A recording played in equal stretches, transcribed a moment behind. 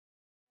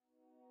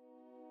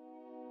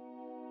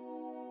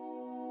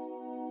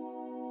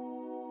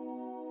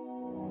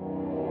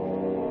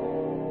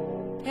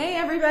Hey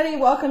everybody,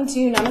 welcome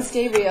to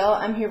Namaste Real.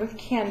 I'm here with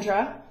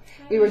Kendra.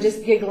 We were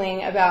just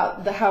giggling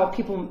about how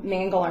people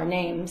mangle our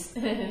names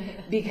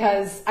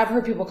because I've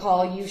heard people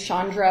call you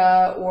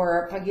Chandra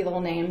or funky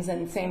little names,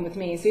 and same with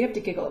me, so you have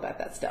to giggle about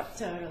that stuff.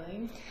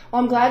 Totally.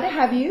 Well, I'm glad to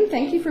have you.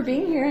 Thank you for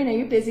being here. I know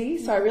you're busy,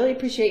 so I really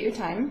appreciate your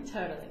time.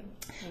 Totally.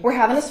 We're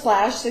having a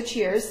splash, so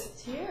cheers.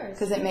 Cheers.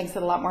 Because it makes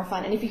it a lot more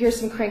fun. And if you hear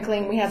some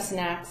crinkling, we have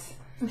snacks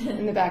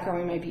in the background.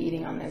 We might be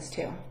eating on those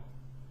too.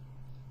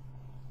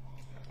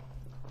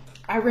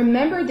 I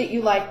remembered that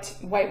you liked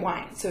white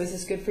wine, so is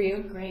this good for you?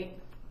 Great.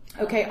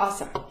 Okay,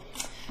 awesome.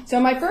 So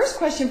my first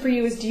question for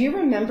you is, do you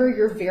remember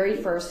your very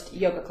first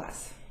yoga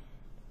class?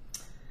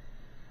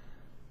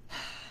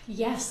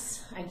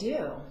 Yes, I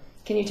do.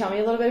 Can you tell me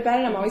a little bit about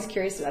it? I'm always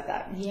curious about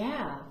that.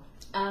 Yeah.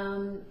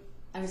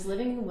 I was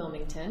living in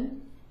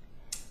Wilmington,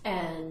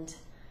 and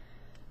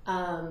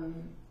I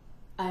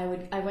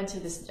went to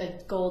this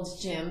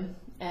Gold's Gym,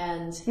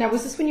 and Now,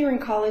 was this when you were in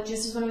college?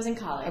 this was when I was in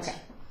college. Okay.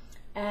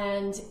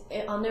 And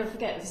I'll never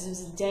forget, because it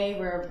was a day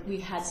where we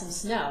had some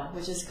snow,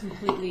 which is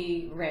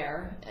completely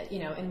rare,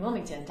 in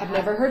Wilmington. I've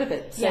never heard of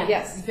it, so yeah,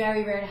 yes.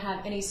 very rare to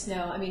have any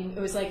snow. I mean,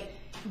 it was like,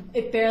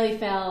 it barely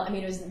fell. I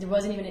mean, there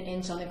wasn't even an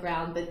inch on the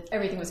ground, but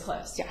everything was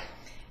closed. Yeah.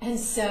 And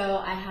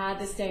so I had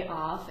this day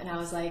off, and I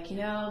was like,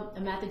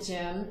 I'm at the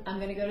gym. I'm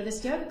going to go to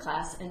this yoga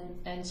class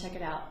and check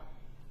it out.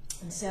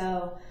 And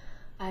so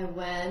I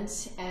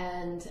went,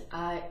 and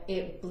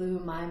it blew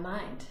my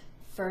mind.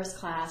 First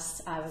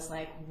class, I was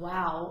like,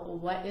 wow,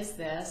 what is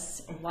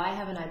this? Why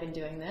haven't I been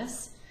doing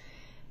this?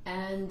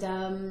 And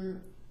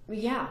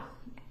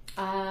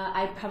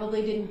I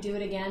probably didn't do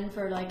it again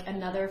for like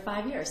another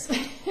 5 years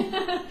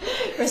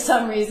for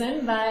some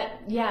reason. But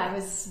yeah, I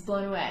was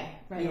blown away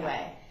right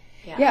away.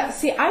 Yeah,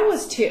 see, I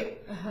was too.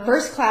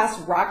 First class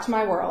rocked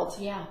my world.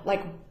 Yeah.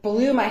 Like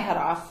blew my head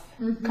off,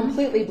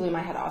 completely blew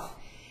my head off.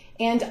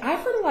 And I've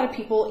heard a lot of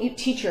people,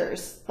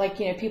 teachers, like,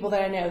 people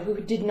that I know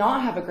who did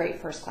not have a great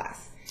first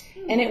class.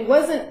 And it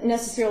wasn't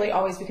necessarily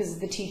always because of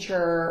the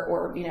teacher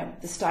or,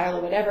 the style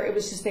or whatever. It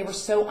was just they were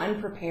so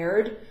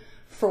unprepared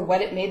for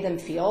what it made them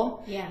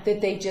feel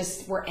that they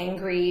just were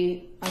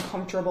angry,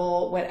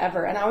 uncomfortable,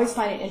 whatever. And I always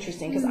find it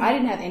interesting because I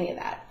didn't have any of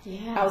that.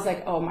 Yeah. I was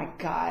like, oh my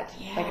God,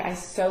 like I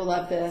so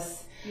love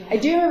this. Yeah. I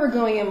do remember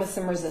going in with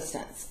some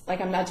resistance.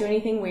 Like, I'm not doing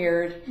anything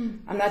weird.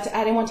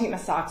 I didn't want to take my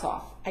socks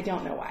off. I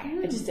don't know why.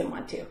 I just didn't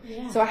want to.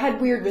 Yeah. So I had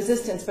weird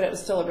resistance, but it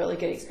was still a really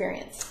good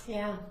experience.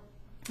 Yeah.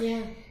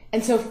 Yeah.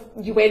 And so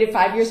you waited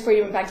 5 years before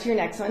you went back to your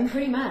next one?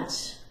 Pretty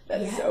much.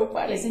 That's so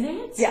funny. Isn't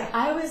it? Yeah.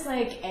 I was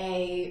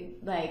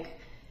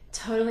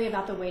totally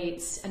about the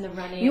weights and the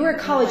running. You were a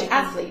college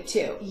athlete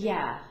too.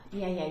 Yeah.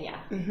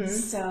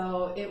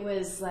 So it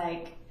was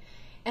like,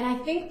 and I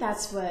think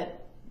that's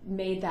what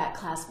made that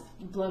class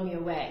blow me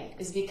away,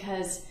 is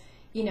because,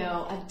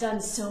 I've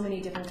done so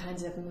many different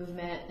kinds of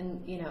movement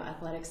and,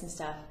 athletics and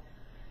stuff.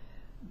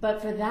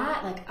 But for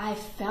that, I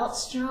felt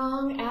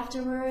strong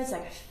afterwards.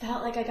 I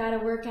felt like I got a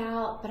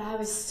workout, but I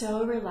was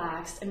so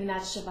relaxed. I mean,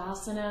 that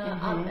Shavasana,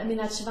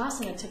 that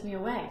Shavasana took me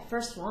away.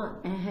 First one.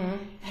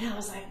 And I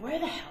was like, where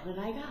the hell did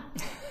I go?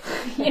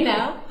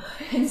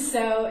 And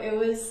so it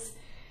was,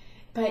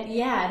 but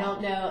yeah, I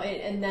don't know.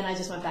 And then I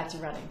just went back to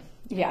running.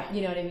 Yeah.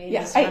 You know what I mean?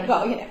 Yeah.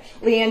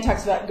 Leanne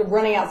talks about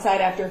running outside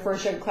after her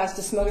first yoga class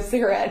to smoke a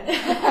cigarette.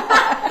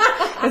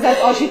 Because that's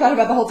all she thought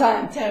about the whole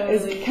time.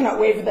 Totally. Is cannot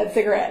wait for that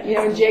cigarette.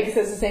 And Jake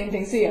says the same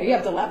thing. So you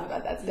have to laugh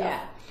about that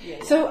stuff.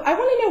 Yeah. So I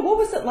want to know, what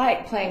was it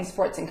like playing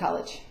sports in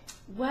college?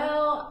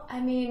 Well, I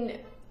mean,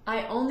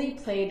 I only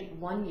played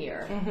 1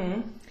 year.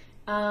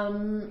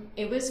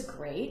 It was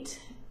great.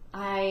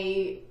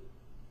 I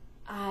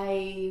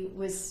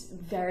was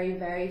very,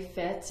 very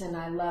fit, and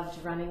I loved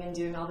running and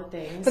doing all the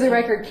things. For the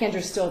record,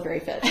 Kendra's still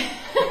very fit. I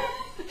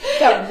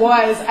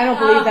don't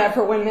believe that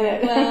for 1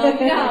 minute. Well,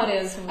 you know how it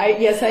is.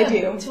 Yes, I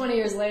do. 20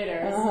 years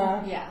later.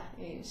 Yeah.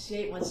 I mean, she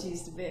ain't what she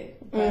used to be.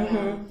 But,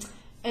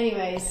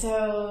 anyway,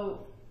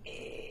 so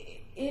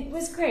it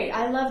was great.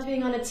 I loved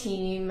being on a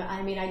team.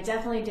 I mean, I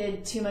definitely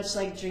did too much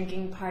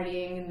drinking,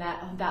 partying, and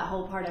that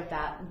whole part of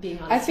that being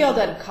on a team. I failed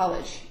out of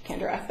college,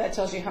 Kendra. That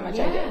tells you how much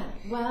I did.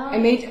 Well,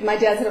 my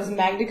dad said I was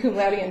magna cum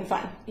laude and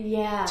fun.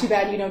 Yeah. Too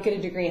bad you don't get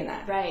a degree in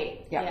that.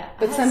 Right. Yeah.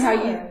 But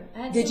somehow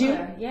did you?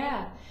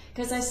 Yeah.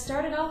 Because I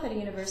started off at a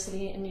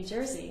university in New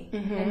Jersey,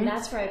 and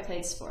that's where I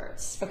played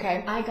sports.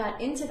 Okay. I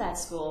got into that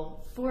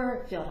school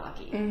for field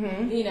hockey.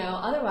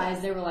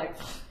 Otherwise they were like,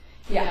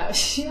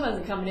 she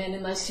wasn't coming in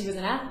unless she was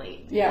an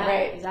athlete. Yeah,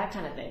 right. That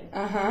kind of thing.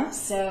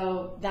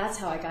 So that's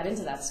how I got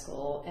into that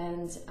school,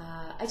 and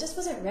I just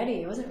wasn't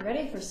ready. I wasn't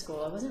ready for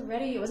school. I wasn't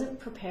ready. I wasn't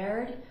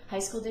prepared. High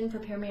school didn't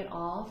prepare me at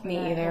all for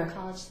that whole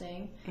college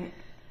thing.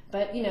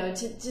 But,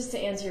 just to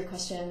answer your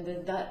question,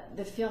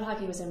 the field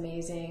hockey was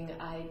amazing.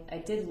 I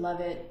did love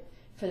it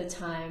for the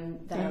time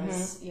that I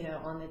was,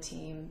 on the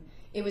team.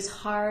 It was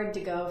hard to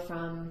go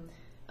from,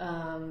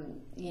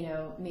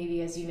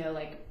 maybe as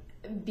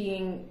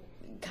being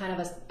kind of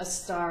a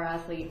star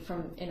athlete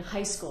in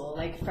high school,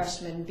 like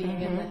freshman,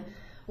 being in the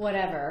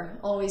whatever,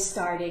 always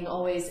starting,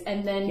 always,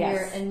 and then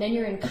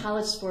you're in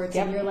college sports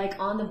and you're like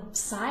on the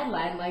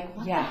sideline, like,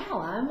 what the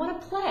hell? I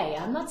want to play.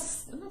 I'm not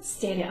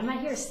standing. I'm not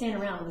here to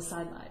stand around on the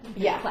sideline.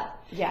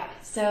 Yeah.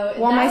 So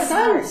my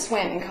son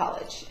swam in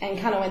college and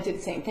kind of went through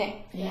the same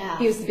thing. Yeah.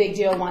 He was the big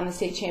deal, won the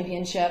state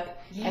championship,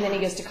 and then he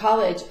goes to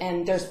college,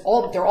 and they're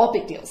all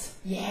big deals.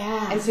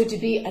 Yeah. And so to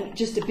be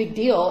just a big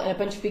deal and a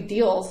bunch of big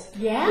deals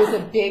was a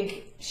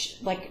big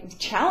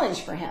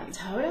challenge for him.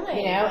 Totally.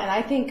 You know, and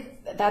I think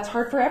that's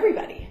hard for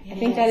everybody. I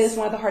think that is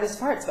one of the hardest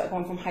parts about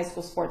going from high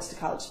school sports to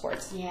college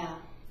sports. Yeah.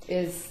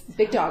 Is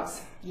big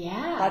dogs.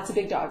 Yeah. Lots of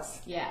big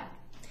dogs. Yeah.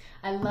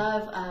 I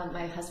love,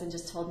 my husband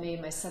just told me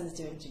my son's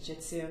doing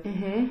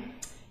jiu-jitsu.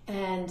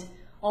 And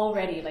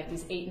already, like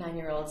these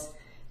 8-9-year-olds,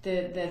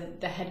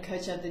 the head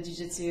coach of the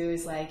jiu-jitsu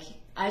is like,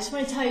 I just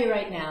want to tell you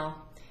right now,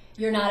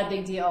 you're not a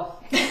big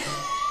deal.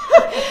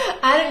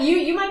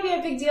 You might be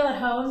a big deal at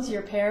home to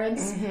your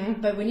parents,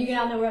 but when you get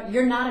out in the world,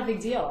 you're not a big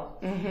deal.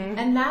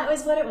 And that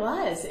was what it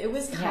was. It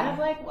was kind of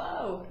like,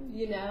 whoa,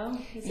 you know?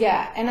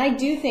 And I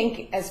do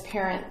think as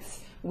parents,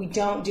 we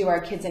don't do our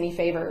kids any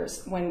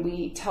favors when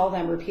we tell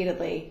them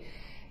repeatedly,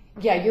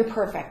 you're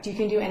perfect. You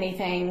can do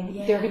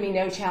anything. There can be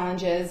no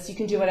challenges. You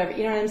can do whatever.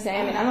 You know what I'm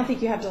saying? I mean, I don't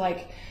think you have to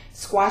like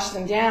squash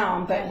them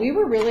down, but we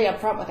were really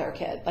upfront with our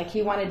kid. Like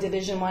he wanted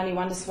Division I, he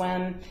wanted to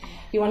swim,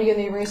 he wanted to go to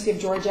the University of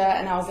Georgia,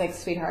 and I was like,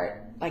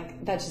 sweetheart,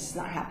 like that's just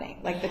not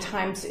happening. Like the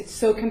times, it's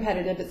so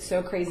competitive, it's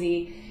so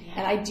crazy,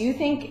 and I do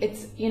think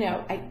it's,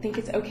 I think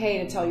it's okay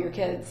to tell your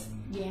kids.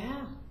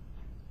 Yeah,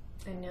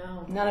 I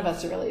know. None of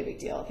us are really a big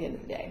deal at the end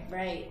of the day.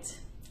 Right.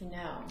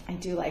 No. I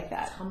do like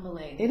that. It's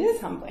humbling. It is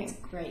humbling. It's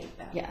great,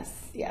 though.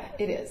 Yes. Yeah,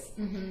 it is.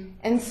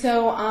 And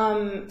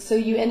so, so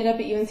you ended up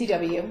at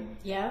UNCW.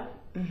 Yeah.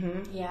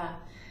 Yeah.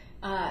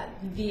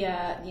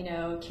 Via,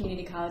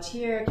 community college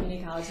here,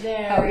 community college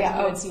there,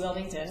 UNC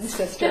Wilmington.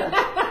 Sister.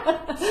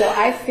 So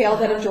I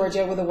failed out of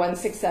Georgia with a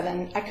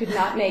 167. I could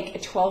not make a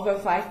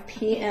 12:05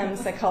 p.m.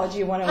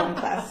 Psychology 101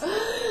 class.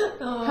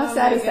 How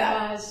sad is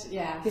that?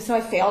 Yeah. So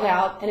I failed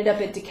out, ended up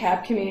at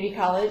DeKalb Community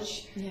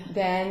College,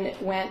 then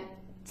went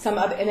and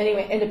then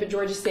anyway, ended up at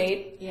Georgia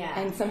State,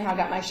 and somehow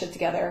got my shit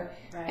together.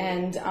 Right.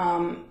 And,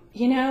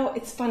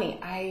 it's funny.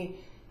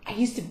 I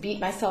used to beat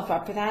myself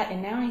up for that,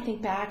 and now I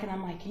think back and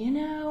I'm like,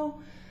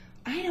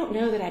 I don't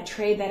know that I'd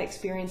trade that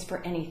experience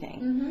for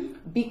anything,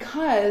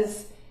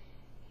 because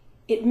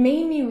it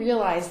made me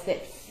realize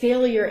that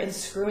failure and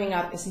screwing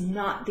up is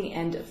not the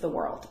end of the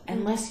world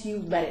unless you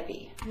let it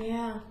be.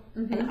 Yeah.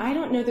 And I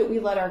don't know that we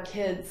let our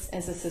kids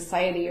as a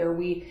society,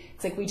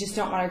 it's like we just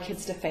don't want our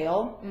kids to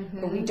fail,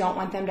 or we don't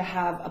want them to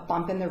have a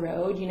bump in the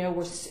road.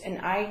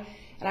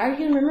 I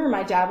can remember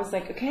my dad was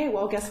like, okay,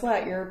 well, guess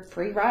what? Your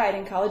free ride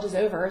and college is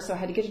over. So I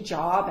had to get a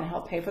job and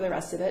help pay for the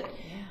rest of it.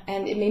 Yeah.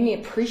 And it made me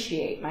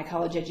appreciate my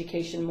college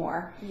education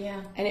more.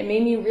 Yeah. And it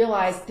made me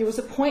realize, there was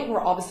a point where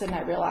all of a sudden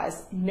I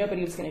realized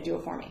nobody was going to do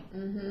it for me.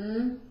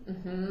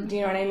 Do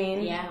you know what I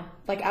mean? Yeah.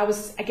 Like I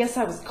guess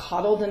I was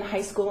coddled in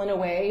high school in a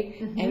way,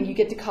 and you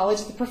get to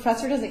college, the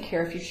professor doesn't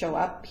care if you show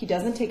up. He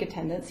doesn't take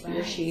attendance, he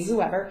or she,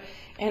 whoever.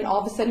 And all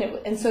of a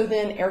sudden, so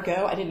then,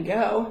 ergo, I didn't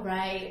go.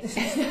 Right.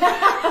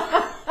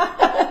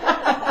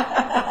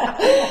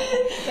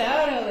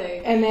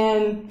 Totally. And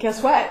then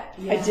guess what?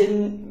 I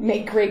didn't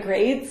make great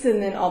grades,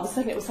 and then all of a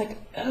sudden it was like,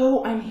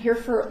 oh, I'm here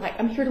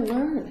to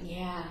learn.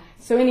 Yeah.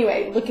 So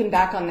anyway, looking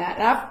back on that,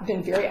 and I've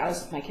been very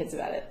honest with my kids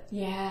about it.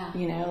 Yeah.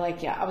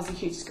 I was a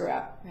huge screw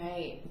up.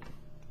 Right.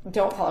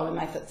 Don't follow in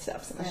my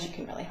footsteps unless you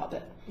can really help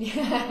it.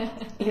 Yeah.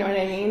 You know what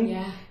I mean?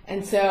 Yeah.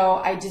 And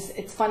so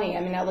it's funny.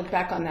 I mean, I look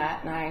back on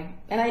that,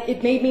 and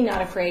it made me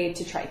not afraid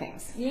to try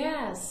things.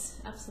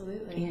 Yes,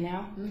 absolutely.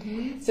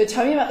 So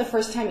tell me about the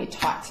first time you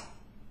taught.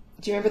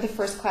 Do you remember the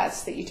first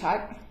class that you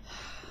taught?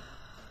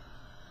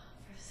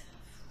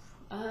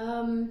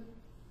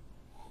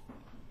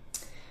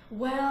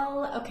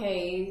 Well,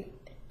 okay.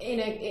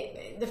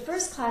 The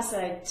first class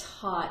that I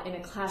taught in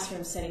a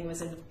classroom setting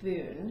was in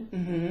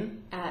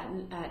Boone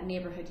at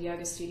Neighborhood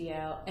Yoga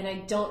Studio, and I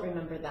don't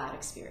remember that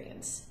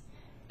experience.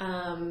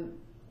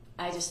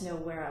 I just know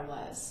where I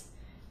was.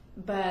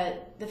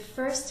 But the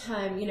first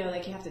time, you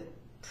have to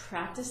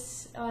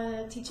practice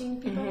teaching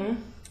people.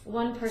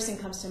 One person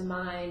comes to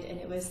mind, and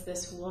it was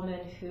this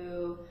woman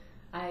who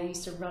I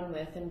used to run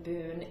with in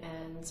Boone,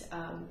 and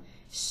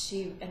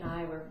she and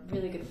I were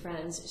really good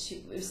friends.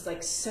 It was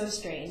like so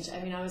strange.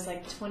 I mean, I was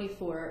like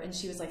 24 and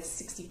she was like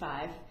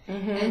 65.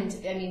 And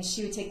I mean,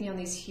 she would take me on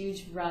these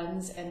huge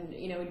runs, and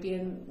we'd be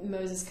in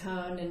Moses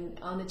Cone and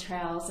on the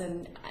trails,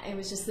 and it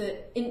was just the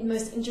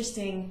most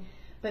interesting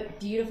but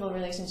beautiful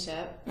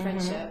friendship.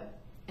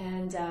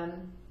 And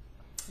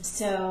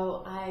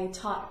so I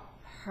taught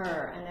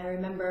her, and I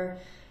remember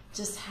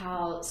just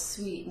how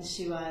sweet and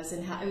she was,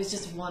 and how it was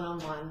just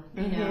one-on-one,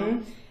 you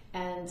know,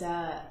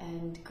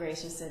 and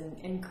gracious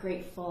and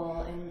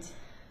grateful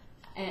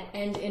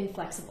and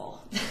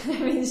inflexible. I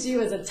mean, she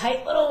was a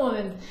tight little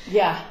woman.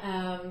 Yeah.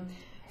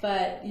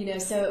 But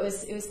so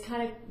it was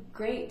kind of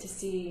great to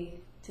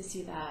see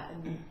that,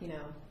 and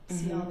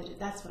see all the,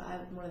 that's what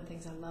one of the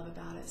things I love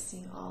about it,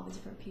 seeing all the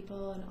different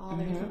people and all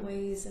their different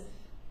ways of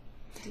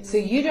doing So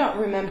you don't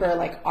remember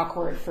like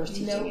awkward first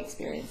teaching Nope.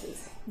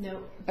 experiences?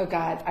 Nope. Oh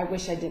God, I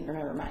wish I didn't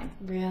remember mine.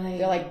 Really?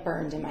 They're like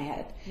burned in my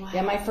head. Wow.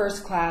 Yeah, my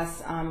first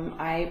class,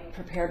 I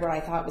prepared what I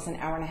thought was an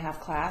hour-and-a-half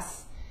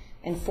class,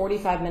 and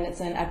 45 minutes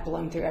in, I'd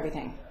blown through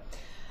everything.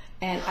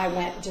 And I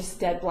went just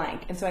dead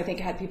blank. And so I think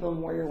I had people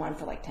in Warrior One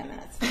for like 10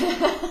 minutes.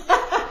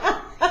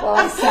 Well,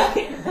 I sat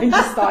there and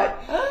just thought,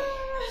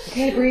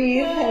 okay,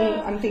 breathe.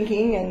 And I'm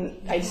thinking,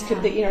 and I just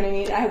couldn't think, you know what I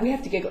mean? We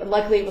have to giggle.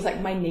 Luckily, it was like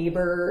my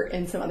neighbor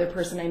and some other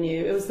person I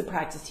knew. It was the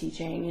practice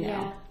teaching, you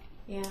know.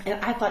 Yeah.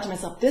 And I thought to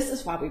myself, this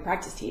is why we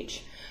practice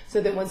teach.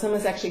 So that when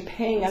someone's actually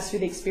paying us for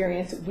the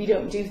experience, we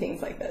don't do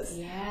things like this.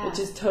 Yeah. Which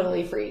is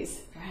totally freeze.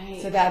 Right.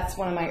 So that's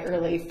one of my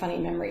early funny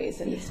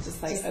memories. And it's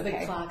just like, Just okay.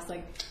 the clock's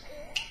like...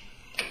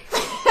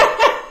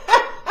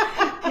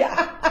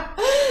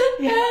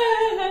 Yeah.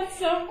 That's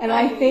so funny. And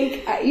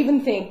I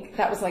even think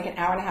that was like an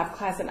hour-and-a-half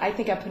class, and I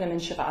think I put him in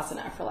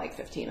Shavasana for like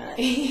 15 minutes.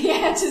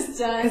 Yeah, just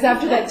done. Because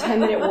after that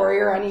 10-minute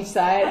warrior on each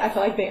side, I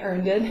feel like they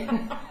earned it.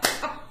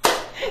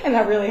 And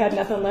I really had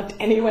nothing left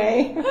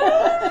anyway. Oh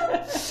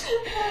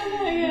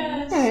my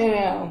gosh. I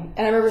know.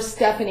 And I remember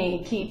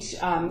Stephanie Keach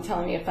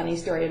telling me a funny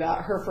story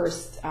about her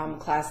first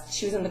class.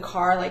 She was in the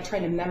car, like,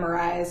 trying to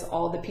memorize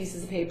all the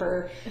pieces of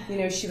paper. You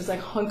know, she was, like,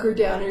 hunkered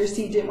down in her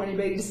seat, didn't want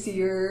anybody to see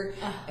her.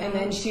 And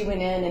then she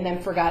went in and then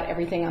forgot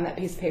everything on that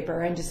piece of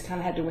paper and just kind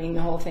of had to wing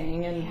the whole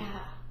thing. And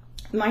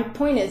my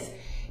point is,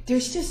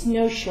 there's just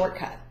no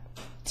shortcut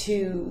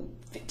to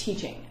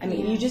teaching. I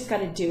mean, you just got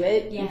to do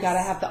it. Yes. You got to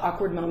have the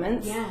awkward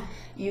moments. Yeah.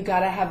 You got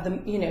to have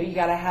the, you know, you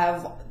got to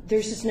have,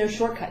 there's just no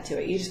shortcut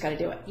to it. You just got to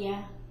do it.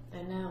 Yeah,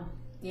 I know.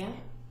 Yeah.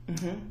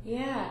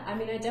 Yeah, I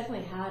mean, I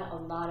definitely had a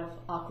lot of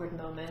awkward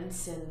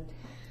moments, and,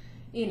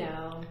 you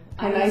know.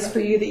 How nice for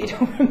you that you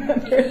don't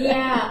remember.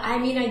 Yeah, I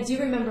mean, I do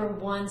remember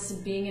once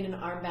being in an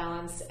arm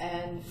balance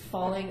and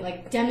falling,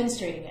 like,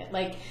 demonstrating it.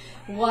 Like,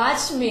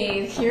 watch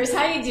me, here's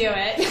how you do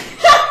it.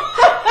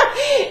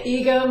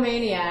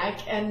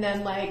 Egomaniac, and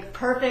then, like,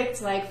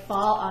 perfect, like,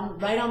 fall on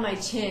right on my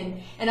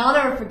chin. And I'll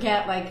never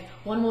forget, like,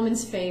 one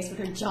woman's face with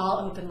her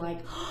jaw open, like,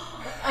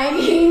 I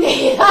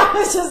mean, I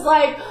was just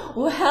like,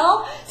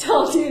 well,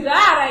 don't do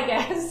that, I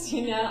guess,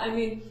 you know? I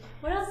mean,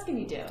 what else can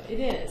you do?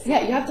 It is.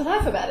 Yeah, you have to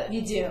laugh about it.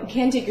 You do. You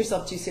can't take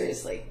yourself too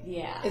seriously.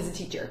 Yeah. As a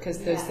teacher, because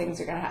those things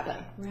are going to happen.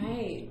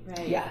 Right,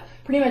 right. Yeah.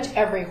 Pretty much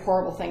every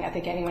horrible thing I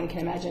think anyone can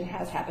imagine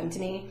has happened to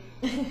me.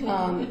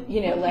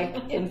 You know,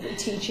 like in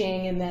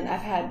teaching, and then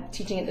I've had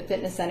teaching at the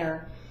fitness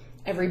center,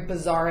 every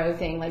bizarro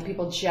thing, like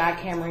people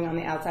jackhammering on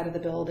the outside of the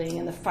building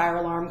and the fire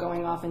alarm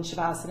going off in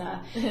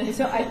Shavasana. And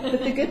so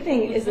but the good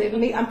thing is that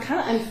I'm kind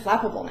of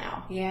unflappable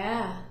now.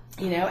 Yeah.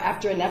 You know,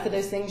 after enough of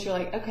those things, you're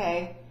like,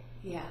 okay,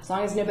 Yeah. as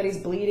long as nobody's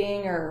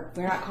bleeding or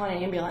we're not calling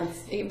an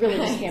ambulance, it really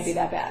just can't be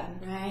that bad.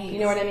 Right. You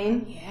know what I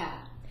mean? Yeah.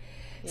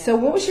 So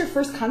what was your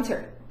first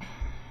concert?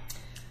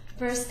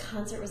 First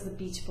concert was the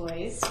Beach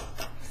Boys.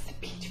 The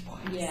Beach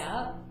Boys.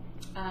 Yeah.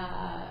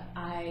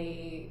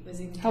 I was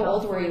in How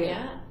old were you?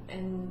 California,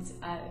 and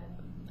I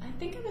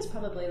think I was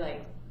probably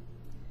like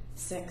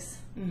 6,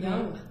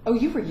 young. Oh,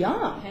 you were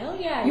young. Hell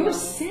yeah. You were young.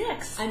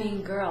 6. I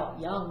mean, girl,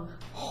 young.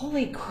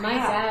 Holy crap. My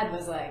dad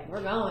was like,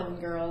 we're going,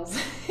 girls.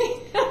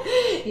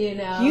 You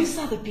know? You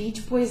saw the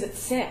Beach Boys at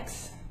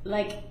 6.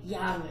 Like,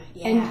 young.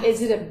 Yeah. And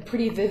is it a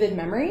pretty vivid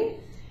memory?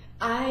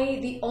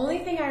 The only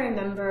thing I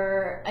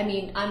remember, I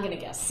mean, I'm going to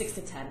guess 6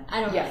 to 10.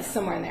 I don't know. Yes,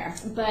 somewhere in there.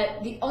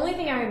 But the only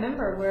thing I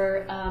remember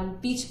were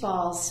beach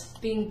balls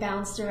being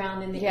bounced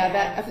around in the Yeah, air.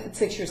 that at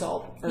 6 years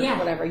old or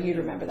whatever, you'd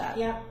remember that.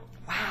 Yeah.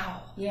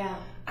 Wow. Yeah.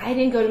 I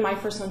didn't go to my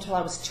first one until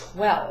I was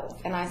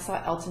 12, and I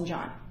saw Elton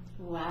John.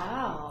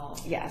 Wow.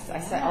 Yes, I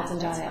saw Elton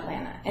John in that's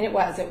Atlanta. And it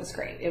was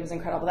great. It was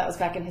incredible. That was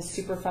back in his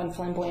super fun,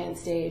 flamboyant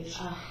stage.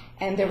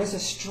 And there was a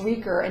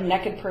streaker, a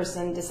naked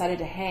person decided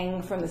to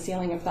hang from the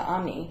ceiling of the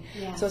Omni.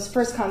 Yeah. So it's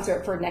first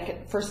concert for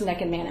first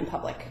naked man in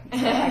public.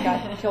 So I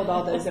got killed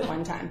all those at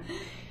one time.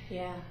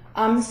 Yeah.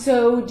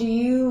 So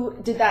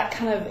did that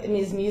kind of,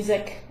 is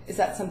music, is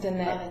that something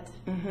that... Love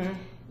it.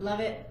 Love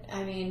it.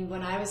 I mean,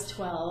 when I was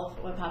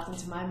 12, what popped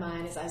into my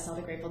mind is I saw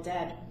the Grateful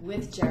Dead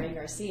with Jerry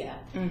Garcia,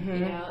 you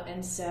know,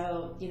 and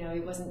so, you know,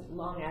 it wasn't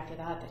long after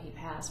that he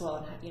passed,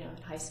 well, in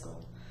high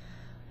school.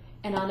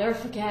 And I'll never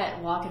forget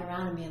walking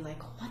around and being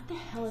like, what the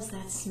hell is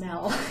that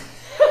smell?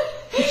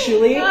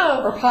 Patchouli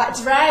or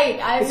pot? Right.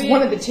 It's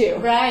one of the two.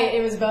 Right.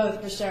 It was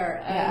both for sure.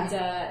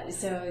 Yeah. And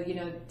so, you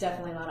know,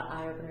 definitely a lot of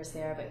eye openers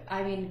there. But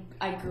I mean,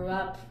 I grew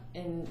up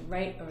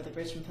right over the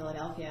bridge from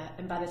Philadelphia.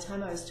 And by the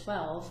time I was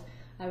 12,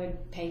 I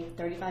would pay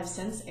 35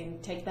 cents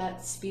and take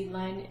that speed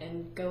line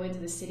and go into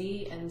the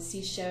city and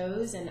see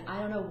shows. And I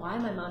don't know why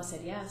my mom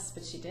said yes,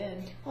 but she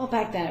did. Well,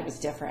 back then it was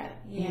different.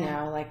 Yeah. You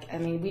know, like, I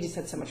mean, we just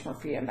had so much more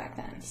freedom back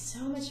then. So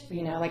much freedom.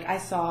 You know, like I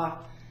saw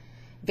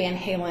Van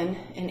Halen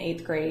in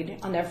 8th grade.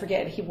 I'll never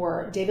forget,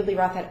 David Lee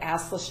Roth had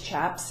assless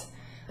chaps,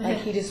 Like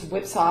he just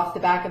whips off the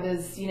back of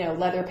his,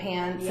 leather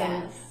pants.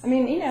 Yes. And I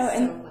mean,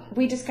 and fun.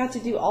 we just got to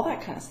do all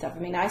that kind of stuff. I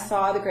mean, I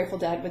saw the Grateful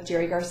Dead with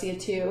Jerry Garcia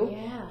too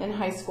in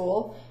high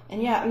school.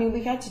 And yeah, I mean,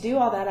 we got to do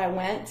all that. I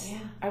went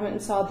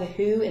and saw The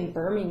Who in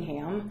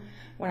Birmingham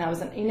when I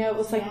was in, it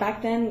was like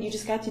back then you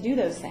just got to do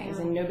those things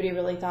and nobody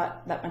really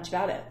thought that much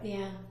about it.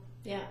 Yeah.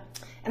 Yeah.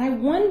 And I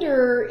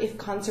wonder if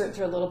concerts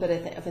are a little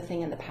bit of a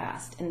thing in the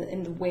past,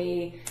 in the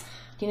way,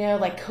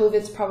 like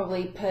COVID's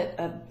probably put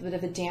a bit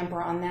of a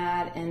damper on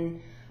that.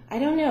 And I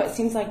don't know, it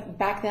seems like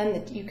back then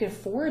that you could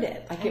afford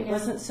it. Like it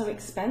wasn't so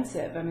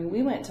expensive. I mean,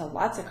 we went to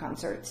lots of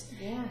concerts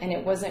and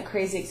it wasn't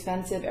crazy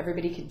expensive.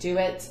 Everybody could do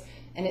it.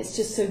 And it's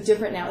just so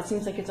different now. It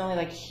seems like it's only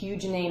like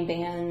huge name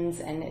bands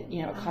and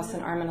it costs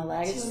an arm and a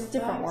leg. It's just a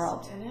different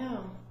world. I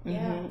know. Yeah.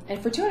 Mm-hmm.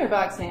 And for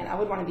 $200, man, I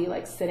would want to be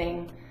like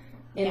sitting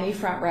in the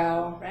front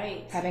row,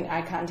 having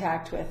eye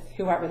contact with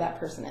whoever that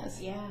person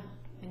is. Yeah,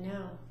 I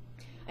know.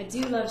 I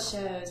do love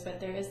shows, but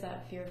there is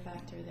that fear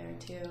factor there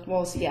too.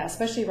 Well, so yeah,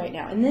 especially right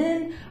now. And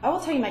then I will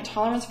tell you, my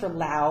tolerance for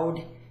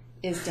loud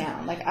is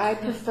down. Like I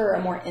prefer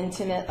a more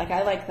intimate. Like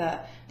I like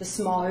the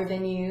smaller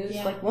venues.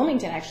 Yeah. Like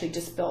Wilmington actually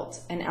just built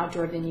an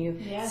outdoor venue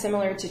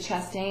similar to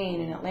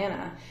Chastain in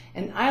Atlanta,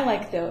 and I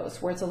like those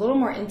where it's a little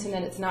more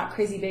intimate. It's not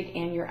crazy big,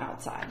 and you're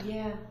outside.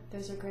 Yeah,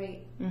 those are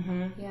great.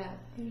 Mm-hmm. Yeah,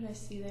 who did I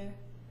see there?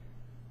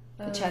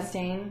 The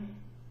Chastain.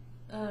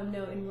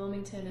 No, in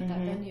Wilmington at that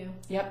venue.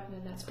 Yep.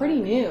 And that's pretty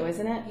new,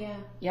 isn't it? Yeah.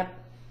 Yep.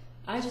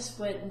 I just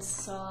went and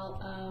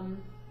saw,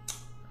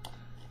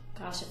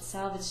 at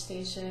Salvage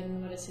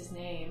Station, what is his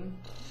name?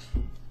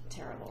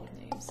 Terrible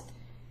names.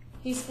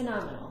 He's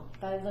phenomenal,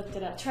 but I looked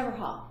it up. Trevor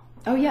Hall.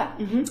 Oh, yeah.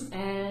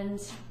 Mm-hmm.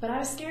 But I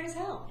was scared as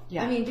hell.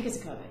 Yeah. I mean, because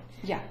of COVID.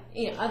 Yeah.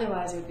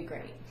 Otherwise it would be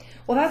great.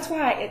 Well, that's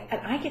why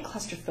I get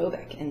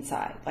claustrophobic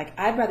inside. Like,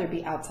 I'd rather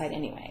be outside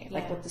anyway,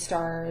 like with the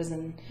stars.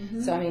 And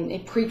so, I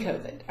mean,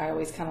 pre-COVID, I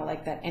always kind of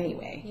like that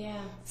anyway. Yeah.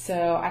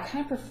 So I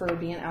kind of prefer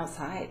being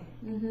outside.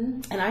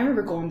 Mm-hmm. And I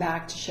remember going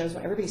back to shows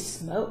where everybody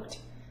smoked.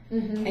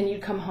 Mm-hmm. And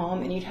you'd come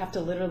home and you'd have to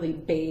literally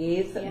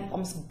bathe and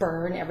almost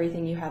burn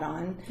everything you had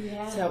on.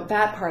 Yeah. So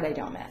that part I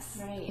don't miss.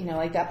 Right.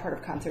 Like that part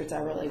of concerts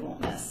I really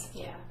won't miss.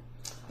 Yeah.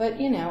 But, I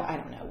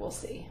don't know. We'll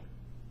see.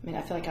 I mean,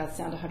 I feel like I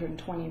sound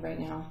 120 right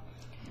now.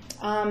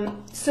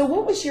 So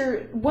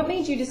what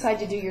made you decide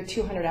to do your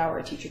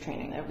 200-hour teacher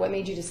training? What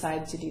made you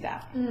decide to do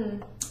that?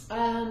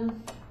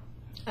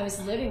 I was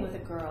living with a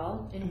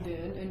girl in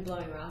Boone, in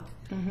Blowing Rock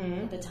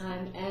at the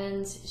time,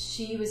 and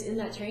she was in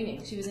that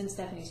training. She was in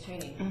Stephanie's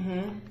training.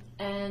 Mm-hmm.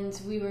 And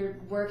we were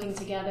working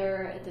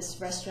together at this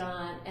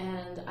restaurant,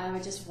 and I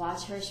would just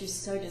watch her. She was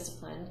so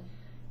disciplined.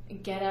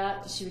 Get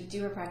up. She would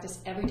do her practice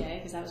every day,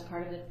 because that was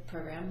part of the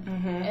program,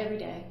 every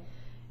day.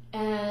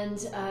 And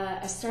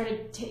I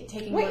started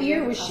taking. What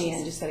year was she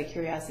in? Just out of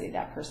curiosity,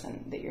 that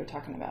person that you're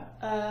talking about.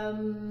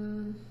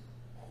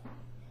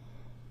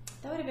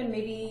 That would have been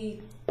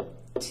maybe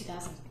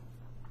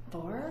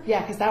 2004.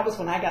 Yeah, because that was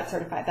when I got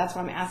certified. That's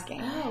what I'm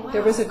asking. Oh, wow.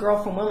 There was a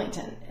girl from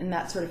Wilmington in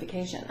that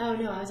certification. Oh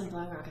no, I was in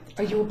Blowing Rock at the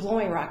time. Oh, you were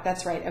Blowing Rock.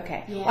 That's right.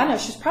 Okay. Yeah. Well, I know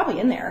she's probably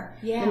in there.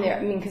 Yeah. In there.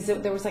 I mean, because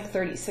there was like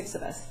 36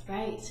 of us.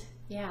 Right.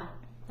 Yeah.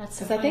 That's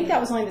so. Because I think that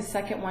was only the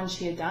second one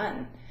she had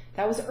done.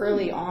 That was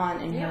early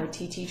on in her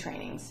TT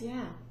trainings.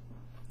 Yeah.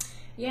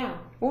 Yeah.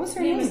 What was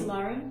her name? name? Was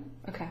Lauren.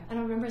 Okay. I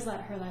don't remember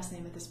her last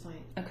name at this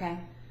point. Okay.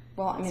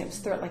 Well, I mean, it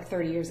was like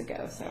 30 years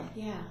ago, so.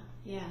 Yeah.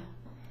 Yeah.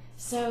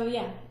 So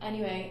yeah.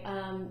 Anyway,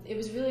 it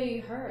was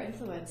really her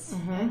influence,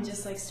 and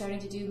just like starting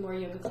to do more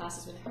yoga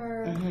classes with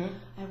her. Mm-hmm.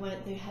 I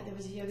went. There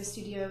was a yoga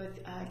studio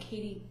with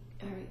Katie.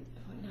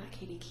 Not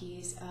Katie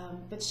Keys,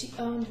 but she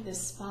owned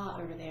this spa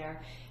over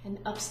there, and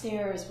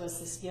upstairs was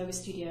this yoga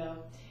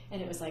studio,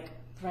 and it was like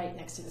right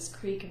next to this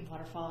creek and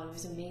waterfall, and it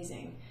was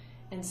amazing.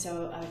 And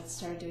so I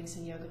started doing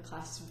some yoga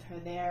classes with her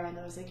there, and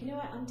I was like, you know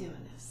what, I'm doing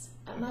this.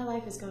 My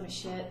life is going to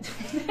shit.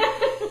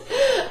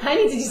 I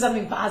need to do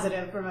something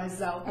positive for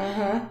myself.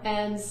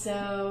 And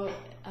so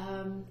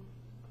I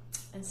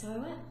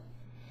went.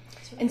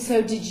 And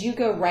so did you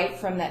go right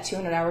from that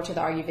 200-hour to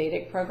the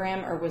Ayurvedic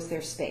program, or was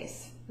there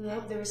space?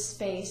 Nope, there was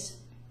space.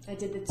 I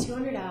did the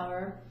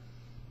 200-hour,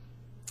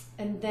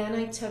 and then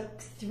I took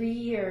 3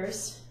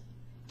 years,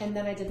 and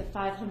then I did the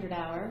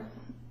 500-hour,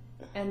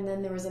 and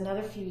then there was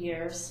another few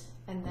years,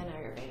 and then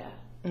Ayurveda.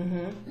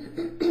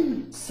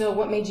 Mm-hmm. So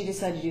what made you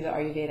decide to do the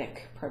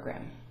Ayurvedic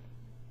program?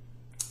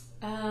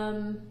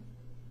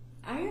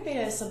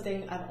 Ayurveda is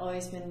something I've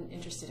always been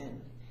interested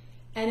in,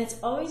 and it's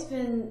always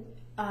been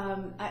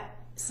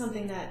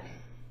something that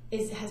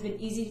has been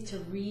easy to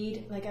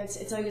read. Like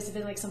it's always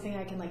been like something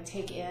I can like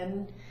take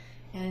in,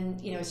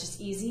 and it's just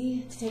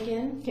easy to take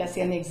in. Yeah,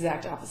 see, I'm the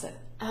exact opposite.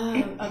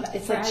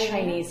 It's like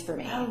Chinese for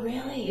me. Oh,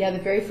 really? Yeah, the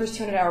very first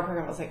 200-hour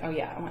program, I was like, oh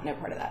yeah, I want no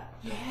part of that.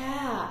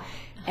 Yeah.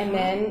 And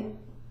then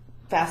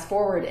fast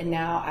forward, and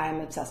now I'm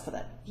obsessed with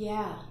it.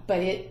 Yeah. But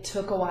it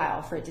took a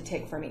while for it to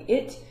take for me.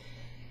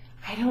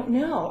 I don't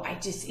know.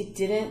 It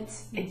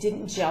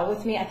didn't gel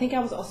with me. I think I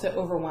was also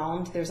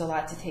overwhelmed. There's a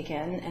lot to take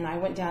in, and I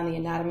went down the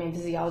anatomy and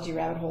physiology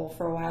rabbit hole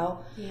for a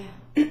while. Yeah.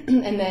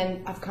 And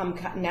then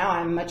now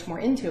I'm much more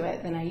into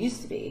it than I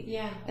used to be.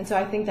 Yeah. And so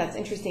I think that's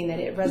interesting that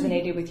it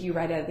resonated with you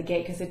right out of the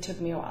gate, because it took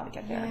me a while to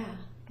get there.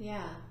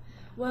 Yeah.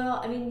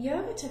 Well, I mean,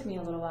 yoga took me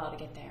a little while to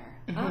get there.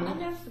 I'll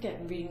never forget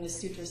reading the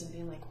sutras and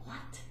being like,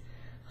 what?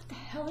 What the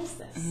hell is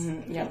this?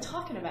 What are you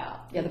talking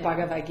about? Yeah, the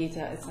Bhagavad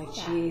Gita. It's like,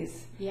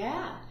 geez.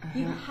 Yeah.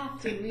 You have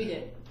to read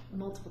it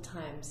multiple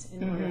times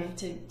in order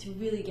to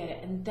really get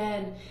it.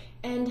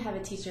 And have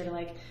a teacher to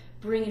like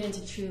bring it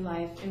into true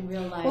life in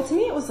real life. Well, to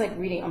me, it was like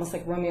reading almost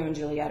like Romeo and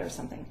Juliet or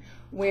something,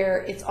 where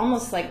it's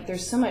almost like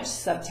there's so much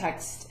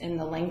subtext in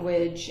the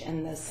language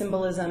and the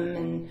symbolism,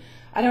 and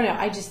I don't know.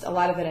 A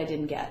lot of it I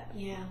didn't get.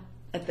 Yeah.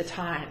 At the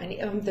time,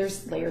 and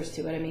there's layers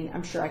to it. I mean,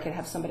 I'm sure I could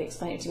have somebody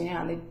explain it to me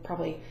now, and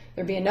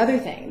there'd be another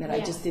thing that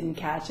I just didn't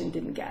catch and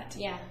didn't get.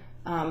 Yeah.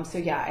 So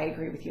yeah, I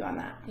agree with you on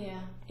that.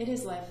 Yeah, it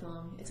is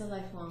lifelong. It's a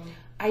lifelong.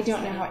 I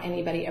don't know how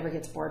anybody ever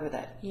gets bored with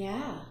it.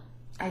 Yeah.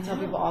 I tell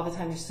people all the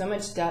time, there's so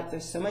much depth,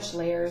 there's so much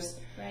layers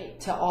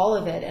to all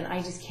of it, and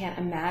I just can't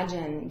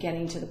imagine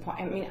getting to the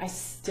point. I mean, I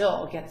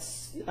still get,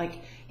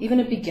 like, even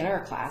a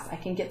beginner class, I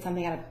can get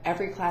something out of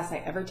every class I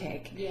ever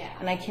take. Yeah.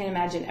 And I can't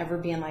imagine ever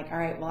being like, all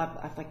right, well,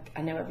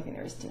 I know everything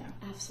there is to know.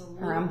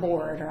 Absolutely. Or I'm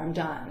bored, or I'm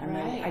done.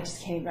 I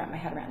just can't even wrap my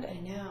head around it. I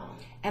know.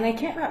 And I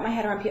can't wrap my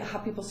head around how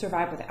people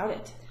survive without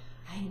it.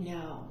 I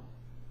know.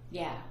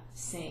 Yeah,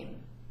 same.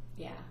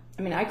 Yeah.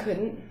 I mean, I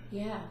couldn't.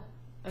 Yeah.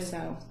 I was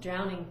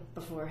drowning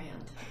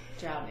beforehand.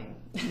 Drowning.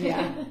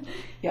 Yeah.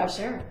 Yeah. For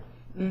sure.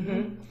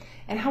 Mm-hmm.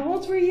 And how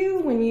old were you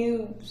when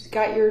you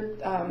got your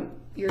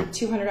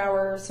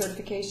 200-hour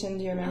certification?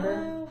 Do you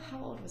remember? Oh,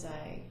 how old was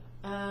I?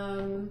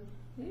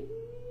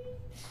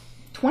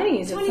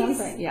 20s. It sounds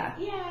like. Yeah.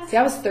 Yeah. See,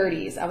 I was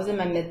 30s. I was in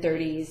my mid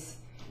 30s,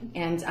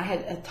 and I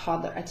had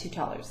two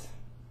toddlers.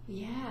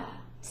 Yeah.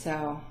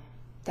 So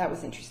that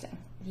was interesting.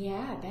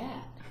 Yeah, I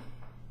bet.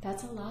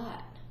 That's a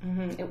lot.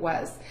 Mm-hmm, it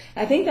was.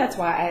 I think that's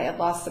why I had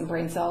lost some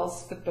brain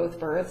cells with both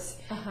births.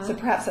 So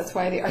perhaps that's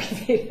why the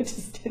Ayurveda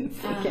just didn't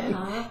sink in,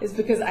 is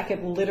because I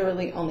could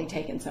literally only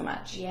take in so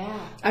much. Yeah.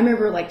 I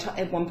remember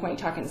at one point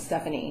talking to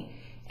Stephanie,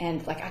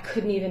 and like I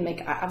couldn't even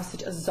I was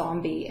such a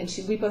zombie, and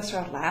we both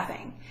started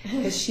laughing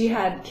because she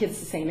had kids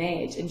the same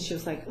age, and she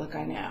was like, look,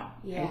 I know.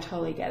 Yeah. I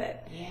totally get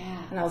it.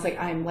 Yeah. And I was like,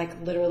 I'm like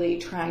literally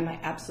trying my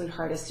absolute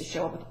hardest to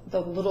show up with the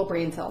little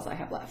brain cells I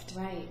have left.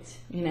 Right.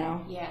 You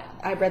know? Yeah.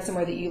 I read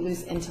somewhere that you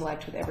lose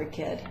intellect with every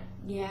kid.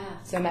 Yeah.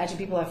 So imagine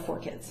people have 4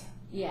 kids.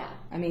 Yeah.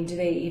 I mean, do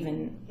they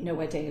even know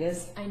what day it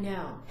is? I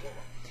know.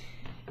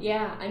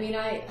 Yeah, I mean,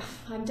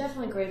 I'm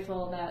definitely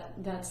grateful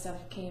that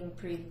stuff came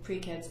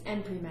pre-kids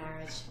and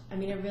pre-marriage. I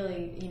mean, it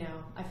really,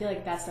 I feel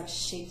like that stuff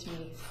shaped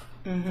me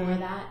for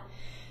that.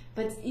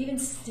 But even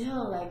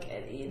still, like,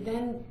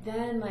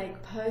 then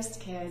like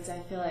post-kids,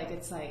 I feel like it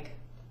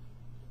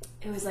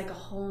was like a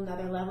whole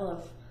nother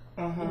level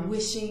of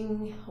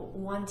wishing,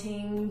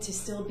 wanting to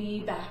still be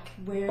back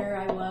where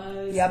I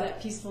was,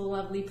 that peaceful,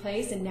 lovely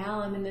place. And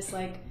now I'm in this,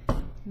 like,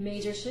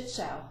 major shit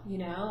show,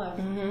 of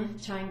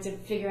trying to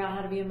figure out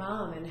how to be a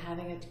mom and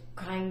having a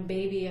crying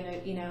baby and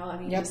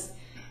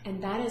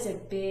and that is a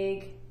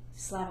big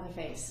slap in the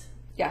face.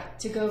 Yeah.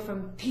 To go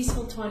from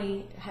peaceful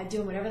 20,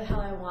 doing whatever the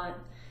hell I want,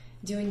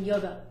 doing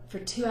yoga for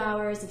 2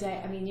 hours a day.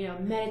 I mean,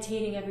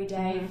 meditating every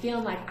day,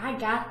 feeling like I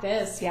got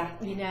this. Yeah.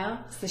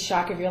 It's the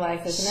shock of your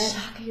life, isn't it?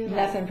 Shock of your life.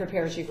 Nothing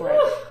prepares you for it.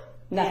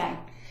 Nothing. Yeah.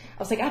 I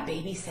was like, I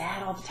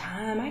babysat all the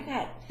time. I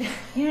got,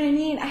 you know what I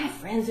mean? I have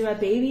friends who have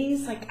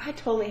babies. Like, I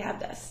totally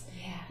have this.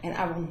 Yeah. And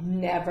I will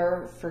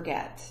never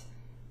forget,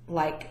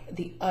 like,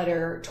 the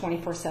utter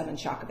 24/7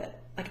 shock of it.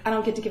 Like, I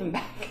don't get to give them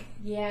back.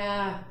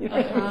 Yeah. You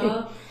know what I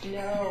mean?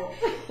 No.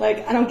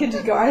 Like, I don't get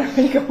to go, I don't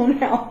get to go home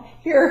now.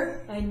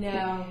 Here. I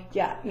know.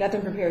 Yeah,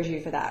 nothing prepares you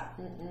for that.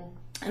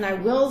 And I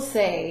will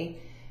say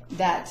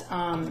that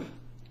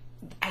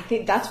I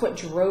think that's what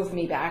drove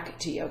me back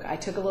to yoga. I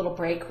took a little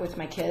break with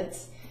my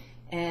kids.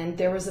 And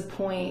there was a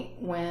point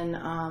when,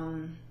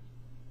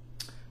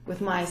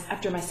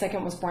 after my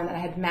second was born, that I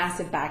had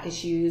massive back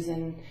issues,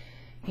 and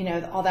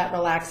all that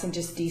relaxed and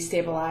just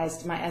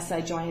destabilized my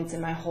SI joints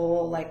and my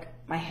whole, like,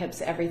 my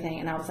hips, everything.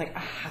 And I was like,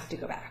 I have to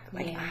go back.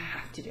 Like, I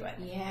have to do it.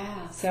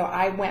 Yeah. So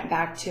I went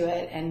back to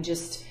it and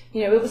just,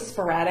 it was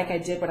sporadic. I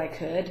did what I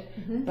could.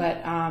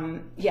 But,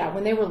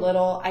 when they were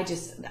little, I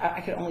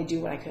could only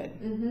do what I could.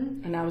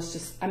 And I was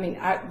just,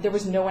 there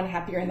was no one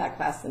happier in that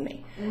class than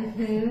me.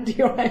 Do you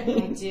know what I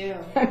mean? I do.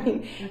 I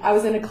mean, I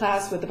was in a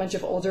class with a bunch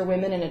of older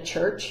women in a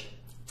church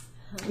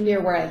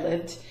near where I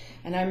lived.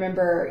 And I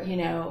remember,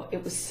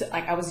 it was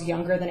like I was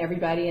younger than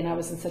everybody, and I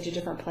was in such a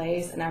different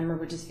place. And I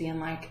remember just being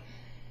like,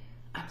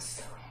 I'm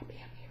so happy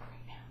I'm here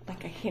right now.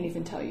 Like, I can't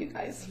even tell you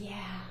guys.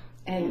 Yeah.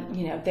 And,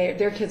 you know,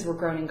 their kids were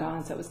grown and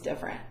gone, so it was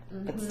different.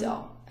 But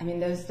still, I mean,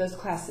 those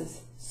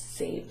classes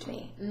saved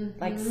me,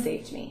 like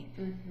saved me.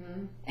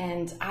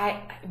 And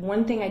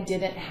one thing I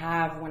didn't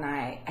have when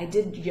I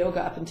did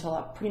yoga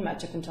pretty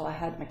much up until I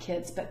had my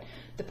kids, but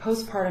the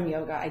postpartum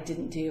yoga I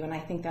didn't do, and I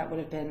think that would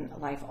have been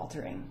life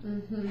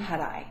altering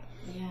had I.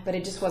 Yeah. But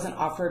it just wasn't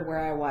offered where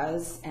I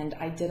was, and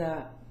I did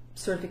a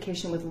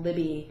certification with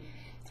Libby,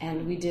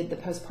 and we did the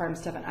postpartum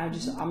stuff, and I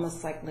just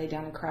almost like laid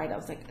down and cried. I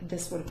was like,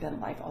 this would have been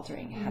life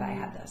altering had I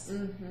had this.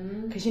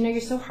 Because you know,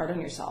 you're so hard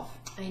on yourself.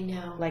 I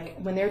know. Like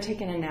when they're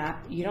taking a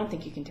nap, you don't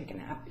think you can take a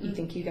nap. You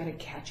think you got to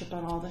catch up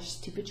on all the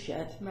stupid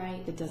shit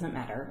that doesn't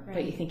matter,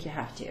 but you think you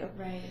have to.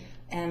 Right.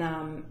 And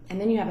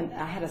then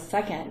I had a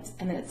second,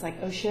 and then it's like,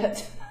 oh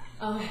shit.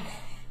 Oh,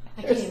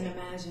 I can't even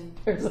imagine.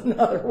 There's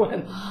another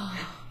one.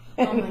 Oh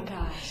my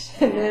gosh.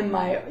 And then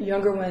my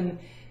older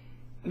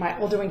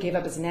one gave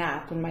up his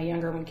nap when my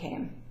younger one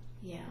came.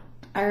 Yeah.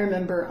 I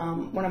remember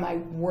one of my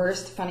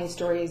worst funny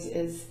stories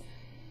is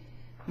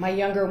my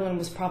younger one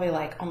was probably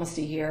like almost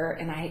a year,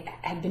 and I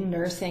had been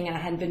nursing and I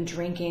had been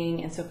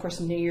drinking, and so of course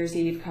New Year's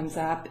Eve comes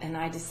up and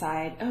I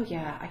decide, oh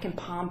yeah, I can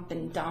pump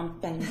and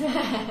dump and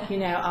you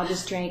know, I'll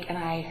just drink. And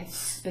I had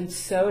been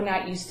so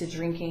not used to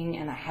drinking,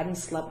 and I hadn't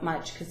slept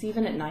much because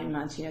even at 9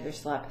 months you never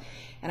slept.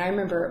 And I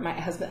remember my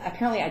husband,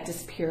 apparently I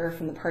disappear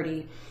from the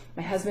party.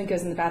 My husband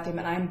goes in the bathroom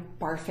and I'm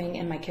barfing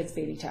in my kid's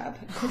baby tub,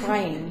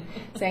 crying,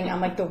 saying I'm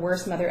like the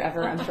worst mother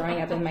ever. I'm throwing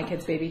up in my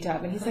kid's baby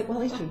tub. And he's like,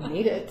 well, at least you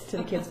made it to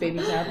the kid's baby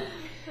tub.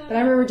 But I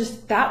remember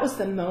that was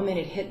the moment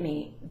it hit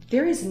me.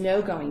 There is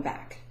no going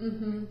back.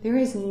 There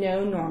is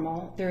no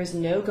normal. There is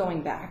no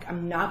going back.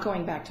 I'm not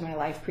going back to my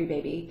life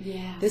pre-baby.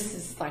 Yeah. This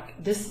is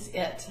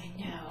it.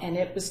 I know. And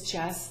it was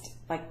just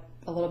like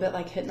a little bit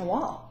like hitting a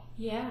wall.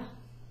 Yeah.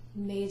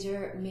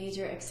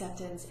 Major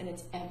acceptance, and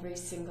it's every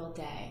single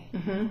day.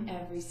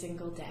 Every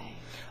single day.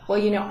 Well,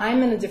 you know,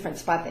 I'm in a different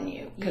spot than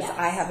you because Yes.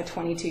 I have a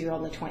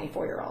 22-year-old and a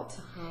 24-year-old.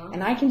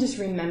 And I can just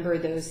remember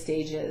those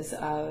stages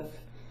of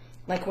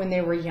like when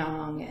they were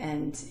young,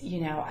 and,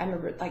 you know, I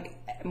remember like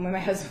when my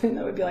husband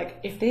would be like,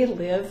 if they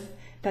live,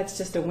 that's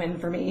just a win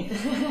for me.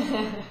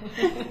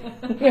 You know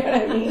what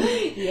I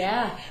mean?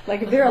 Yeah.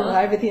 Like if they're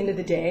alive at the end of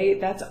the day,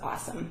 that's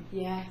awesome.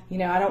 Yeah. You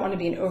know, I don't want to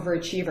be an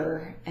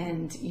overachiever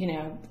and, you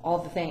know, all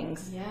the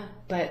things. Yeah.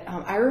 But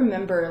I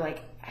remember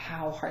like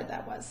how hard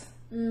that was.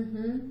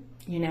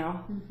 You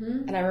know?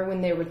 And I remember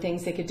when there were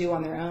things they could do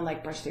on their own,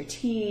 like brush their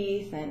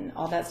teeth and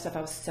all that stuff.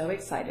 I was so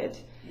excited.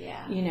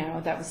 Yeah. You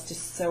know, that was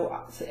just so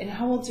awesome. And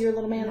how old's your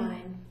little man?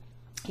 9.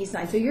 He's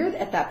 9. So you're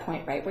at that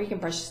point, right, where he can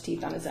brush his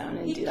teeth on his own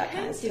and do that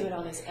kind of He can stuff. do it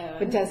on his own.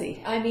 But does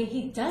he? I mean,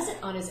 he does it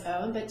on his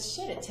own, but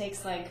shit, it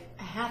takes like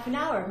a half an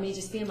hour of me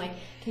just being like,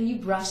 can you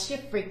brush your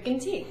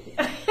freaking teeth?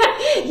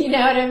 You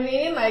know what I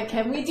mean? Like,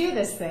 can we do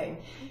this thing?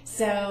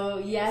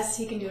 So, yes,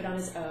 he can do it on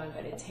his own,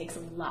 but it takes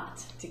a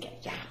lot to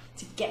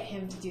get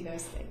him to do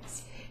those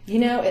things. You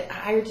know,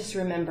 I just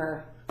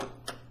remember,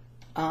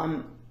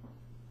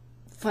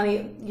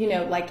 funny, you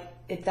know, like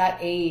at that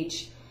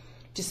age,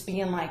 just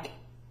being like,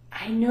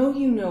 I know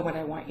you know what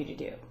I want you to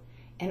do,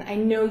 and I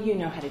know you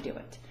know how to do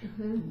it.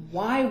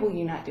 Why will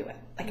you not do it?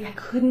 Like, I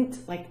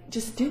couldn't, like,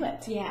 just do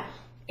it. Yeah.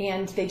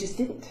 And they just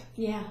didn't.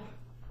 Yeah.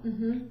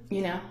 You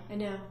know? I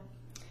know.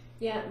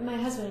 Yeah, my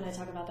husband and I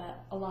talk about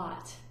that a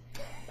lot.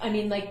 I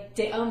mean, like,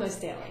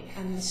 almost daily.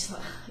 I'm just,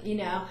 you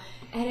know,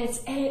 and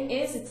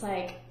it's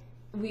like,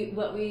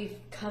 what we've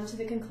come to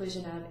the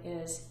conclusion of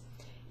is,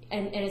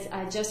 and it's,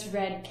 I just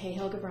read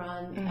Cahill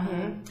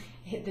Gibran,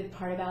 the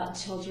part about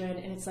children,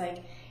 and it's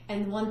like,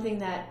 and one thing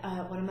that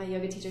one of my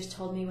yoga teachers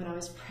told me when I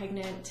was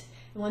pregnant,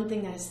 one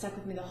thing that has stuck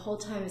with me the whole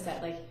time is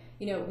that, like,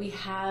 you know, we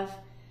have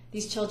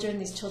these children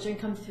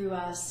come through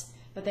us,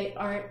 but they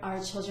aren't our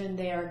children,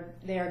 they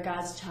are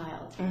God's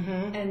child.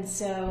 And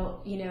so,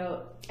 you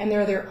know, and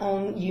they're their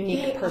own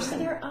unique person.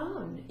 They are their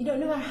own. You know,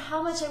 no matter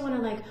how much I want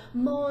to like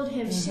mold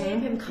him,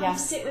 shape him, come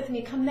sit with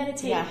me, come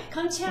meditate,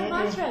 come chant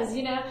mantras,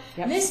 you know.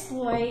 This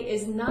boy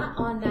is not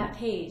on that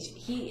page.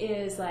 He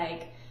is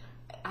like,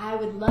 I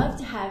would love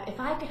to have, if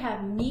I could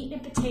have meat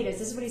and potatoes,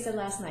 this is what he said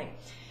last night.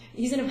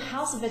 He's in a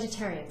house of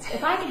vegetarians.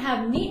 If I could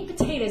have meat and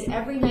potatoes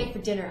every night for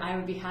dinner, I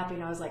would be happy.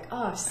 And I was like,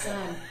 oh,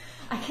 son,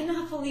 I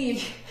cannot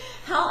believe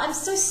how, I'm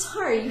so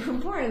sorry you were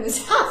born in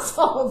this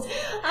household.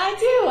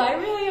 I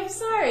really am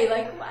sorry.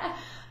 Like,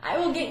 I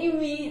will get you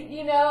meat,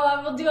 you know,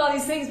 I will do all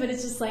these things, but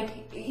it's just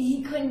like,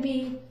 he couldn't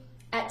be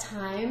at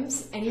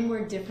times any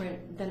more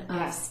different than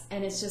us.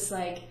 And it's just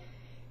like,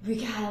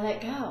 we gotta let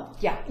go.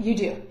 Yeah, you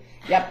do.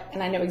 Yep,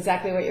 and I know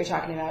exactly what you're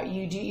talking about.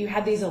 You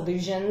have these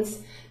illusions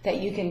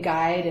that you can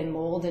guide and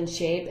mold and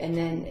shape, and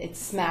then it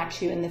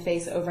smacks you in the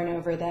face over and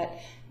over that,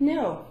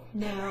 no.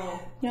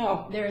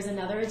 There is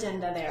another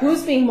agenda there.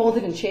 Who's being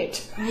molded and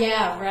shaped?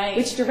 Yeah, right.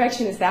 Which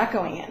direction is that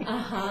going in? You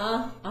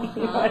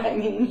know what I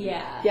mean?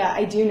 Yeah. Yeah,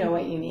 I do know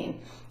what you mean.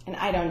 And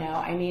I don't know.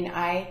 I mean,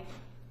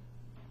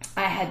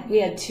 we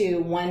had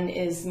two. One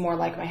is more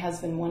like my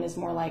husband, one is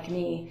more like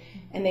me.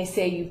 And they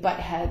say you butt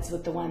heads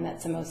with the one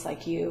that's the most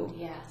like you.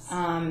 Yes.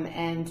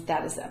 And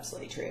that is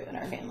absolutely true in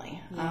our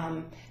family.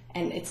 Yeah.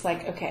 And it's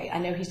like, okay, I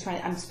know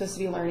I'm supposed to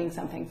be learning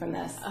something from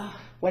this.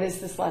 What is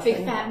this lesson?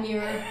 Big fat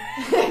mirror.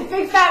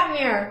 Big fat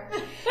mirror.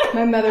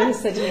 My mother has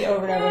said to me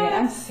over and over again,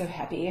 I'm so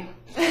happy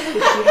that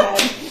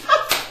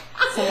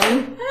you had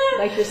someone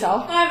like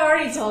yourself. I've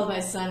already told my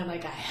son, I'm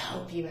like, I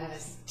hope you have a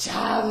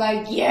child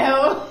like you.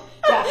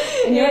 Yeah.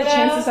 And you know what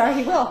chances are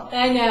he will.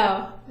 I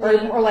know.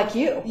 Or like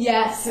you.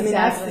 Yes, I mean,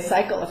 that's the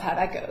cycle of how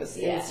that goes.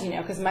 Yeah. Is,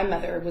 because my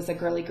mother was a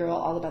girly girl,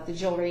 all about the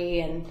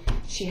jewelry, and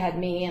she had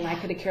me, and I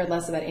could have cared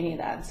less about any of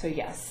that. So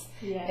yes,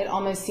 it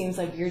almost seems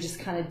like you're just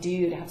kind of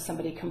due to have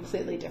somebody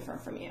completely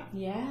different from you.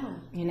 Yeah.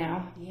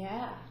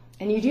 Yeah.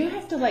 And you do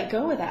have to let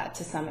go of that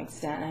to some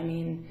extent. I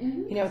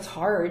mean, it's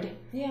hard.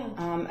 Yeah.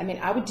 I mean,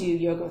 I would do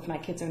yoga with my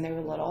kids when they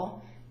were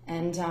little,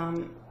 and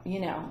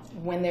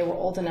when they were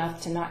old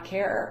enough to not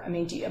care. I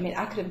mean,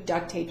 I could have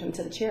duct taped them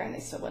to the chair, and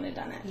they still wouldn't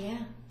have done it. Yeah.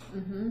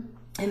 Mm-hmm.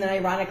 And then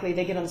ironically,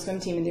 they get on the swim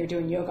team and they're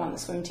doing yoga on the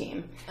swim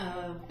team.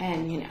 Oh.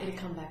 And, it'd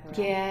come back around.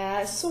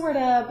 Yeah, sort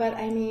of, but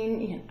I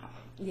mean,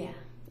 Yeah.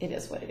 It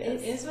is what it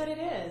is. It is what it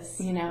is.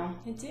 I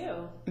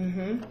do.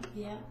 Mm-hmm.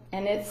 Yeah.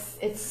 And it's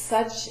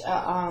such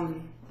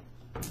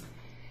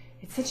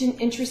an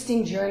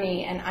interesting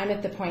journey, and I'm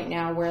at the point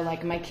now where,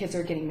 like, my kids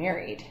are getting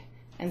married.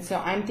 And so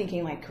I'm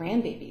thinking, like,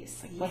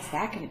 grandbabies. Like, what's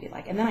that going to be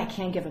like? And then I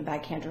can give them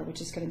bag canter,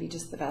 which is going to be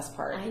just the best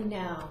part. I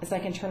know. Is I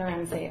can turn around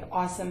and say,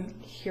 awesome,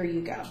 here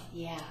you go.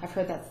 Yeah. I've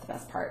heard that's the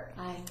best part.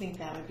 I think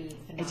that would be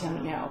phenomenal. I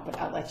don't know, but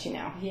I'll let you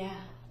know. Yeah.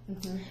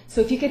 Mm-hmm.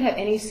 So if you could have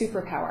any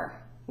superpower,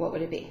 what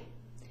would it be?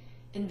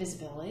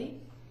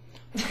 Invisibility.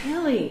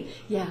 Really?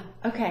 Yeah.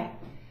 Okay.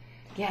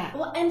 Yeah.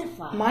 Well, and to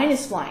fly. Mine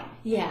is flying.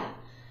 Yeah.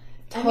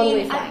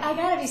 Totally fly. I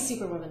gotta be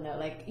Superwoman though.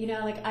 Like,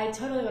 I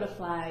totally want to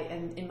fly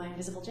in my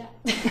invisible jet.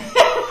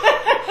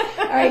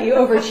 All right, you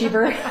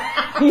overachiever.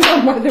 You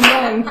have more than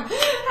one.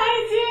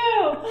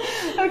 I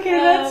do. Okay,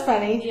 that's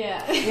funny.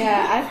 Yeah.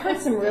 Yeah, I've heard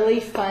some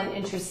really fun,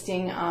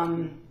 interesting,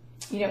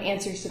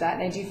 answers to that,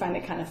 and I do find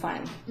it kind of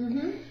fun.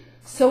 Mm-hmm.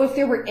 So if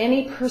there were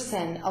any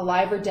person,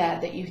 alive or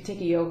dead, that you could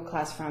take a yoga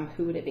class from,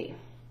 who would it be?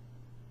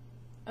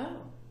 Oh.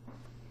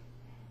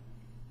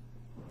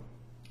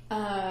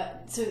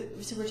 So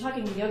we're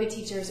talking yoga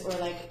teachers or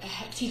like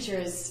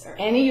teachers or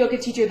any yoga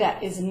teacher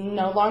that is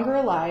no longer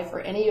alive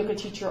or any yoga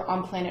teacher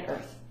on planet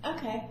Earth.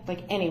 Okay.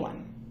 Like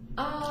anyone.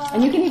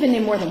 And you can even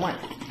name more than one.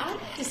 I'd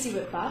like to see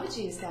what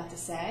Babaji has got to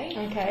say.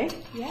 Okay.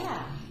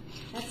 Yeah.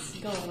 That's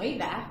going way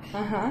back.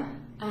 Uh-huh.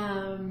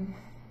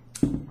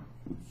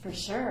 For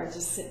sure.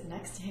 Just sitting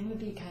next to him would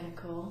be kind of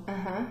cool.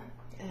 Uh-huh.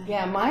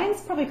 Yeah,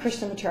 mine's probably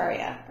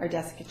Krishnamacharya or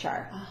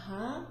Desikachar.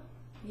 Uh-huh.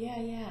 Yeah.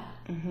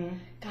 Mm-hmm.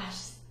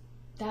 Gosh,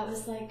 that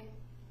was like,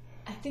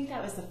 I think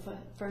that was the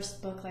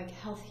first book, like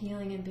Health,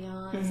 Healing, and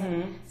Beyond.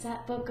 Mm-hmm. Is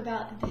that book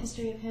about the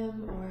history of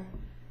him, or?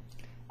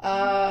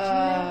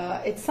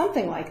 It's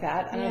something like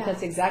that. I don't know if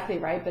that's exactly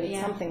right, but it's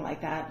something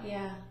like that.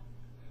 Yeah.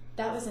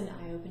 That was an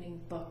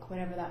eye-opening book,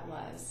 whatever that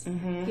was.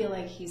 Mm-hmm. I feel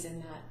like he's in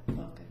that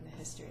book and the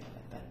history of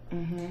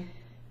it.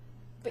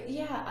 But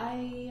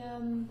yeah,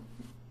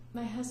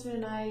 my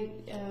husband and I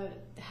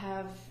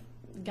have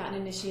gotten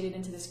initiated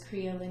into this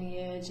Kriya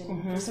lineage,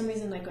 and for some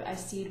reason, like, I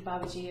see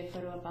Babaji, a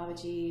photo of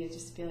Babaji, I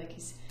just feel like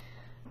he's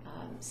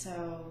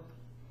so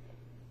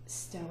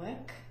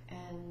stoic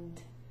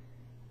and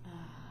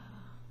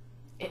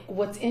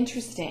what's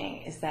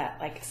interesting is that,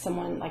 like,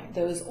 someone like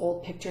those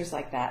old pictures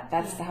like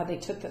that's how they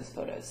took those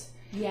photos.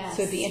 Yes.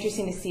 So it'd be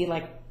interesting to see,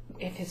 like,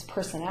 if his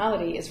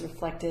personality is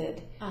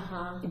reflected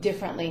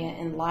differently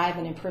in live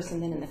and in person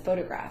than in the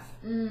photograph.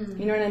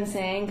 You know what I'm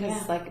saying?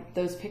 Because like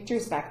those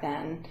pictures back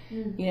then,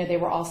 they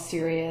were all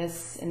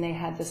serious and they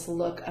had this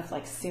look of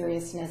like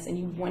seriousness, and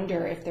you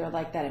wonder if they're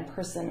like that in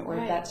person or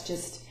if that's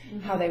just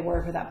how they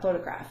were for that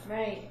photograph.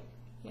 Right.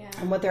 Yeah.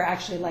 And what they're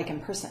actually like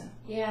in person.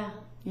 Yeah.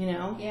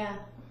 Yeah.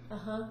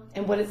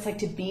 And what it's like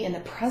to be in the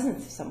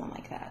presence of someone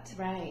like that.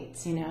 Right.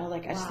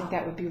 Like I just think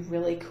that would be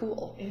really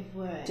cool. It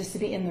would. Just to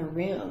be in the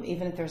room,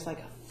 even if there's like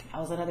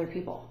 1,000 other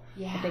people.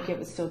 Yeah. I think it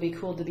would still be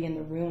cool to be in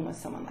the room with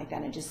someone like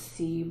that and just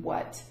see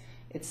what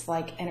it's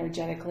like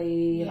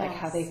energetically, like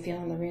how they feel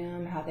in the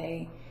room, how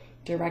they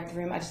direct the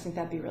room. I just think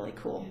that'd be really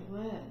cool. It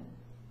would.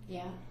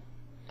 Yeah.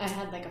 I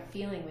had like a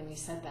feeling when you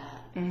said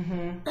that.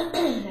 And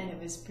it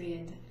was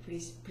pretty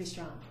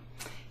strong.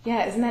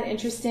 Yeah, isn't that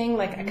interesting?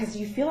 Like, because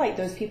you feel like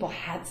those people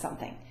had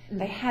something.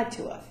 They had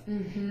to have.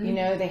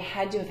 They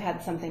had to have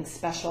had something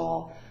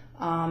special,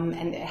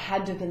 and it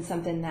had to have been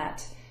something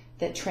that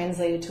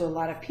translated to a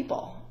lot of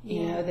people.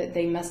 That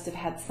they must have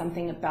had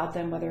something about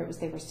them, whether it was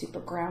they were super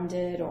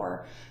grounded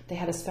or they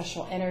had a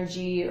special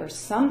energy or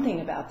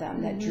something about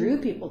them that drew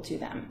people to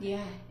them.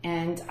 Yeah.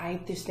 And I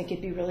just think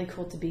it'd be really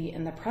cool to be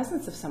in the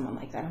presence of someone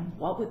like that. And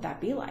what would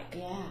that be like?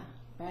 Yeah,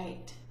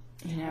 right.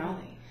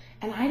 Totally.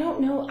 And I don't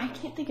know, I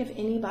can't think of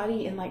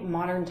anybody in like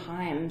modern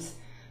times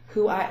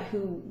who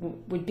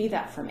would be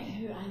that for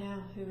me. I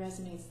know, who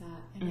resonates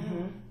that. I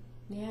know.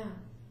 Yeah.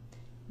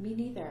 Me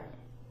neither,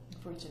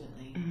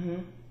 unfortunately.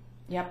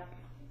 Yep.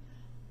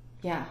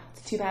 Yeah,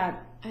 it's too bad.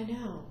 I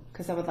know.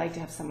 Because I would like to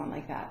have someone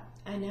like that.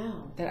 I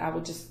know. That I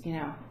would just,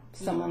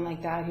 someone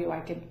like that who I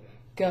could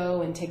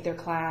go and take their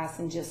class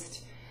and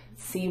just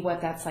see what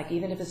that's like,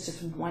 even if it's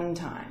just one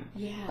time,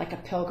 like a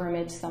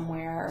pilgrimage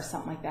somewhere or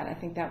something like that. I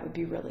think that would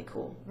be really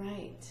cool.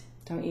 Right.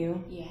 Don't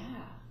you? Yeah,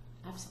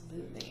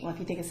 absolutely. Well, if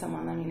you think of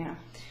someone, let me know.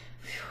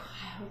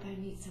 I hope I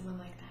meet someone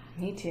like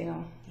that. Me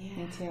too. Yeah.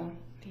 Me too.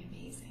 It'd be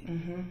amazing.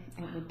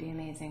 Mm-hmm. It would be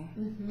amazing.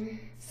 Mm-hmm.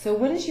 So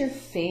what is your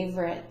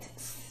favorite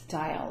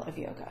style of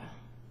yoga?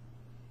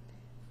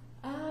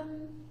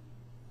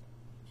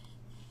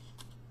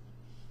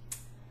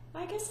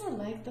 I guess I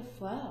like the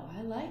flow.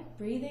 I like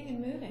breathing and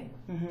moving.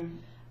 Mm-hmm.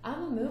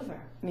 I'm a mover.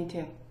 Me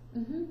too.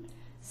 Mm-hmm.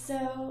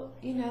 So,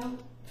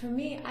 for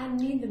me, I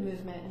need the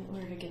movement in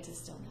order to get to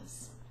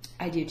stillness.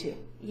 I do too.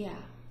 Yeah.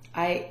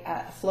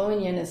 Flow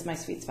and yin is my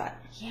sweet spot.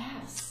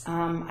 Yes.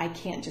 I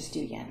can't just do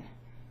yin.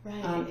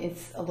 Right.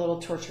 It's a little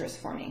torturous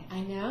for me.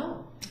 I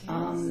know.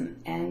 Yes.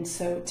 And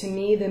so to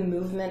me, the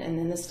movement and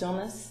then the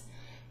stillness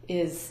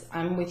is,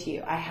 I'm with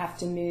you. I have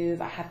to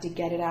move, I have to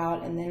get it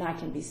out, and then I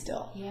can be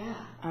still. Yeah.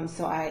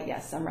 So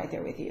I'm right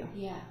there with you.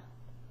 Yeah,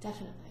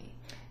 definitely.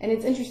 And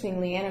it's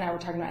interesting, Leanne and I were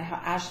talking about how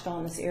Ash fell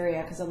in this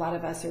area because a lot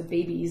of us are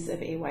babies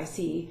of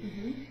AYC.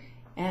 Mm-hmm.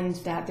 And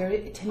that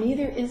to me,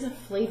 there is a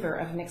flavor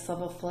of next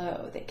level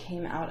flow that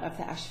came out of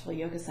the Asheville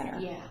Yoga Center.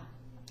 Yeah.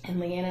 And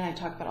Leanne and I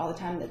talk about all the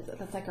time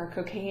that's like our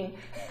cocaine.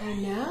 I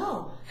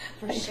know,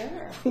 for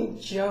sure. We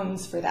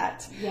Jones for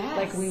that. Yes.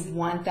 Like we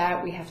want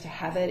that, we have to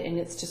have it, and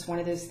it's just one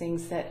of those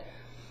things that,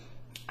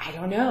 I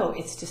don't know,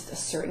 it's just a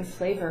certain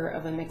flavor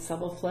of a mixed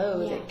level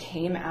flow that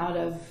came out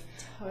of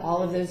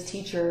all of those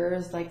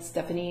teachers like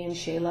Stephanie and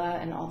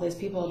Shayla and all those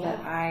people that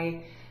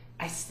I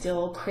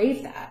still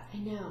crave that. I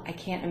know. I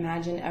can't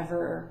imagine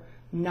ever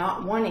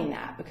not wanting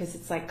that because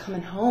it's like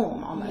coming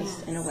home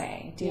almost in a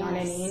way. Do you know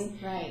what I mean?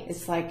 Right.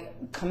 It's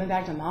like coming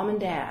back to mom and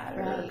dad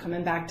or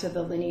coming back to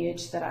the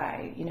lineage that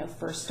I,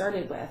 first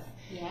started with.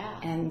 Yeah.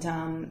 And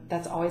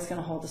that's always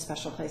going to hold a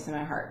special place in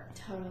my heart.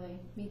 Totally.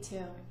 Me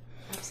too.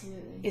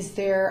 Absolutely. Is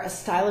there a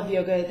style of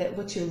yoga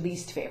what's your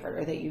least favorite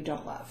or that you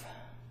don't love?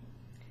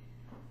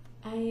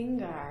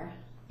 Iyengar,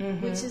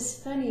 which is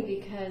funny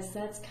because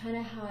that's kind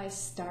of how I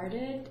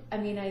started. I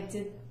mean, I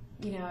did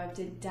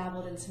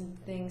dabbled in some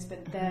things,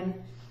 but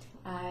then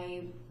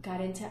I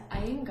got into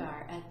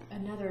Iyengar at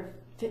another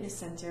fitness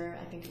center.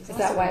 I think it was. Is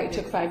that why it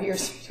took 5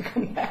 years to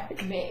come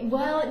back?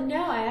 Well,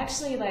 no, I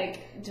actually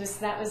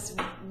that was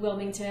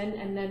Wilmington,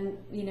 and then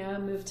I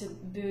moved to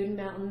Boone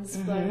Mountains,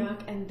 Blowing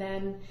Rock, and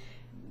then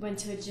went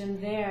to a gym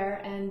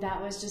there, and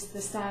that was just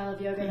the style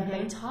of yoga that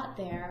they taught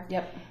there.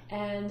 Yep.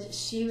 And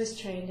she was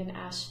trained in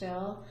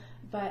Asheville,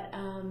 but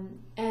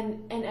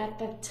and at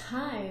the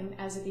time,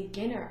 as a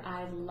beginner,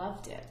 I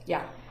loved it.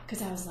 Yeah.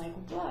 Because I was like,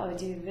 whoa,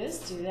 do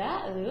this, do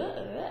that,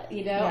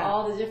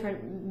 all the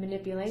different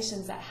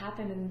manipulations that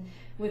happen, and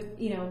with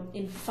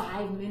in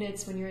 5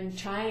 minutes when you're in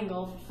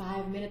triangle for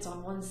 5 minutes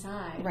on one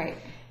side. Right.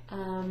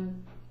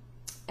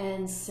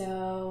 And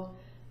so.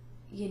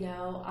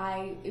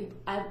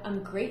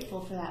 I'm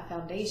grateful for that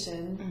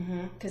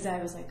foundation because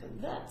I was like,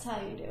 that's how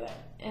you do it.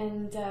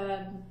 And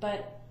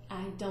but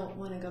I don't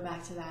want to go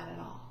back to that at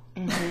all.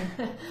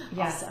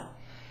 Yeah. Also,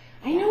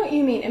 I know what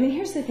you mean. I mean,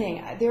 here's the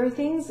thing. There are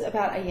things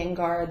about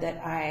Iyengar that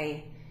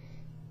I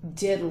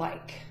did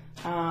like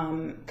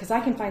because I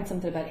can find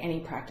something about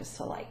any practice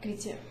to like. Me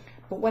too.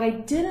 But what I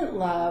didn't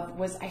love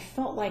was I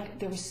felt like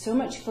there was so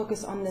much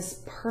focus on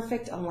this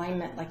perfect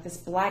alignment, like this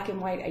black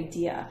and white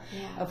idea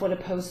of what a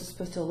pose is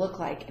supposed to look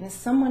like. And as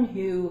someone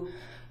who,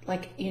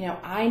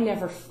 I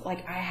never,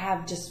 I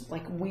have just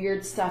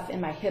weird stuff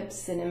in my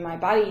hips and in my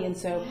body. And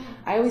so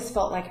I always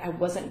felt like I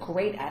wasn't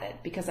great at it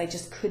because I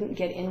just couldn't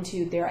get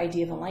into their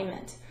idea of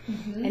alignment.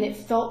 And it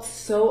felt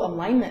so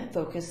alignment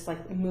focused,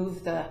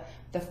 move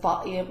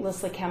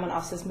Leslie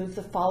Kamenoff says, move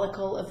the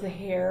follicle of the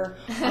hair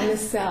on the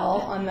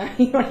cell, on the,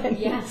 you know what I mean?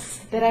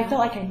 Yes. That I felt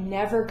like I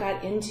never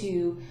got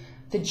into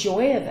the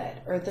joy of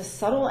it or the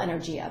subtle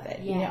energy of it.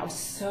 Yeah. I was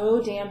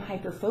so damn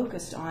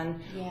hyper-focused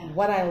on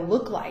what I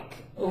look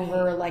like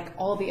over,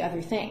 all the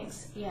other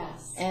things.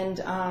 Yes.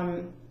 And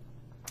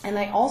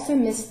I also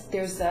missed,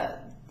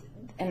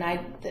 I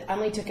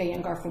only took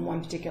Iyengar from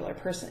one particular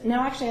person.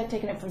 No, actually, I've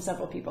taken it from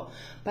several people.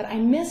 But I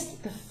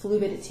missed the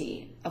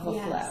fluidity of a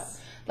flow.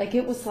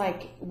 It was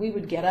we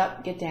would get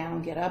up, get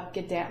down, get up,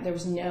 get down. There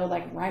was no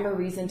rhyme or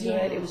reason to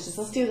it. It was just,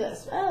 let's do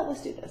this. Oh,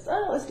 let's do this.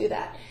 Oh, let's do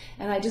that.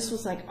 And I just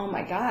was oh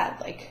my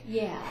God,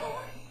 you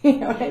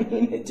know what I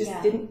mean? It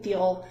just didn't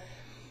feel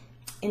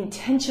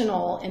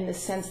intentional in the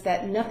sense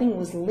that nothing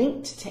was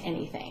linked to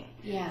anything.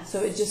 Yes. So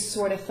it just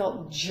sort of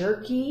felt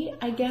jerky,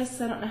 I guess.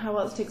 I don't know how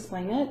else to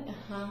explain it.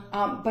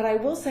 But I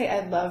will say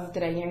I love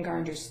that Iyengar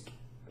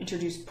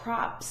introduced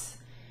props.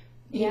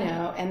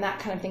 And that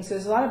kind of thing. So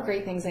there's a lot of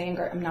great things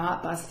Iyengar. I'm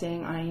not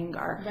busting on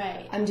Iyengar.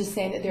 Right. I'm just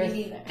saying that there's...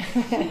 Me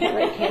neither.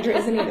 Right, Kendra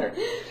isn't either.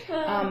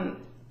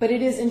 But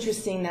it is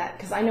interesting that,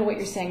 because I know what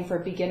you're saying for a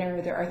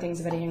beginner, there are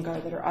things about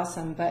Iyengar that are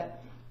awesome,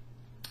 but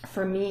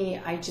for me,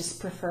 I just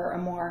prefer a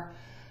more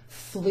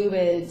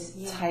fluid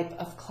type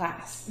of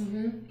class.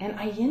 And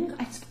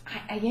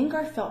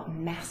Iyengar felt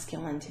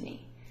masculine to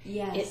me.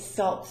 Yes. It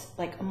felt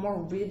like a more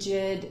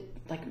rigid,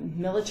 like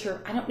military.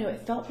 I don't know.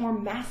 It felt more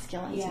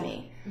masculine to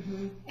me.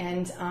 Mm-hmm.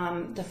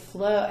 And the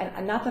flow,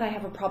 and not that I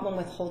have a problem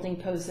with holding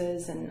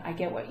poses, and I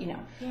get what,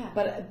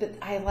 but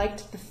I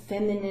liked the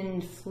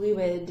feminine,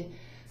 fluid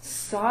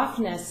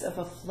softness of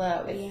a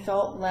flow. It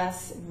felt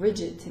less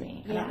rigid to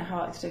me. I don't know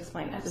how else to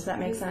explain it. Does that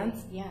make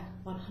sense? Yeah,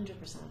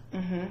 100%.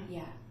 Mm-hmm.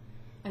 Yeah.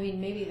 I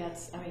mean,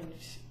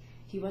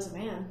 he was a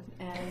man,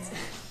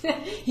 and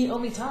he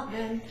only taught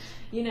men,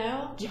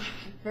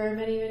 for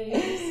many, many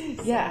years.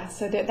 So. Yeah,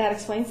 so that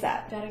explains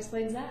that. That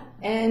explains that.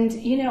 And,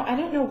 I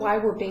don't know why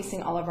we're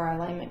basing all of our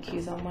alignment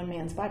cues on one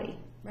man's body.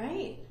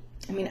 Right.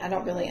 I mean, I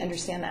don't really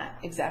understand that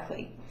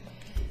exactly.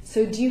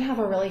 So do you have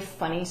a really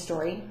funny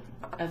story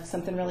of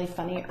something really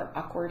funny or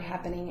awkward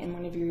happening in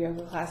one of your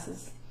yoga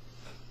classes?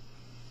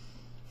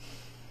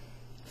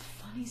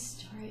 Funny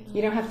story?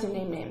 You don't have to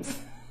name names.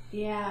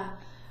 Yeah.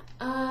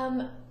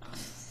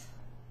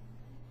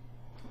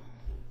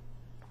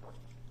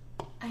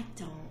 I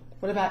don't.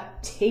 What about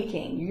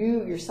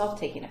you yourself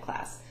taking a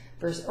class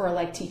versus, or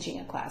like teaching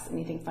a class?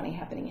 Anything funny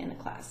happening in a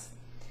class?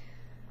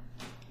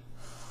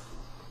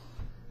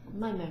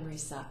 My memory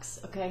sucks.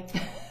 Okay,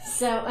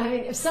 so I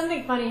mean, if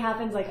something funny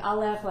happens, like I'll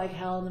laugh like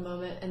hell in the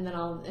moment, and then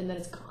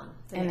it's gone.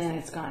 And then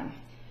it's gone.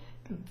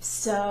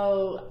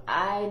 So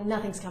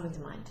nothing's coming to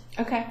mind.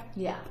 Okay.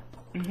 Yeah.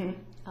 Mm-hmm.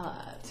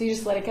 So you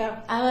just let it go?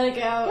 I let it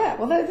go. Yeah,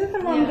 well, there's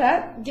nothing wrong with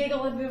that.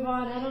 Giggle and move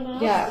on. I don't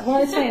know. Yeah,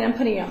 well, it's fine. I'm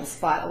putting you on the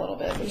spot a little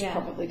bit, which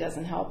probably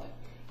doesn't help.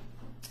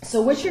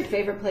 So what's your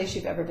favorite place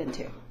you've ever been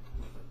to?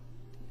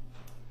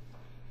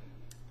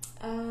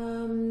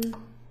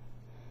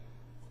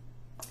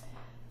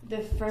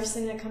 The first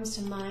thing that comes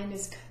to mind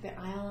is the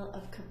Isle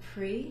of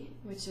Capri,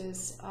 which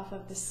is off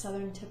of the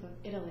southern tip of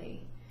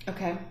Italy.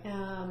 Okay.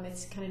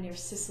 It's kind of near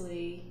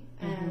Sicily,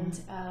 and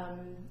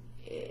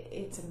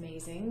it's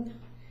amazing.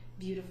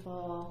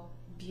 Beautiful,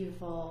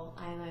 beautiful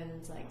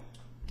islands, like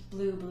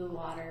blue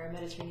water,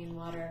 Mediterranean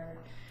water,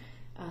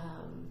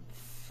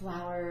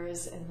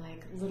 flowers, and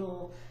like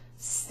little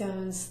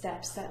stone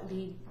steps that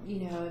lead,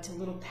 to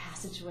little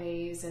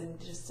passageways, and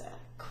just a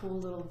cool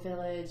little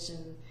village,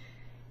 and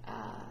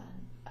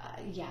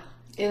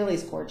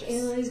Italy's gorgeous.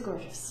 Italy's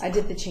gorgeous. I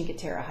did the Cinque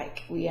Terre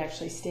hike. We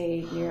actually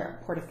stayed near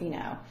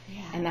Portofino,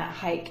 and that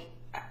hike,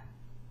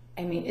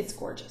 I mean, it's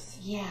gorgeous.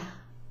 Yeah.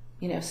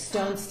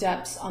 Stone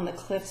steps on the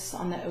cliffs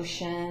on the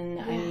ocean.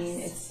 Yes. I mean,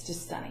 it's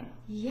just stunning.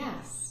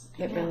 Yes.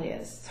 It really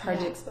is. It's hard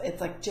to explain. It's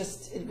like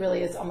it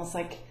really is almost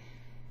like,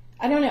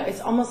 I don't know, it's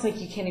almost like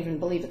you can't even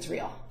believe it's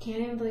real. Can't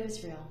even believe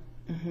it's real.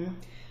 Mm-hmm.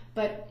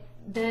 But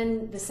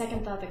then the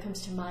second thought that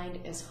comes to mind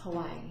is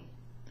Hawaii.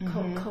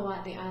 Mm-hmm.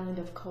 Kauai, the island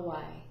of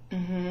Kauai,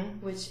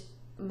 which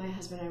my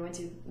husband and I went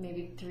to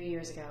maybe 3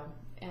 years ago.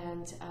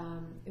 And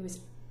it was,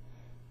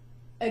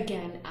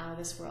 again, out of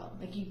this world.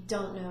 Like, you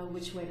don't know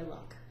which way to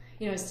look.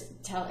 I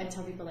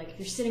tell people, like, if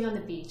you're sitting on the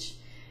beach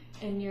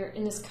and you're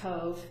in this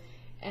cove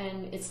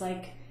and it's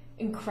like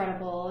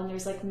incredible and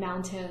there's like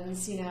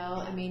mountains,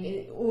 I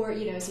mean,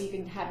 so you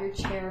can have your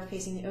chair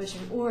facing the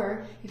ocean,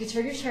 or you could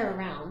turn your chair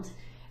around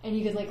and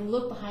you could like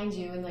look behind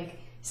you and like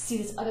see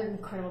this other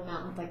incredible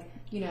mountain, like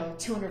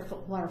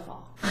 200-foot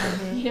waterfall.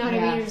 You know what I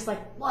mean? You're just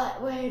like, what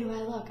way do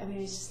I look? I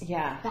mean, it's just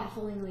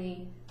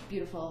bafflingly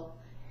beautiful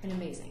and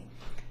amazing.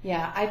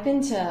 Yeah, I've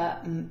been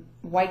to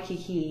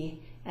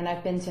Waikiki. And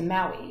I've been to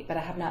Maui, but I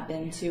have not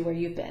been to where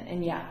you've been.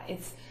 And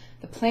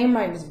the plane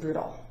ride was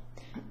brutal.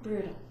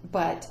 Brutal.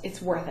 But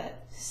it's worth it.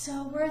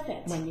 So worth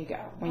it. When you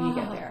get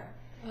there.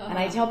 And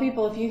I tell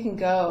people, if you can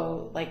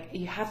go, like,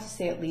 you have to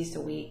stay at least a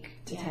week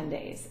to 10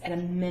 days at a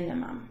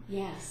minimum.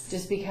 Yes.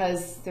 Just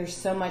because there's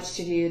so much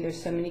to do.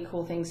 There's so many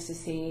cool things to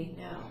see.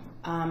 No.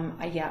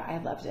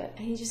 I loved it.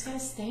 And you just got to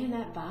stay in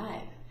that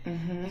vibe.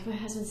 Mm-hmm. Like my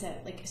husband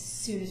said, like, as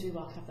soon as we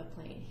walked off the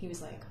plane, he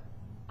was like,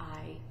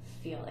 I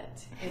feel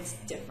it. It's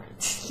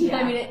different. Yeah.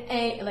 I mean, it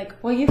ain't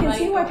like. Well, you can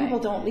see why people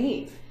don't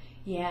leave.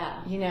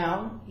 Yeah.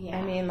 Yeah.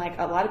 I mean, like,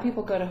 a lot of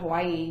people go to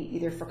Hawaii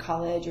either for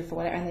college or for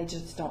whatever, and they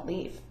just don't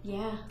leave.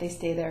 Yeah. They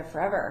stay there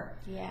forever.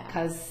 Yeah.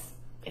 Because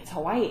it's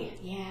Hawaii.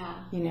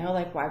 Yeah.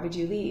 Like, why would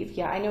you leave?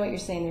 Yeah, I know what you're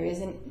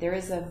saying. There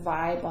is a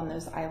vibe on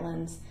those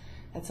islands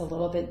that's a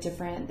little bit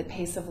different. The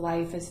pace of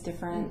life is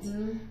different.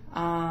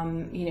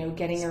 Mm-hmm.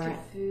 Getting around.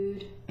 Good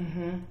food.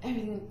 Mm-hmm.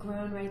 Everything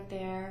grown right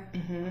there.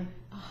 Mm-hmm.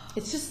 Oh.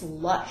 It's just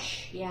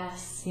lush.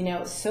 Yes.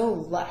 It's so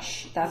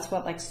lush. That's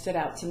what like stood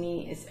out to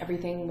me, is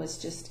everything was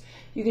just,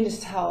 you can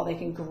just tell they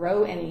can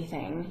grow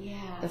anything. Yeah.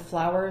 The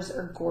flowers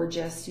are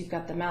gorgeous. You've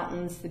got the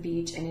mountains, the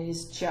beach, and it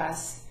is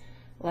just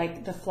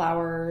like the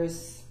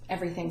flowers,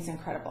 everything's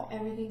incredible.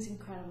 Everything's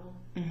incredible.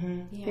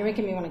 Mm-hmm. Yeah. You're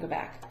making me want to go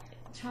back.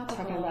 Tropical.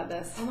 Talking about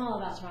this. I'm all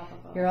about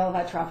tropical. You're all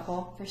about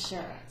tropical? For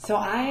sure. So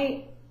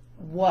I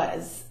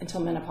was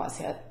until menopause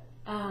hit.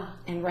 Ah.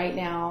 And right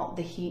now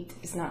the heat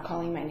is not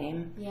calling my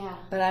name. Yeah.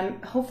 But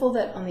I'm hopeful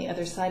that on the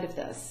other side of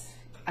this,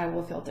 I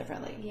will feel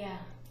differently. Yeah.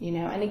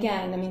 And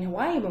again, I mean,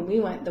 Hawaii, when we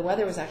went, the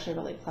weather was actually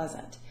really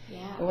pleasant. Yeah.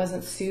 It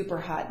wasn't super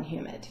hot and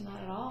humid.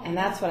 Not at all. And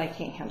that's what I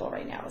can't handle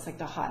right now. It's like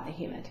the hot and the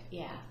humid.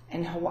 Yeah.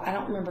 And I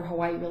don't remember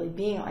Hawaii really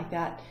being like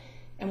that.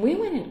 And we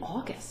went in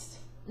August.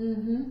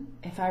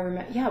 If I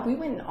remember, yeah, we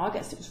went in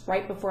August. It was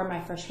right before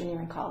my freshman year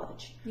in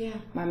college. Yeah.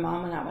 My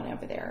mom and I went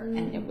over there,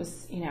 and it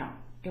was,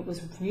 it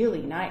was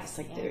really nice.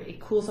 Like it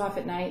cools off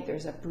at night.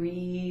 There's a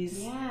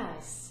breeze.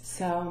 Yes.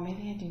 So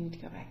maybe I do need to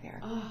go back there.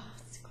 Oh,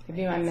 that's great.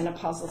 Maybe my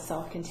menopausal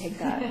self can take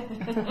that.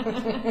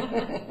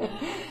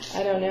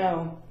 I don't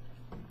know.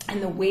 And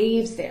the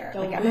waves there.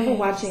 I remember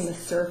watching the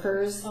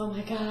surfers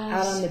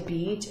out on the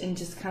beach and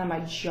just kind of my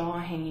jaw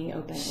hanging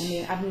open. I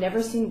mean, I've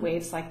never seen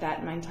waves like that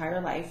in my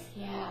entire life.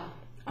 Yeah.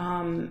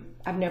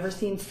 I've never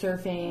seen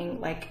surfing.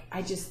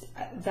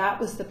 That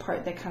was the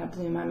part that kind of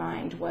blew my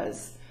mind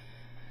was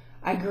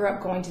I grew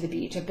up going to the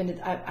beach.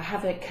 I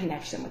have a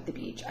connection with the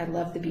beach. I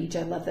love the beach.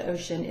 I love the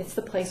ocean. It's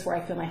the place where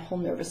I feel my whole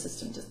nervous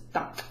system just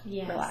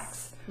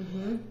relax.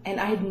 And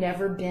I had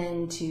never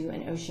been to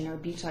an ocean or a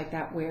beach like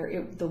that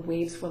where the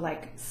waves were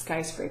like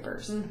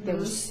skyscrapers. They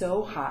were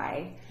so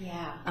high.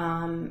 Yeah.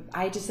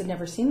 I just had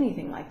never seen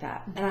anything like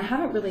that. And I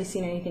haven't really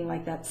seen anything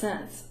like that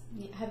since.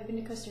 Have you been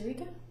to Costa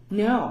Rica?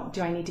 No.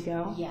 Do I need to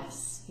go?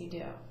 Yes, you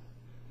do.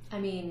 I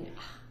mean,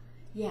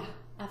 yeah,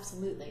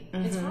 absolutely.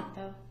 It's hot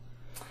though.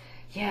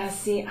 Yeah,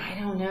 see, I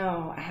don't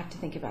know. I have to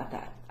think about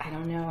that. I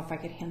don't know if I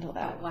could handle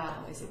that. Oh,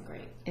 wow, is it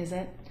great? Is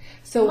it?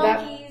 So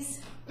monkeys.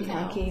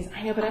 Monkeys.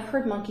 I know, but I've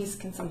heard monkeys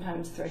can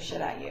sometimes throw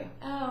shit at you.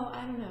 Oh,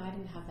 I don't know. I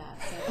didn't have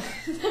that.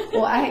 So.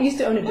 Well, I used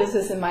to own a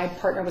business, and my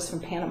partner was from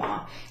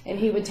Panama, and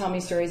he would tell me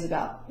stories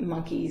about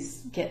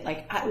monkeys get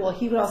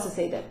he would also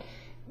say that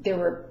there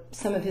were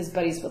some of his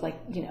buddies would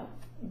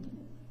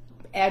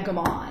egg them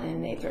on,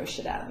 and they throw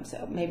shit at them.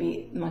 So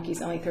maybe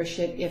monkeys only throw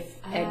shit if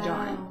egged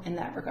on in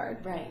that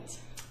regard. Right.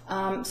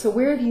 So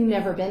where have you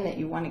never been that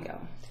you want to go?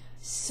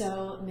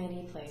 So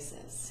many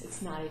places.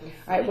 It's not even funny.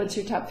 All right, what's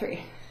your top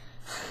 3?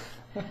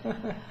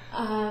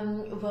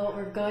 Well,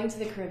 we're going to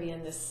the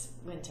Caribbean this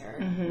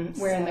winter.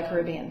 Where in the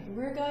Caribbean?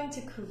 We're going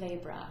to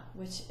Culebra,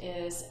 which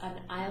is an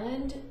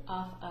island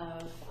off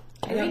of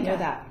Puerto I don't Rico. know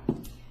that.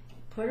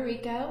 Puerto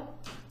Rico.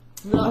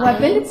 I've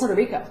been to Puerto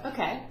Rico.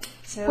 Okay.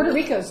 So, Puerto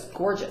Rico's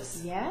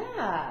gorgeous.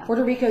 Yeah.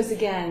 Puerto Rico's,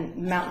 again,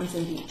 mountains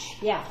and beach.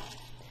 Yeah.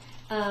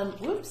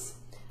 Whoops.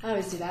 I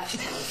always do that.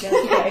 That's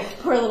okay.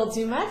 Or a little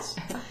too much.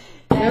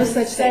 No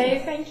such say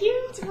thing. Thank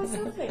you to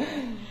myself.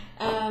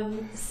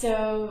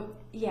 So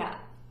yeah,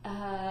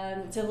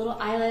 it's a little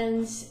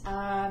island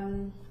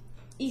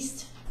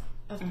east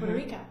of Puerto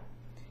Rico,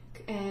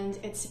 and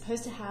it's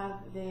supposed to have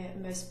the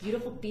most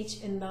beautiful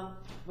beach in the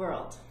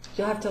world.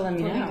 You'll have to let me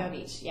Flamingo know.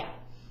 Beach. Yeah,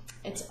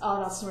 it's all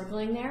about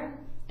snorkeling there,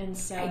 and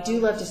so I do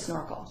love to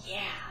snorkel.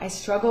 Yeah. I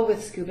struggle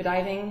with scuba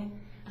diving.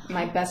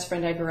 My best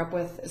friend I grew up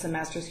with is a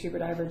master scuba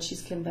diver, and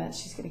she's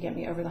convinced she's going to get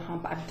me over the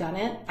hump. I've done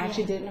it. I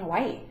actually did it in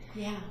Hawaii.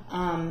 Yeah.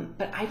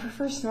 But I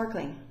prefer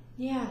snorkeling.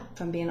 Yeah.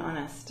 If I'm being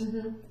honest.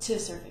 To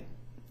surfing.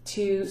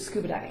 To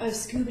scuba diving. Oh,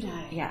 scuba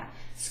diving. Yeah.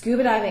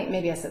 Scuba diving,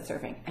 maybe I said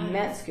surfing. I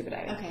meant scuba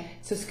diving. Okay.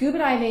 So scuba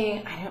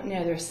diving, I don't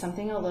know, there's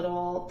something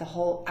the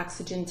whole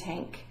oxygen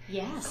tank,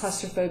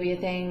 claustrophobia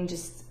thing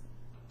just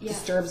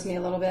disturbs me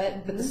a little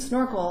bit. But the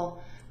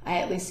snorkel, I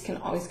at least can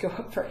always go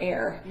up for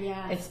air.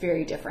 Yeah. It's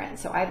very different.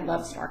 So I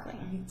love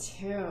snorkeling. Me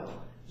too.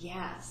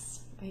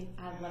 Yes. I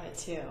love it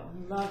too.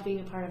 I love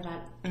being a part of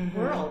that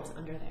world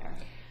under there.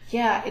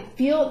 Yeah, it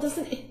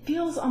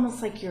feels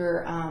almost like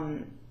you're,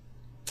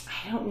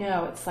 I don't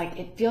know, it's like,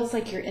 it feels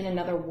like you're in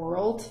another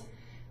world.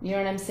 You know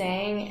what I'm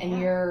saying? And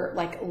you're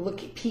like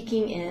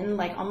peeking in,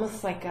 like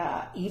almost like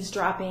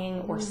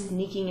eavesdropping or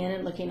sneaking in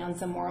and looking on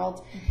some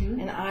world.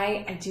 And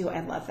I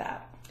love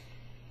that.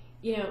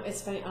 You know,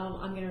 it's funny.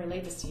 I'm going to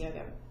relate this to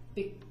yoga,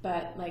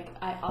 but like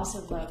I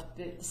also love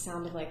the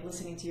sound of like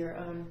listening to your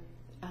own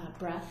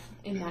breath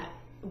in that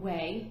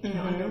way. You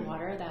know,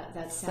 underwater.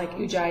 That sound. Like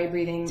Ujjayi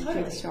breathing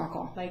through the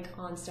snorkel. Like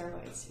on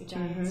steroids.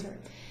 Ujjayi on steroids.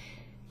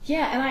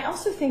 Yeah, and I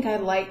also think I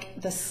like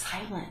the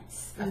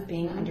silence of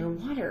being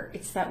underwater.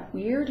 It's that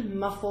weird,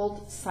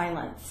 muffled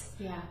silence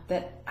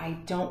that I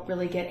don't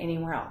really get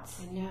anywhere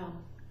else. I know.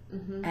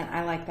 And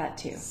I like that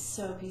too.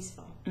 So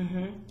peaceful.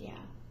 Yeah.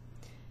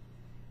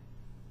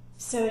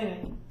 So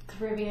anyway,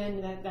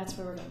 Caribbean, that's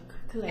where we're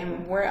going.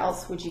 And where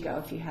else would you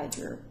go if you had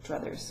your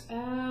druthers?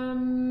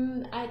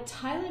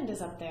 Thailand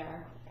is up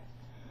there.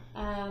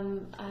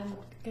 I'm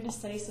going to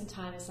study some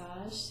Thai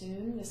massage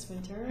soon this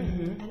winter,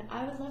 and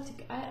I would love to.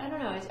 I don't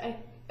know.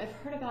 I've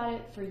heard about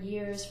it for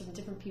years from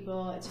different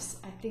people.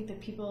 I think the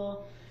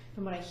people,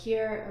 from what I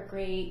hear, are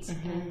great,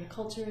 and the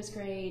culture is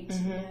great.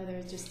 You know,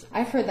 they're just.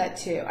 I've heard that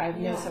too. I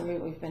know some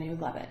people we've been who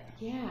love it.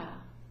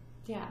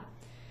 Yeah.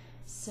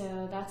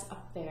 So that's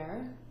up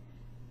there.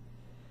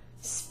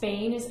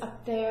 Spain is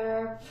up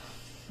there.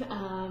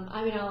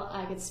 I mean,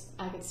 I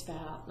could spell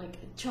out like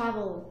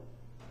travel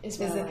is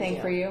a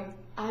thing for you.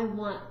 I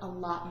want a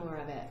lot more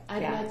of it.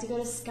 I'd like to go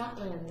to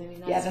Scotland. I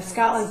mean, that's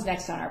Scotland's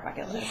next on our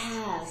bucket list.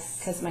 Yes.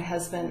 Because my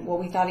husband,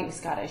 we thought he was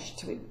Scottish.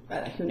 Who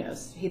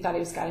knows? He thought he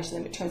was Scottish, and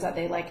then it turns out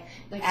they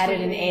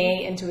added an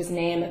A into his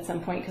name at some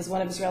point because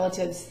one of his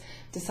relatives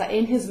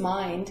decided,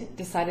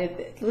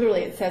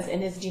 literally it says in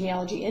his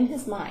genealogy, in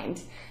his mind,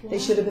 they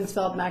should have been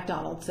spelled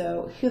MacDonald.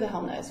 So who the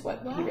hell knows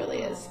what he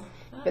really is.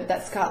 But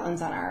that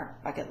Scotland's on our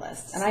bucket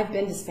list. And I've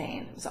been to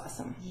Spain. It was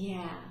awesome.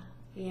 Yeah.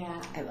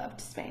 I loved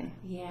Spain.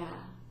 Yeah.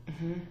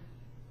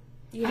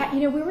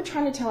 We were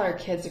trying to tell our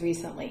kids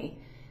recently,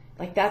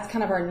 like that's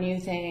kind of our new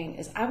thing,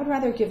 is I would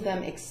rather give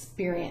them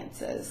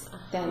experiences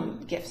than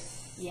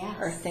gifts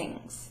or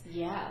things.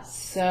 Yes.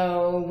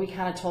 So we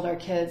kind of told our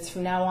kids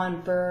from now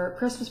on for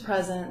Christmas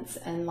presents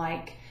and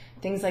like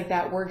things like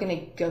that, we're going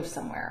to go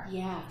somewhere.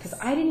 Yeah. Because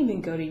I didn't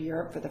even go to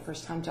Europe for the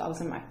first time until I was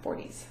in my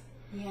 40s.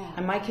 Yeah.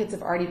 And my kids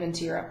have already been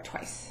to Europe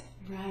twice.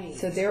 Right.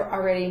 So they're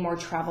already more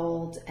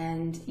traveled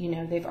and,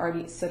 they've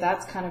already, so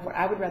that's kind of what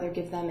I would rather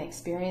give them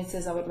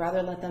experiences. I would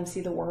rather let them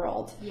see the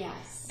world.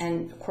 Yes.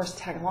 And of course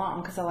tag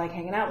along because I like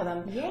hanging out with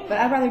them. Yeah. But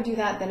I'd rather do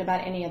that than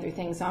about any other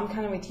thing. So I'm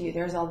kind of with you.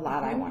 There's a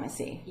lot I want to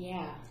see.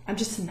 Yeah. I'm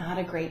just not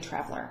a great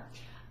traveler.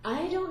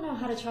 I don't know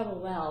how to travel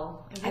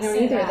well. I don't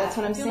either. That's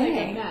what I'm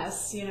saying. Like a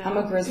mess, I'm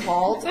a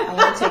Griswold. I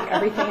want to take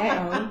everything I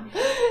own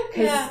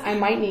because I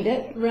might need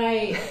it.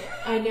 Right.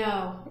 I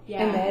know.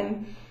 Yeah. And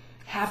then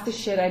half the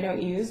shit I don't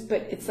use,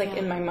 but it's like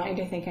in my mind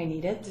I think I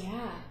need it.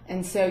 Yeah.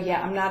 And so,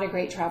 I'm not a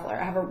great traveler.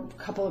 I have a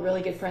couple of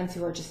really good friends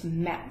who are just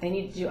they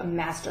need to do a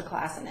master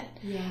class in it.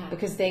 Yeah.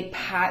 Because they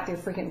pack, they're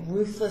freaking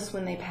ruthless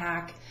when they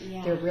pack.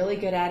 Yeah. They're really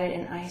good at it,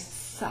 and I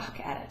suck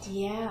at it.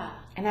 Yeah.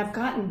 And I've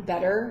gotten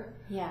better.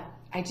 Yeah.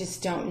 I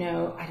just don't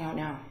know. I don't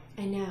know.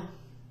 I know.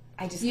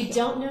 I just You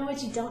don't know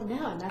what you don't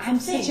know. And that's I'm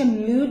the thing. such a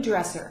mood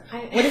dresser.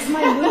 What is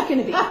my mood going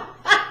to be?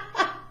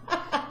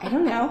 I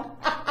don't know.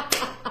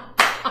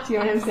 Do you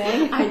know what I'm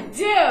saying? I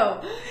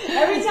do.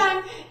 Every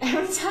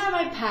time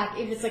I pack,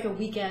 if it's like a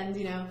weekend,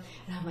 and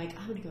I'm like,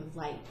 I'm going to go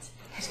light.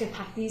 I'm just going to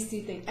pack these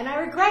two things. And I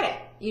regret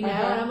it, and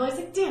I'm always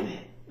like, damn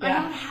it. I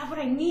don't have what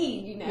I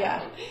need,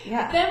 Yeah.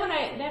 But then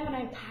when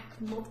I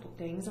pack multiple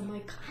things, I'm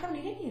like, I don't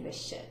need any of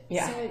this shit.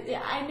 Yeah. So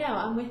I know,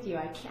 I'm with you.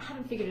 I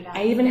haven't figured it out.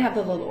 I even have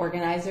the little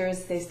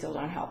organizers. They still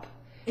don't help.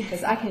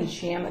 Because I can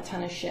jam a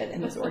ton of shit in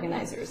those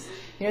organizers.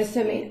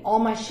 So all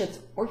my shit's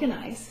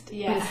organized,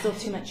 but it's still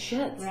too much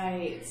shit.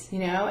 Right.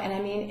 And I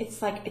mean,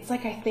 it's like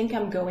I think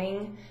I'm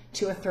going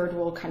to a third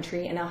world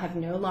country and I'll have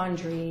no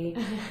laundry.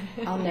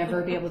 I'll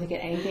never be able to get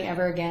anything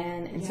ever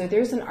again. And so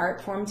there's an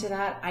art form to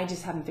that. I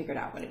just haven't figured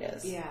out what it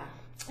is. Yeah.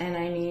 And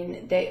I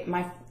mean,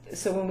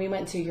 so when we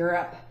went to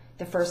Europe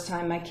the first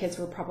time, my kids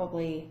were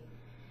probably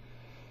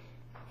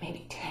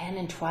maybe 10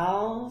 and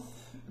 12.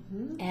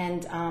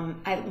 And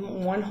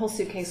one whole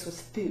suitcase was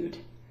food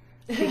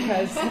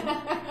because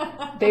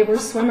they were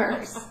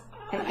swimmers.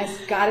 And as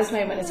God is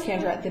my witness,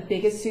 Kendra, the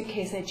biggest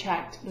suitcase I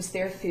checked was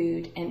their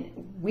food.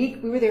 And we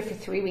were there for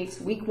 3 weeks.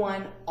 Week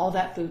 1, all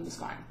that food was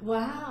gone.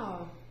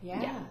 Wow.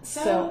 Yeah.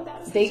 So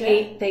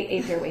they ate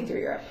their way through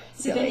Europe.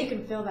 So then you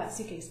can fill that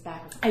suitcase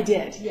back. I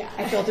did. Yeah.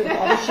 I filled it with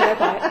all the shit I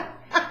bought.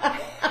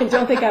 I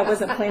don't think I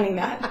wasn't planning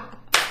that.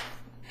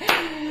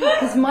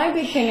 Because my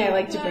big thing I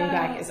like to bring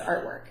back is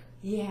artwork.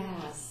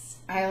 Yes.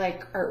 I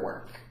like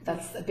artwork.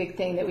 That's a big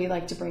thing that we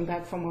like to bring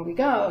back from where we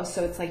go.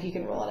 So it's like you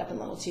can roll it up in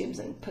little tubes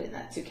and put it in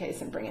that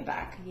suitcase and bring it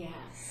back.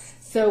 Yes.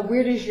 So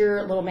where does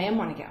your little man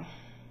want to go?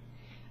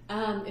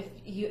 If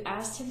you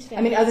asked him today,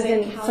 I mean, other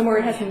than somewhere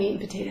it has meat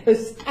and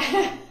potatoes.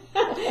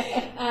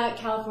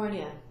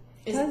 California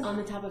is on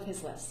the top of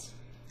his list.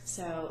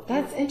 So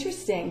that's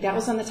interesting. That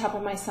was on the top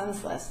of my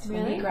son's list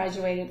when he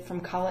graduated from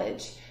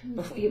college.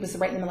 Before, he was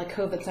right in the middle of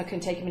COVID, so I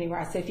couldn't take him anywhere.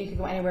 I said, if you could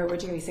go anywhere,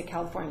 where'd you go? He said,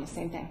 California.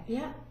 Same thing.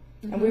 Yeah.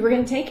 And we were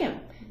going to take him.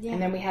 Yeah.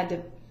 And then we had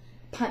to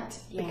punt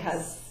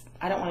because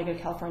I don't want to go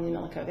to California in the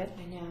middle of COVID.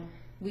 I know.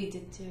 We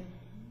did too.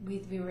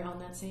 We were on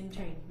that same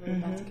train. We were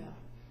about to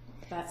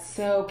go.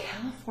 So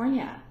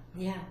California.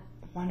 Yeah.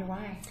 Wonder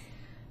why.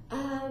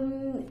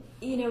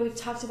 We've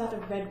talked about the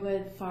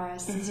redwood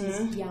forest since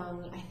he's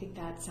young. I think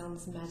that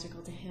sounds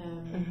magical to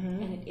him,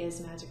 and it is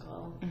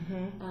magical.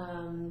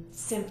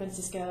 San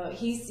Francisco,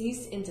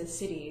 he's into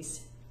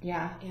cities.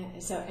 Yeah.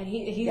 So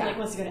he like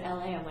wants to go to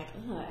LA. I'm like,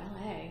 oh,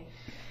 LA.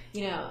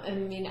 I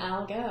mean,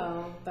 I'll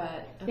go,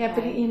 but okay. Yeah,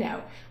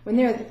 but when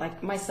they're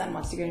like, my son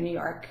wants to go to New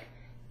York,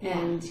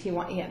 and he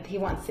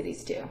wants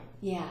cities too.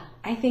 Yeah.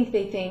 I think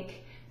they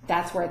think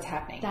that's where it's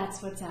happening.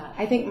 That's what's up.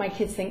 I think my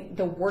kids think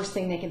the worst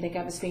thing they can think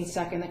of is being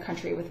stuck in the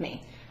country with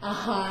me.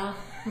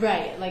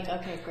 Right. Like,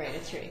 okay, great,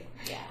 a tree.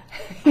 Yeah.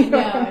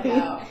 I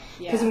know.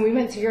 Yeah. Because when we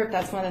went to Europe,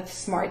 that's one of the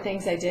smart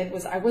things I did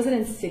was I wasn't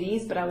in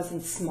cities, but I was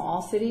in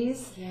small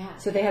cities. Yeah.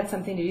 So they had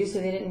something to do,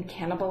 so they didn't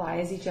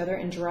cannibalize each other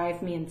and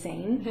drive me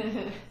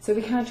insane. So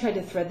we kind of tried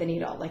to thread the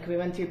needle. Like we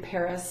went through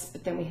Paris,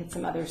 but then we hit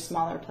some other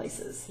smaller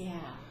places. Yeah.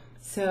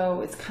 So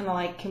it's kind of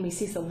like, can we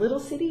see some little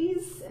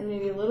cities and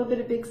maybe a little bit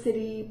of big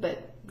city,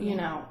 but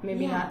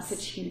maybe not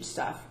such huge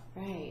stuff.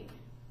 Right.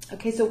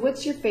 Okay, so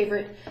what's your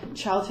favorite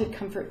childhood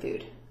comfort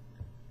food?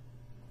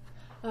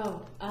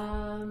 Oh,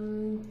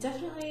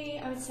 definitely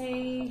I would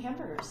say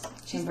hamburgers.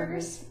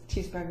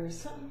 Cheeseburgers.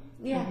 Something.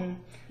 Yeah.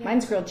 Yeah.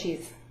 Mine's grilled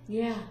cheese.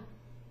 Yeah.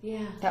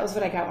 Yeah. That was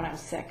what I got when I was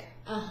sick.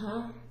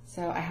 Uh-huh.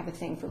 So I have a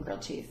thing for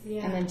grilled cheese.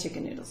 Yeah. And then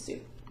chicken noodle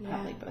soup.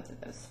 Probably both of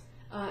those.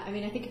 I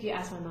mean, I think if you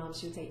ask my mom,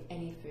 she would say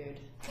any food.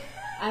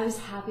 I was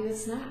happy with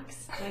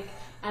snacks. Like,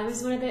 I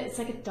was one of the, it's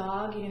like a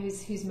dog, you know,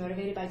 who's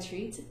motivated by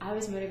treats. I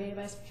was motivated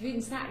by food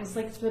and snacks. It's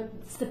like,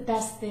 it's the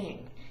best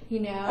thing, you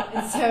know?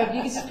 And so if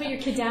you can just put your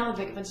kid down with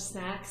like a bunch of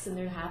snacks and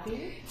they're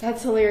happy.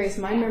 That's hilarious.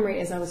 My memory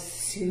is I was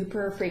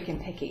super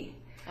freaking picky.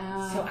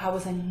 So I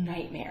was a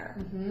nightmare.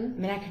 I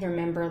mean, I can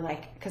remember,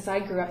 like, because I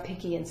grew up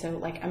picky, and so,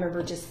 like, I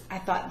remember I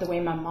thought the way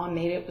my mom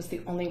made it was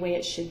the only way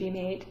it should be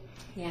made.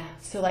 Yeah.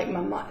 So, like, my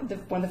mom,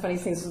 one of the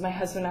funniest things was my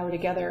husband and I were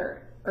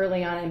together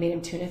early on, and I made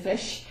him tuna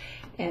fish.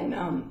 And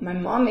my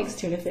mom makes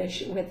tuna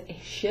fish with a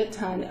shit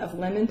ton of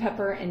lemon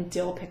pepper and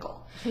dill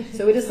pickle.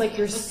 So it is like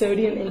your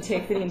sodium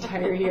intake for the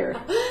entire year.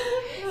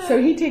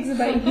 So he takes a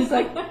bite, and he's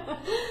like,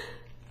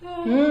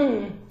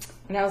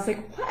 And I was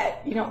like,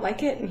 what? You don't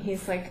like it? And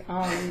he's like,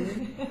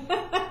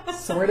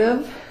 sort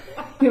of.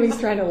 You know, he's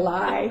trying to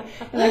lie.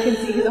 And I can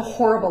see he's a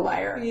horrible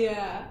liar.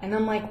 Yeah. And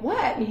I'm like,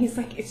 what? And he's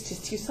like, it's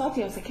just too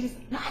salty. I was like, it is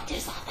not too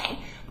salty.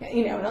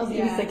 You know, and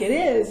he's like, it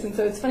is. And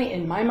so it's funny.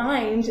 In my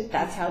mind,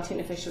 that's how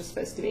tuna fish was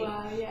supposed to be.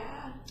 Wow, yeah.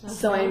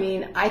 So, I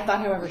mean, I thought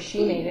however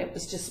she made it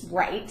was just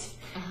right,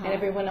 and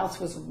everyone else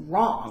was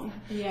wrong.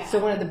 Yeah. So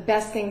one of the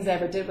best things I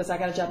ever did was I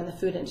got a job in the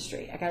food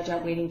industry. I got a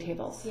job waiting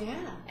tables. Yeah.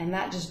 And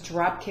that just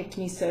drop-kicked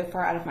me so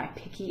far out of my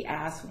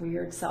picky-ass,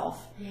 weird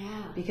self. Yeah.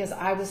 Because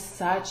I was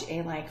such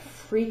a, like,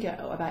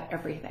 freako about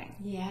everything.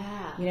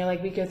 Yeah. You know,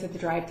 like, we'd go through the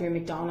drive-thru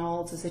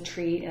McDonald's as a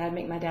treat, and I'd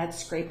make my dad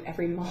scrape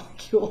every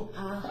molecule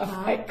of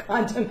my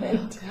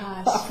condiment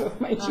off of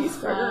my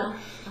cheeseburger.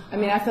 I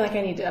mean, I feel like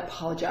I need to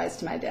apologize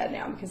to my dad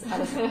now because I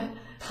was a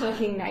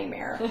fucking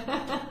nightmare.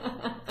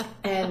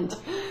 And,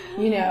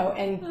 you know,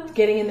 and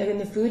getting in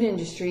the food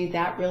industry,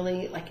 that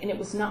really, like, and it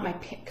was not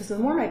because the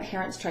more my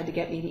parents tried to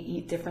get me to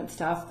eat different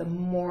stuff, the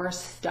more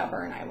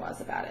stubborn I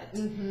was about it.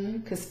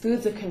 Because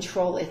food's a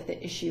control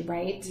the issue,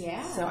 right?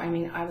 Yeah. So, I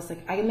mean, I was like,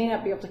 I may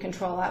not be able to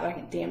control that, but I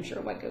can damn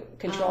sure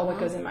control what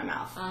goes in my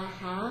mouth.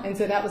 And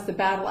so that was the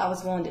battle I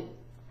was willing to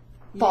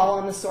fall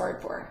on the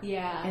sword for.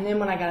 Yeah. And then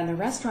when I got in the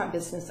restaurant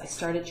business, I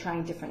started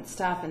trying different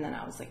stuff, and then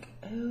I was like,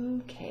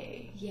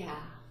 okay. Yeah.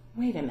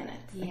 Wait a minute.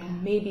 Like,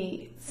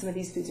 maybe some of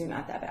these foods are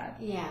not that bad.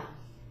 Yeah.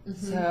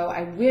 So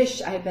I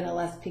wish I had been a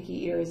less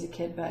picky eater as a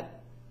kid,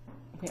 but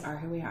we are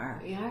who we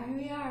are. We are who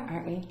we are.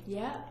 Aren't we?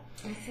 Yeah.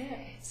 That's it.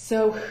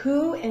 So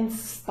who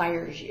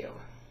inspires you?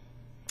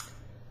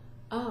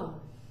 Oh,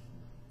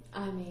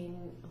 I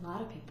mean, a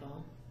lot of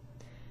people.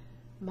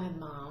 My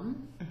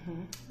mom,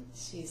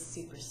 she's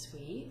super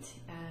sweet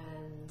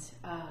and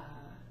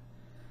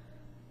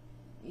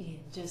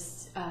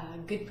just a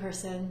good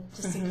person,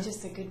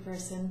 just a good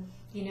person.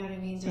 You know what I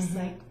mean? Just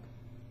like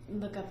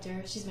look up to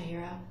her. She's my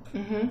hero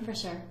for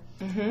sure.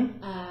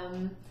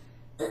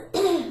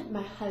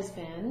 My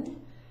husband,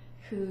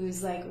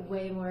 who's like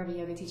way more of a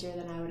yoga teacher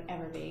than I would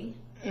ever be.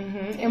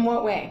 In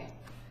what way?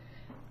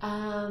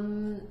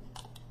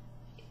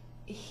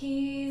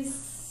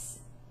 He's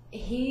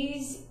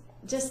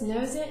just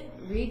knows it,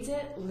 reads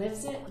it,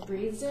 lives it,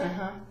 breathes it.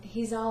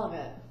 He's all of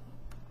it.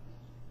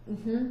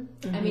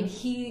 I mean,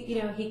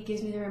 he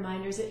gives me the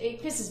reminders.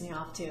 It pisses me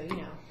off too, you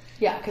know.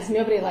 Yeah, because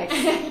nobody likes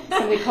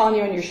somebody calling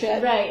you on your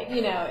shit. Right,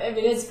 you know. I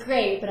mean, it's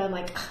great, but I'm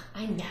like,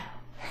 I know,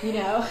 you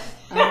know,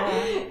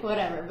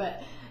 whatever.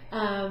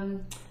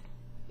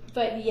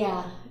 But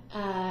yeah,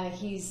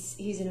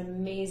 he's an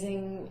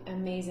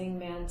amazing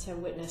man to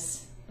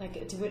witness.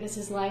 Like, to witness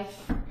his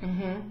life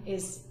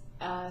is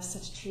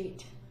such a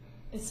treat.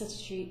 It's such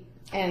a treat.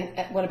 And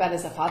what about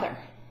as a father?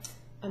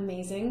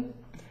 Amazing.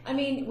 I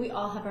mean, we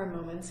all have our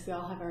moments. We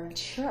all have our...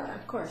 Sure.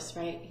 Of course,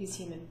 right? He's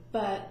human.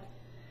 But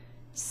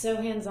so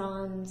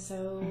hands-on,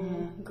 so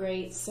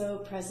great, so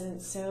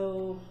present,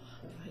 so,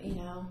 you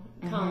know,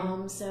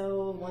 calm,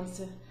 so wants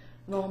to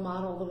role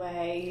model the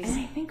way. And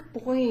I think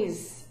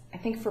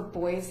for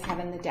boys,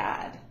 having the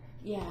dad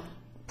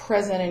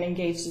present and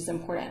engaged is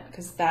important,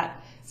 because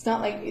it's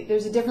not like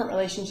there's a different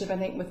relationship, I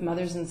think, with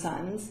mothers and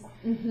sons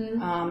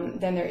than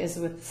there is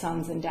with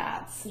sons and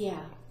dads.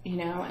 Yeah. You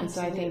know, and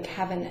so I think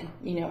having,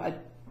 you know, a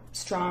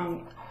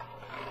strong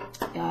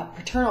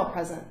paternal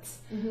presence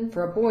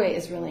for a boy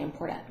is really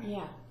important.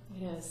 Yeah,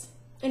 it is.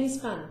 And he's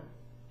fun.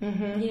 You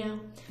know?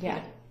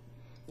 Yeah.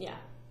 Yeah.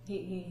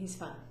 He's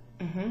fun.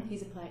 He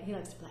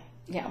likes to play.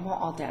 Yeah, well,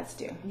 all dads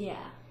do. Yeah.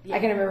 I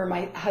can remember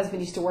my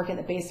husband used to work in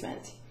the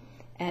basement,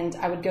 and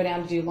I would go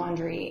down to do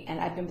laundry, and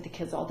I'd been with the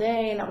kids all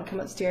day, and I would come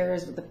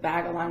upstairs with a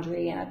bag of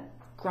laundry, and I'd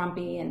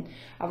grumpy, and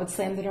I would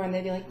slam the door, and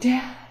they'd be like,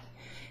 "Dad,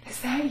 is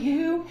that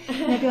you?"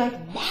 And I'd be like,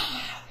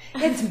 "Wow,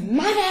 it's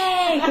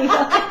money!"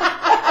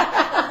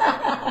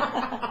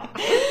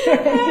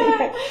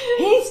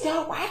 He's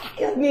still working.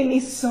 It made me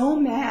so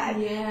mad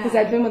because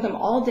I'd been with him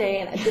all day,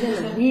 and I'd been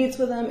in the weeds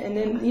with him, and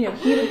then, you know,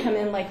 he would come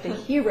in like the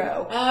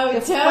hero,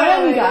 the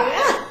fun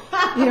guy.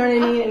 You know what I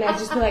mean? And I'd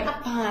just be like,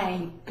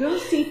 "Fine, go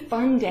see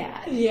Fun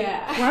Dad."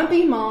 Yeah.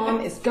 Grumpy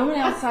mom is going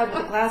outside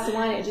with a glass of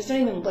wine and just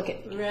don't even look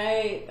at me.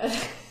 Right.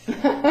 That's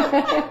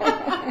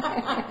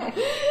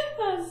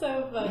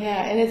so funny.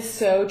 Yeah, and it's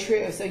so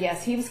true. So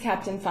yes, he was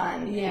Captain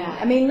Fun. Yeah. And,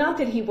 I mean, not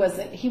that he was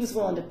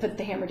willing to put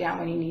the hammer down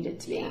when he needed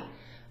to be. Yeah.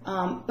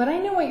 But I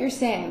know what you're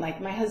saying. Like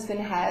my husband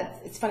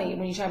it's funny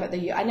when you talk about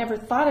I never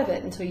thought of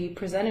it until you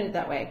presented it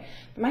that way.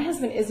 But my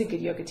husband is a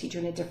good yoga teacher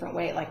in a different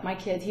way. Like my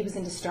kid, he was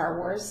into Star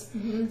Wars.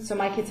 So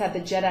my kids had the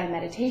Jedi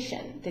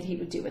meditation that he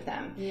would do with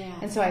them. Yeah.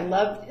 And so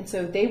and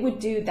so they would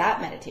do that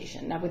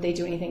meditation. Now, would they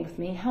do anything with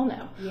me? Hell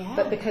no. Yeah.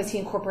 But because he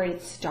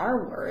incorporated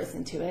Star Wars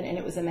into it, and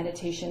it was a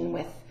meditation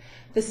with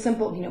the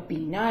simple, be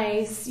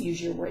nice,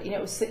 use your word,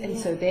 and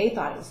so they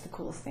thought it was the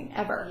coolest thing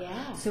ever.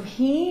 Yeah. So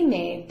he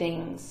made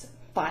things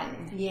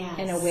fun Yes.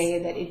 in a way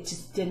that it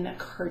just didn't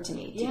occur to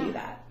me to do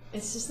that.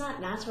 It's just not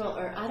natural,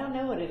 or I don't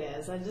know what it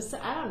is. I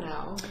don't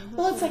know.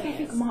 Well, it's like I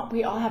think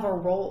we all have our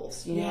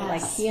roles, Yes.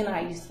 Like he and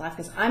I used to laugh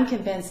because I'm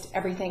convinced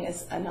everything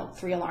is a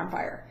 3-alarm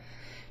fire.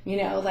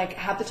 Like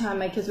half the time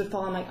my kids would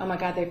fall, I'm like, oh my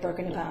God, they've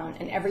broken a bone.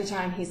 And every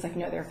time he's like,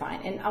 no, they're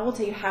fine. And I will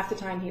tell you, half the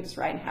time he was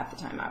right and half the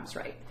time I was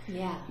right.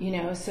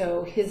 Yeah.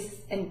 So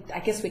and I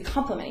guess we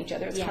complement each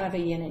other. It's kind of a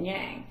yin and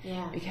yang.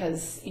 Yeah.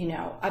 Because,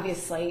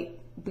 obviously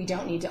we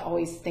don't need to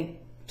always think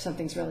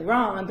something's really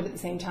wrong, but at the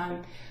same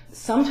time,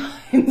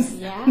 sometimes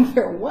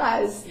there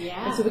was.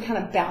 Yeah. And so we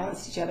kind of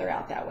balanced each other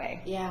out that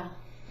way. Yeah.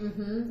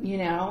 Mm-hmm.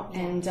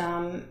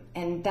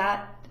 And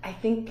that, I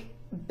think,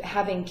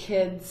 having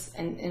kids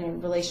and in a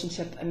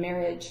relationship, a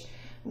marriage,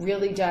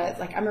 really does.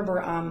 Like I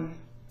remember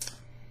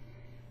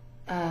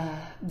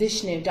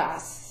Vishnu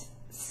Das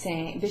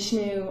saying,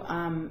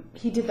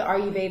 he did the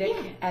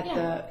Ayurvedic at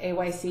the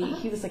AYC.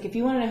 He was like, if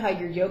you want to know how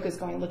your yoga is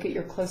going, look at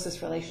your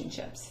closest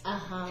relationships.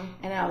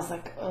 And I was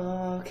like,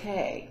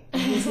 okay.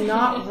 And he's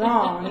not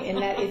wrong in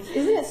that isn't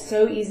it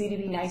so easy to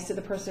be nice to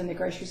the person in the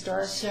grocery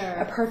store? Sure.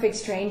 A perfect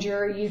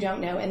stranger you don't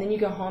know, and then you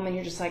go home and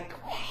you're just like,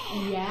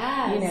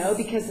 yes.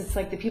 Because it's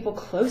like the people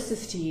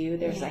closest to you,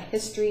 there's a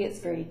history, it's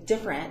very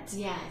different.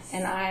 Yes.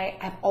 And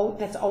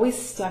that's always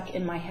stuck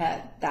in my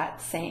head,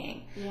 that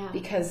saying. Yeah.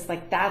 Because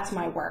like that's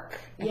my work.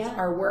 It's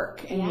our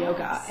work in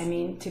yoga. I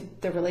mean, to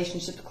the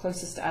relationship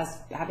closest to us,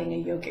 having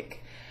a yogic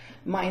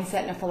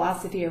mindset and a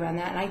philosophy around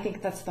that. And I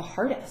think that's the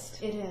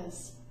hardest. It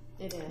is.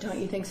 Don't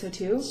you think so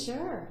too?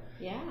 Sure.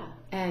 Yeah.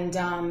 And,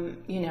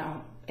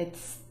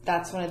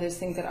 that's one of those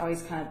things that I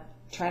always kind of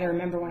try to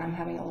remember when I'm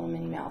having a little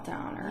mini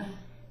meltdown or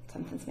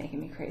something's making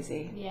me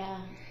crazy. Yeah.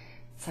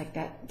 It's like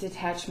that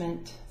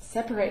detachment,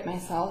 separate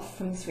myself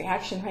from this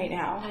reaction right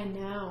now. I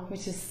know.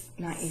 Which is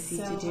not easy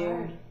so to do.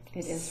 Hard.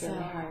 It is so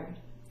really hard.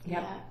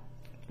 Yep. Yeah.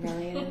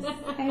 Really is.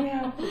 I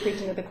know. We're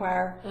preaching to the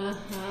choir.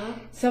 Uh-huh.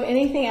 So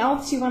anything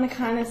else you want to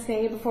kind of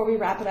say before we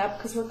wrap it up?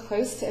 Because we're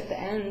close to at the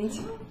end.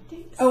 So.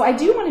 Oh, I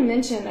do want to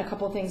mention a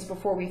couple things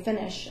before we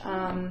finish.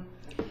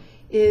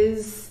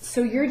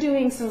 So you're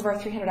doing some of our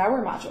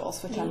 300-hour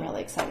modules, which I'm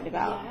really excited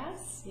about.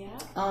 Yes,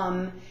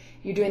 yeah.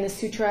 You're doing the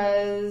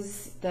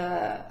sutras,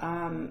 the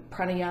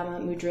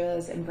pranayama,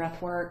 mudras, and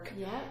breath work.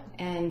 Yeah.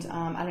 And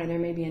I don't know, there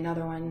may be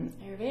another one.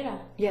 Ayurveda.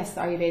 Yes,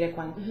 the Ayurvedic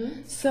one.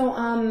 Mm-hmm. So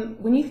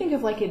when you think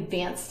of like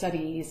advanced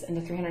studies and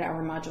the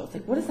 300-hour modules,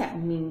 like what does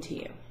that mean to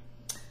you?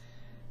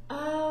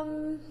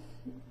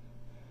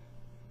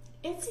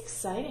 It's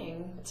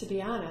exciting, to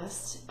be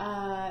honest.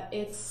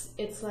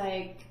 It's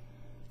like,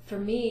 for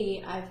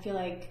me, I feel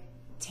like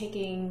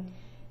taking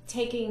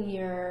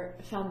your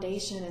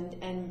foundation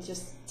and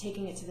just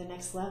taking it to the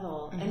next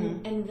level,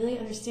 and really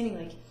understanding,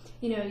 like,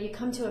 you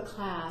come to a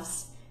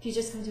class. If you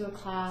just come to a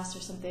class or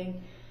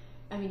something,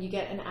 I mean, you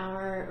get an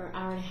hour or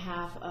hour and a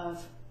half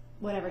of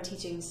whatever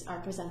teachings are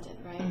presented,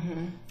 right?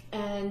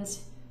 Mm-hmm.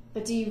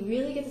 But do you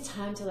really get the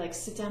time to like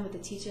sit down with the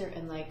teacher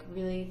and like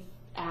really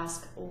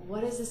ask,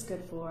 what is this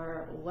good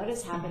for? What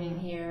is happening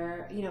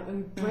here?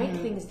 And break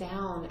things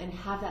down and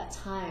have that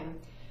time.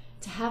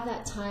 To have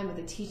that time with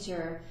a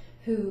teacher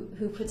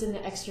who puts in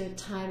the extra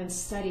time and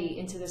study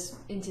into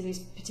these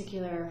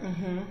particular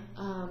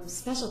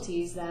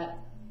specialties that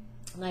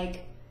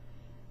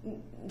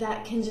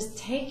can just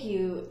take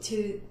you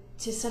to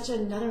such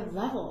another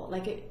level.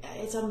 Like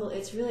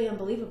it's really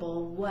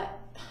unbelievable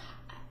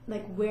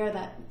where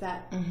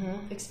that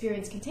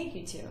experience can take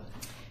you to.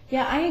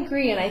 Yeah, I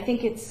agree, and I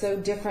think it's so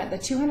different. The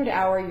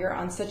 200-hour, you're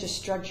on such a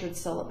structured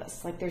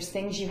syllabus. Like, there's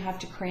things you have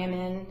to cram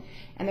in,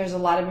 and there's a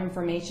lot of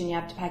information you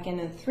have to pack in.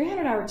 And the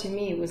 300-hour, to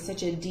me, was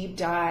such a deep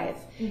dive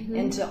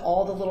into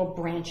all the little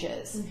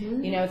branches.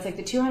 It's like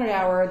the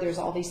 200-hour, there's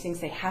all these things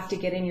they have to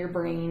get in your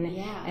brain,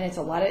 and it's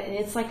a lot of, and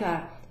it's like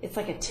a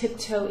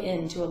tiptoe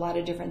into a lot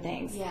of different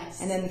things.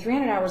 Yes. And then the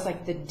 300 hours,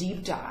 like the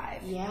deep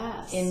dive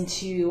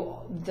into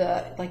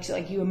the,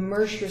 like you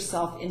immerse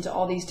yourself into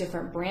all these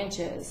different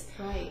branches.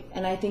 Right.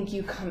 And I think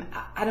you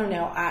I don't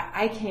know,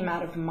 I came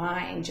out of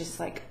mine just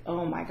like,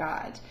 oh my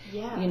God.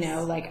 Yes.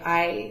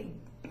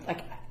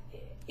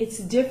 It's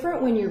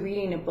different when you're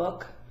reading a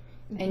book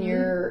and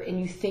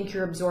you think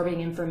you're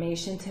absorbing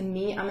information. To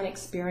me, I'm an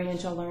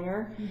experiential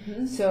learner.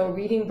 So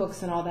reading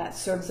books and all that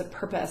serves a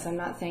purpose. I'm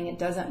not saying it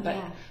doesn't, but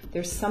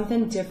there's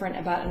something different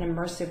about an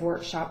immersive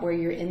workshop where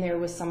you're in there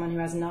with someone who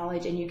has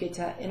knowledge and you get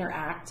to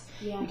interact.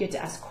 You get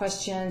to ask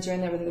questions, you're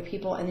in there with other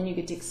people, and then you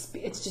get to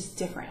it's just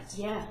different.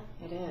 Yeah,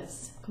 it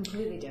is.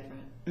 Completely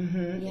different.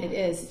 It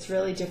is. It's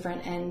really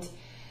different. And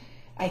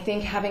I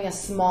think having a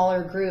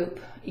smaller group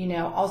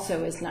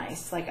also is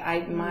nice. Like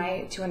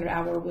my 200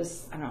 hour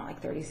was, I don't know,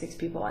 like 36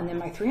 people. And then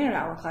my 300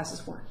 hour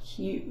classes were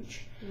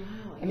huge.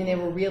 Wow. I mean, they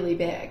were really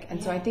big.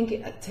 And so I think,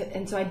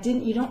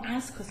 you don't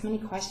ask as many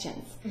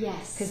questions.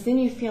 Yes. Because then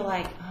you feel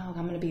like, oh,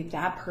 I'm going to be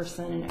that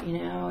person,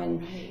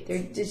 and Right.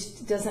 there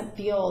just doesn't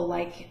feel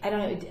like, I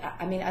don't know.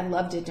 I mean, I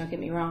loved it. Don't get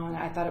me wrong.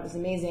 I thought it was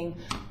amazing,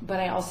 but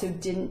I also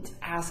didn't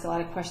ask a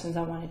lot of questions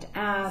I wanted to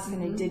ask,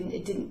 and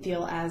it didn't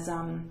feel as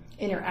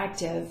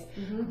interactive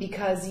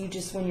because you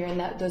just, when you're in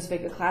those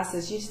bigger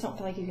classes, you just don't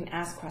feel like you can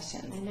ask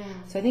questions. I know.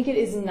 So I think it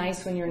is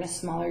nice when you're in a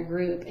smaller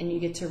group and you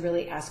get to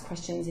really ask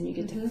questions and you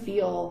get to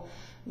feel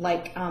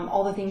like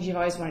all the things you've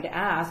always wanted to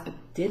ask but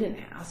didn't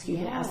ask. You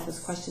can ask those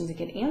questions and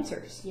get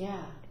answers.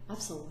 Yeah,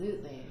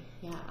 absolutely.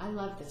 Yeah, I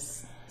love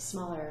this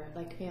smaller,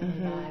 like, family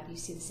vibe. You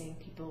see the same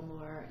people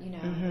more,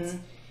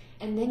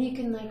 and then you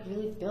can, like,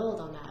 really build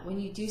on that. When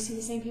you do see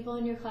the same people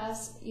in your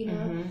class,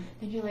 then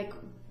you're like,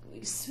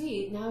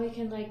 sweet, now we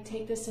can, like,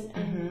 take this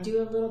and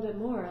do a little bit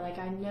more. Like,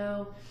 I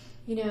know,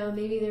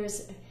 maybe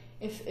there's,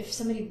 if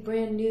somebody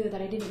brand new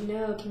that I didn't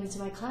know came into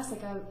my class,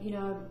 like, I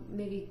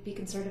maybe be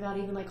concerned about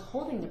even, like,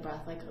 holding the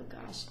breath. Like, oh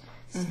gosh,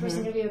 is this person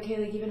gonna be okay,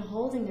 like, even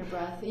holding their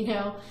breath,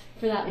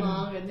 for that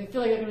long, and they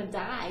feel like they're gonna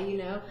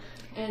die,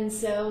 and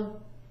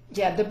so.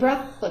 Yeah, the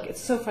breath, look,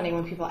 it's so funny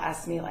when people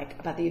ask me, like,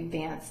 about the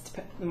advanced,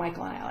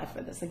 Michael and I laugh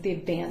for this, like, the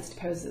advanced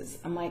poses.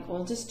 I'm like,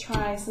 well, just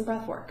try some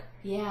breath work.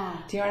 Yeah.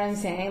 Do you know what I'm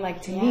saying?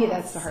 Like, to me,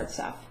 that's the hard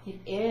stuff. It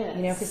is.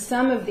 Because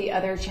some of the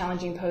other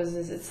challenging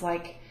poses, it's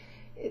like,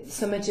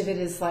 so much of it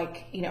is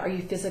like, are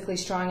you physically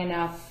strong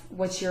enough?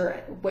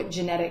 What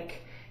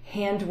genetic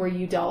hand were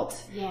you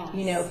dealt?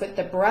 Yes. But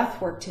the breath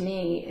work, to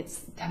me,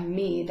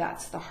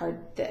 that's the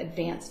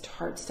advanced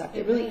hard stuff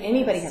that really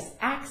anybody has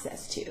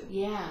access to.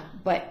 Yeah.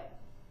 But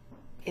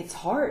it's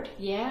hard.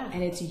 Yeah.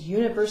 And it's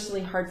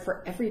universally hard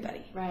for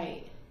everybody.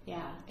 Right.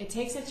 Yeah. It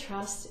takes a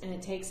trust, and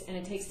it takes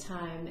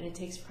time, and it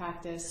takes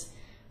practice,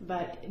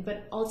 but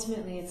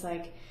ultimately it's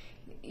like,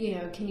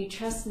 can you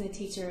trust in the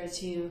teacher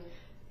to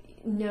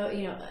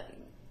know,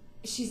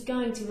 she's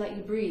going to let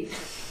you breathe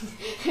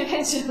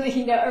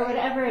eventually, or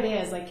whatever it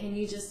is. Like, can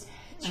you just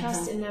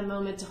trust in that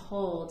moment to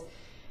hold?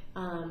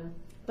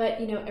 But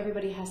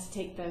everybody has to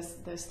take those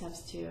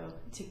steps to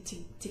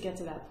get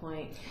to that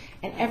point.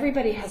 And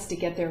everybody has to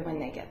get there when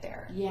they get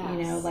there.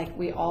 Yes. Like,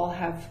 we all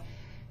have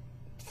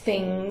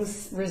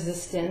things,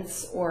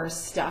 resistance or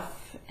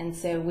stuff, and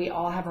so we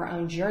all have our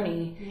own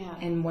journey.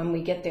 And when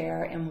we get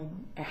there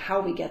and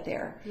how we get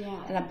there.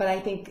 But I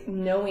think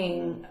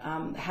knowing,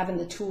 having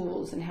the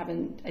tools and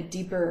having a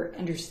deeper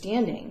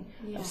understanding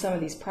of some of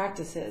these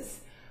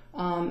practices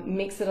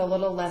makes it a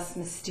little less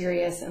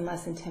mysterious and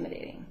less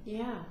intimidating.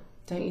 Yeah.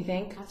 Don't you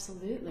think?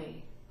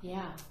 Absolutely.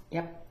 Yeah.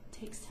 Yep. It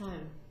takes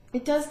time.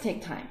 It does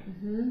take time.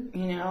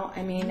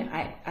 I mean,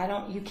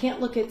 you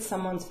can't look at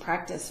someone's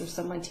practice or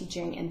someone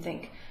teaching and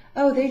think,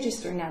 oh, they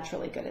just are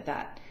naturally good at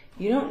that.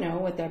 You don't know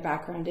what their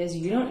background is.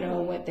 You don't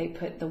know what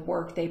the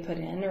work they put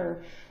in,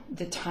 or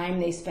the time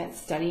they spent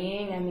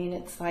studying. I mean,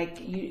 it's like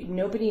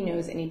nobody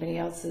knows anybody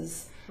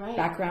else's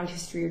background,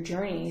 history, or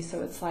journey.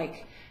 So it's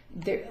like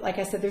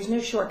I said, there's no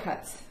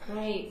shortcuts.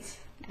 Right.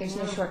 There's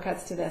no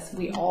shortcuts to this.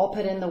 We all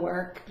put in the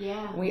work.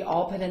 Yeah. We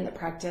all put in the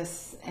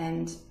practice,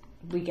 and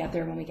we get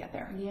there when we get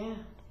there. Yeah,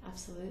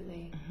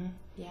 absolutely.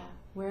 Yeah,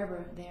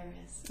 wherever there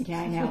is.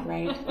 Yeah, I know,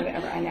 right?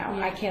 Whatever, I know.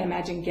 I can't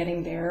imagine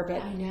getting there,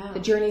 but I know. The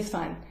journey's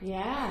fun.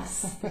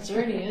 Yes, the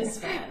journey is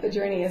fun. The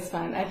journey is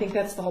fun. I think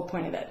that's the whole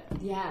point of it.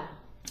 Yeah.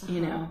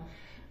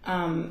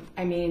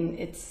 I mean,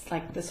 it's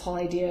like this whole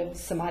idea of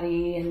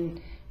samadhi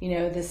and,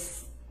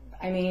 this,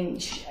 I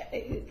mean,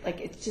 like,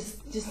 it's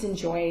just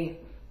enjoy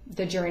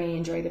the journey,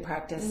 enjoy the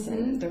practice,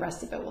 and the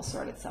rest of it will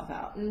sort itself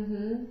out.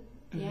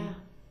 Yeah,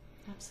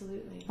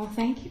 absolutely. Well,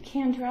 thank you,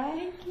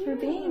 Kendra, for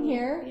being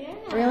here. Yeah.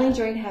 Really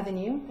enjoyed having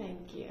you.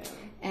 Thank you.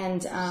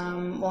 And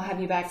we'll have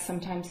you back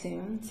sometime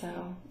soon.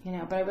 So,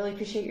 but I really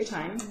appreciate your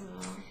time.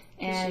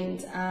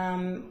 And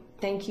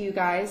thank you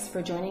guys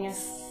for joining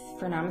us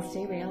for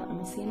Namaste Real, and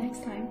we'll see you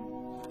next time.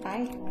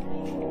 Bye.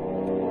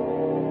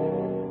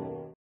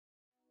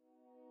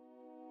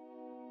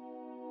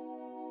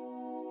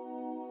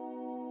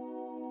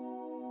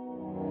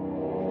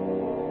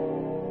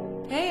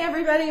 Hey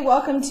everybody,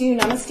 welcome to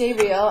Namaste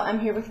Real. I'm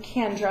here with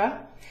Kendra.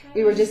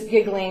 We were just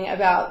giggling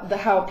about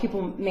how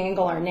people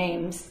mangle our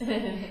names,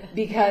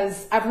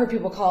 because I've heard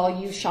people call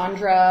you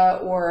Chandra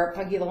or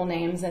funky little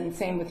names, and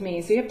same with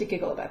me, so you have to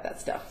giggle about that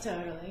stuff.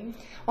 Totally.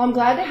 Well, I'm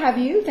glad to have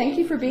you. Thank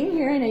you for being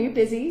here. I know you're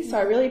busy, so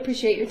I really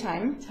appreciate your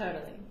time.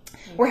 Totally.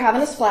 We're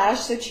having a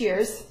splash, so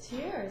cheers.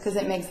 Cheers. Because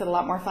it makes it a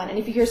lot more fun. And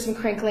if you hear some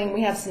crinkling,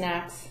 we have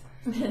snacks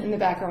in the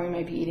background. We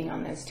might be eating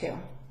on those too.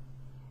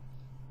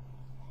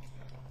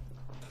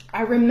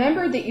 I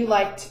remembered that you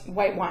liked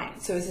white wine,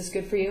 so is this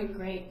good for you?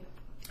 Great.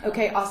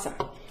 Okay, awesome.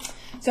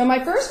 So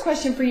my first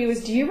question for you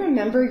is, do you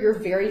remember your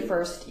very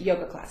first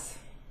yoga class?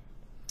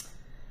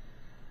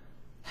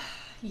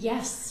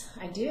 Yes,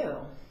 I do.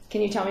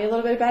 Can you tell me a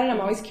little bit about it?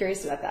 I'm always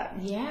curious about that.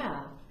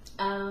 Yeah.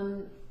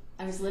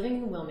 I was living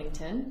in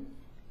Wilmington,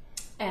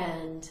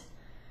 and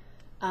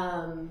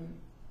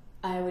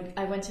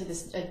I went to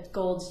this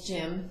Gold's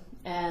Gym,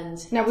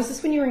 and Now, was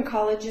this when you were in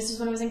college? this was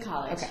when I was in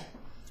college. Okay.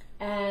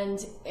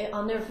 And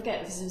I'll never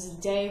forget because it was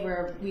a day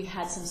where we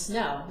had some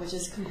snow, which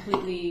is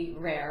completely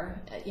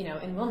rare,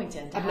 in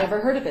Wilmington. I've never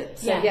heard of it.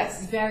 So Yeah,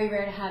 yes. very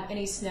rare to have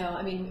any snow.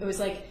 I mean, it was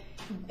like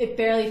it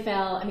barely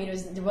fell. I mean,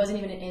 there wasn't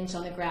even an inch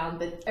on the ground,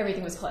 but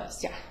everything was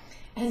closed. Yeah.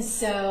 And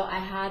so I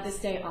had this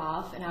day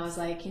off, and I was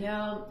like,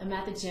 I'm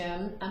at the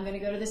gym. I'm going to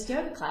go to this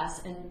yoga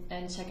class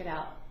and check it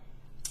out.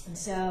 And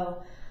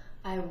so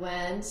I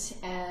went,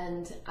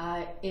 and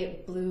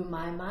it blew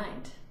my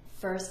mind.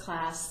 First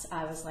class,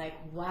 I was like,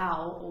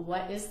 wow,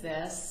 what is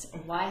this?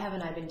 Why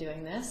haven't I been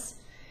doing this?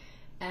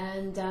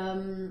 And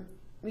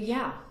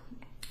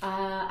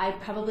I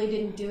probably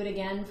didn't do it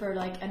again for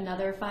like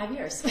another 5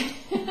 years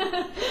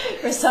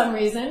for some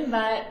reason,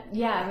 but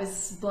yeah, I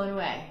was blown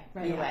away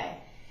right away.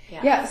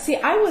 Yeah, see,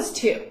 I was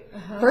too.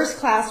 First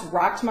class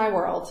rocked my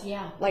world.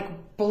 Yeah.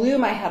 Like blew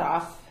my head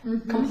off,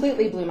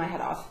 completely blew my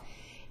head off.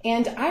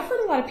 And I've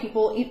heard a lot of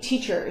people,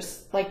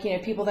 teachers, like,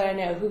 people that I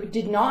know who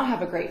did not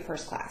have a great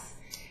first class.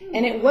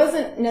 And it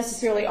wasn't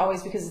necessarily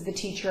always because of the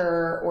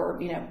teacher or,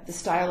 the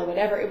style or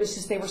whatever. It was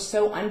just they were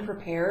so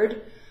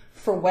unprepared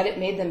for what it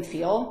made them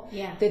feel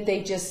that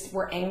they just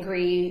were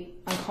angry,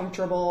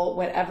 uncomfortable,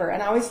 whatever.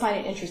 And I always find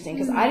it interesting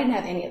because I didn't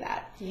have any of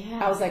that.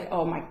 Yeah. I was like,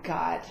 oh my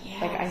God,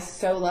 like I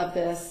so love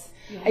this.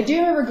 Yeah. I do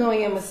remember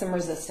going in with some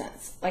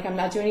resistance. Like I'm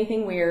not doing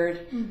anything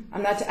weird. I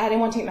didn't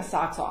want to take my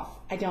socks off.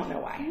 I don't know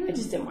why. I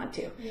just didn't want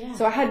to. Yeah.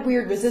 So I had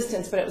weird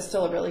resistance, but it was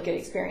still a really good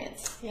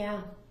experience.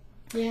 Yeah.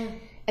 Yeah.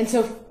 And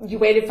so you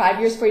waited 5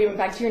 years before you went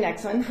back to your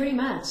next one? Pretty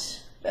much.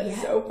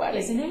 That's so funny.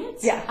 Isn't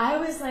it? Yeah. I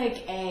was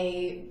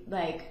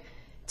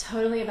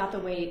totally about the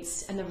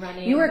weights and the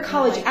running. You were a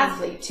college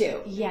athlete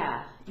too.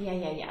 Yeah.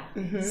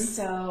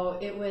 So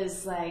it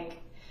was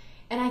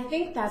and I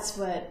think that's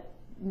what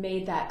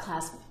made that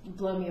class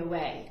blow me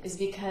away is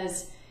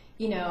because,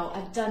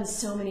 I've done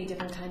so many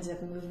different kinds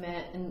of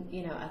movement and,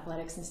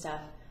 athletics and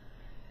stuff.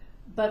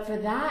 But for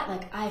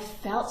that, I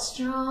felt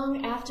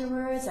strong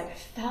afterwards. I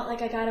felt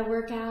like I got a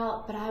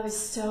workout, but I was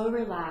so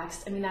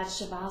relaxed. I mean, that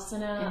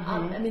Shavasana,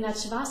 that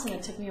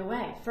Shavasana took me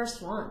away,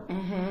 first one.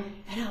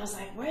 And I was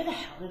like, where the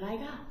hell did I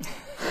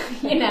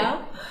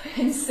go?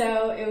 And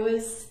so it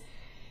was,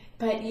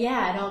 but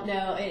yeah, I don't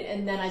know.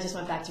 And then I just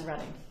went back to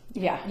running.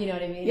 Yeah. You know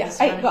what I mean? Yeah.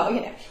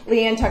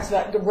 Leanne talks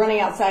about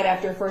running outside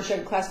after her first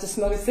yoga class to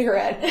smoke a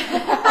cigarette.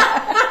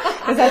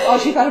 Because that's all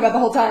she thought about the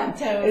whole time.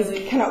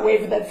 Totally. Is cannot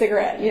wait for that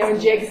cigarette. And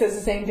Jake says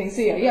the same thing.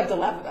 So you have to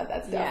laugh about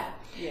that stuff.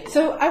 Yeah.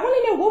 So I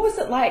want to know, what was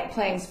it like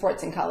playing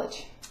sports in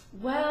college?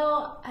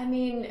 Well, I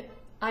mean,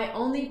 I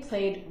only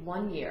played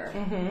 1 year.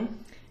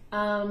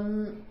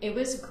 It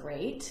was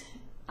great.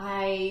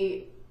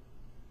 I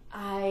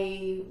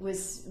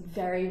was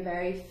very,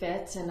 very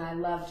fit, and I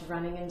loved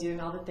running and doing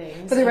all the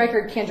things. For the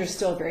record, Kendra's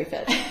still very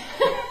fit.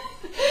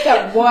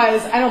 That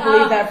was. I don't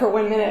believe that for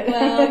 1 minute.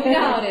 Well, you know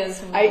how it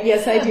is.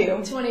 Yes, I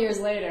do. 20 years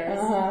later.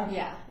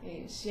 Yeah. I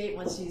mean, she ain't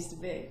what she used to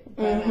be.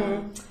 But,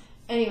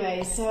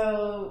 anyway,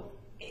 so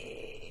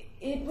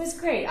it was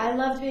great. I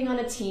loved being on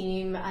a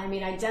team. I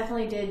mean, I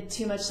definitely did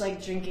too much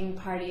drinking,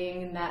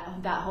 partying, and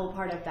that whole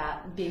part of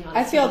that being on a team.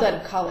 I failed out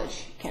of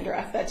college,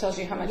 Kendra. That tells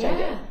you how much I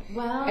did.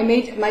 Well,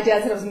 my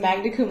dad said it was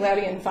magna cum laude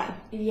and fun.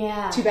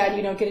 Yeah. Too bad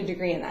you don't get a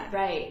degree in that.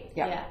 Right.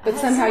 Yeah. But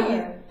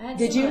somehow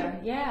did you?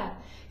 Yeah.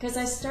 Because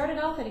I started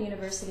off at a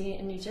university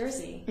in New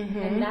Jersey,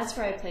 and that's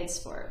where I played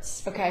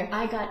sports. Okay.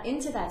 I got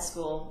into that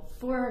school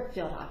for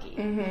field hockey.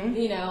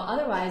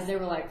 Otherwise they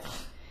were like,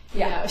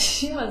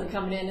 she wasn't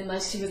coming in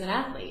unless she was an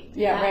athlete.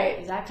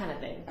 Right. That kind of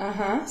thing.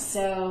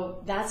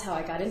 So that's how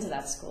I got into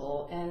that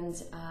school, and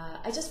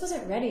I just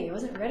wasn't ready. I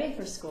wasn't ready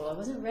for school. I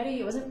wasn't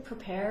ready. I wasn't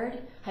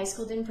prepared. High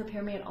school didn't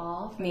prepare me at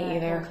all for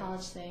that whole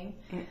college thing.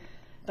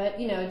 But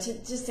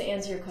just to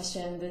answer your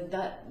question,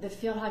 the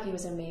field hockey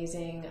was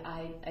amazing.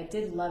 I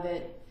did love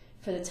it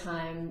for the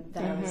time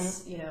that I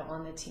was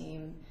on the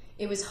team.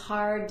 It was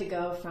hard to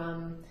go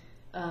from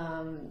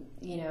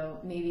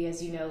maybe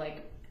as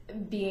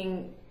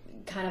being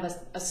kind of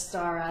a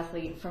star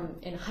athlete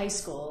in high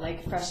school,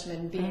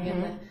 freshman, being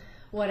in the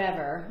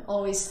whatever,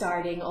 always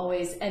starting,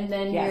 always, and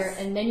then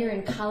you're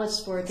in college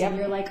sports and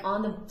you're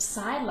on the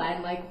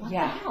sideline, what the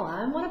hell?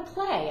 I want to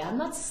play. I'm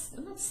not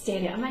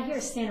standing. I'm not here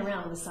to stand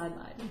around on the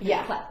sideline.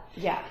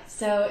 Play.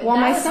 So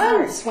my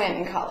son swam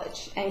in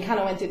college and kind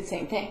of went through the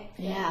same thing.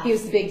 Yeah, he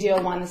was the big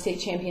deal, won the state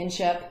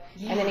championship.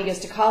 And then he goes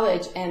to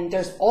college, and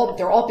they're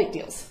all big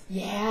deals.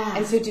 Yeah.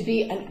 And so to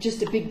be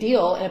just a big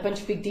deal and a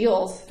bunch of big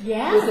deals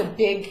was a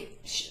big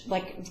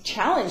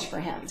challenge for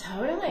him.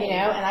 Totally.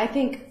 And I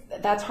think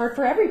that's hard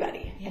for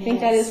everybody. I think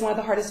that is one of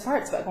the hardest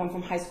parts about going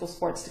from high school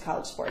sports to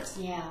college sports.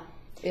 Yeah.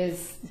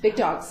 Is big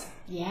dogs.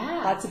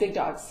 Yeah. Lots of big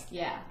dogs.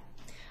 Yeah.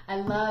 I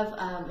love,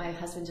 my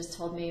husband just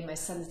told me my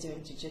son's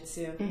doing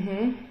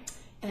jiu-jitsu.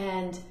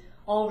 And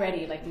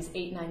already, these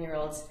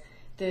 8-9-year-olds,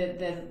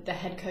 the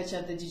head coach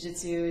of the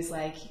jiu-jitsu is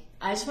I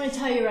just want to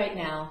tell you right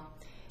now,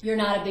 you're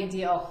not a big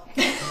deal.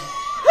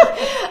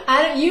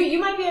 You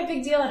might be a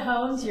big deal at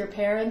home to your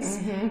parents,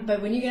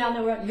 but when you get out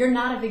in the world, you're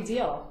not a big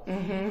deal.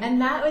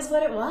 And that was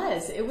what it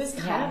was. It was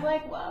kind of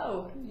like,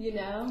 whoa, you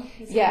know?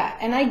 Yeah,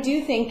 and I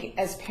do think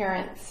as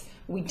parents,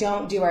 we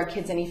don't do our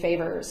kids any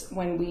favors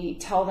when we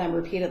tell them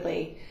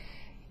repeatedly,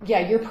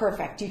 yeah, you're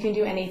perfect. You can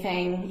do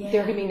anything. Yeah.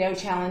 There can be no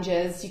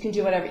challenges. You can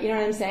do whatever. You know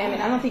what I'm saying? I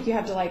mean, I don't think you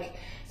have to like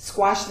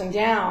squash them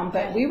down,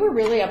 but we were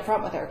really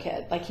upfront with our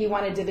kid. Like he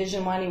wanted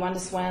Division I, he wanted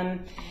to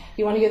swim,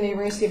 he wanted to go to the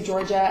University of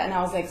Georgia, and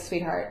I was like,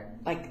 sweetheart,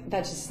 like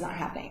that's just not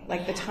happening.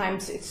 Like the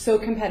times, it's so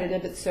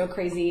competitive, it's so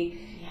crazy,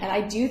 and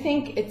I do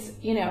think it's,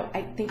 you know,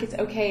 I think it's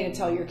okay to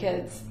tell your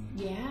kids.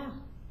 Yeah,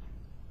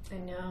 I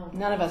know.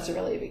 None of us are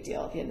really a big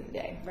deal at the end of the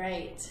day.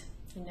 Right.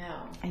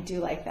 No. I do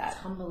like that.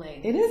 It's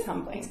humbling. It is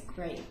humbling. It's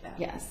great, though.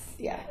 Yes.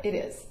 Yeah, it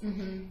is.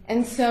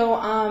 And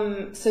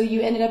so, so you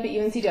ended up at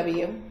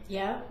UNCW.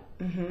 Yeah.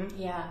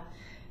 Yeah.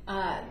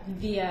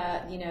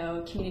 Via, you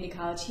know, community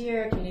college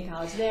here, community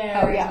college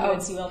there. Oh, yeah.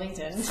 UNC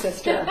Wilmington.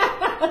 Sister.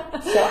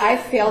 So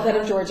I failed out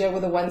of Georgia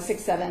with a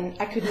 167.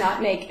 I could not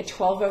make a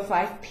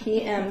 12:05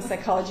 p.m.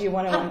 Psychology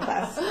 101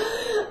 class.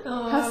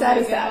 How sad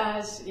is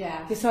that?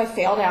 Yeah. So I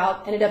failed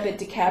out, ended up at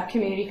DeKalb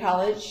Community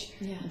College,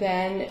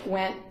 then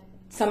went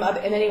and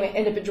then anyway,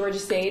 ended up at Georgia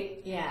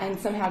State, and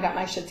somehow got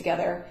my shit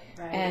together.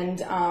 Right. And,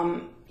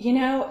 you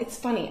know, it's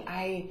funny.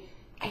 I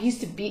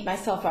used to beat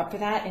myself up for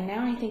that, and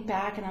now I think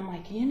back and I'm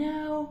like, you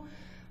know,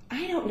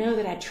 I don't know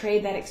that I'd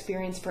trade that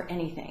experience for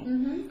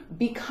anything,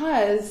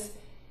 because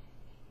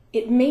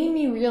it made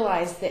me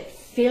realize that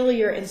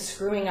failure and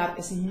screwing up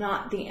is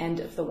not the end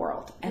of the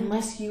world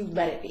unless you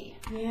let it be.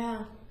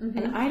 Yeah.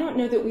 And I don't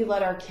know that we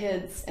let our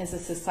kids as a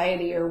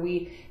society, or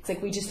it's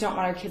like we just don't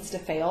want our kids to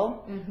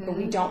fail, or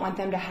we don't want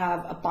them to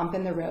have a bump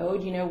in the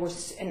road. You know,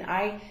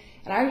 I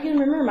can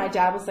remember my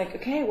dad was like,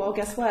 okay, well,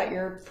 guess what?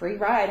 Your free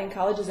ride and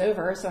college is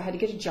over. So I had to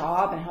get a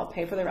job and help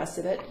pay for the rest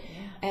of it. Yeah.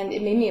 And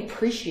it made me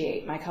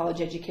appreciate my college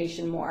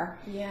education more.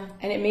 Yeah.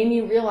 And it made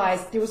me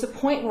realize there was a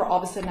point where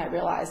all of a sudden I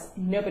realized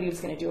nobody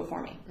was going to do it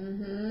for me.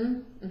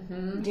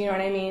 Do you know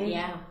what I mean?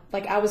 Yeah.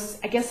 Like I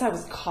guess I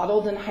was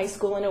coddled in high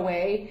school in a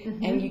way,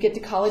 and you get to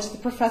college, the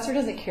professor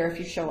doesn't care if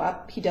you show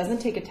up. He doesn't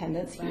take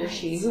attendance, he or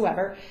she,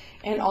 whoever.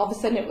 And all of a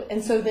sudden,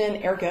 and so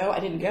then, ergo, I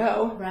didn't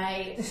go.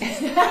 Right.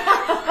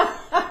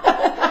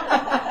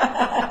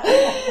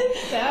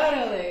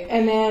 Totally.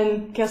 And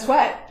then, guess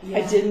what? Yeah.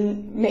 I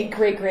didn't make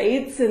great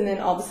grades, and then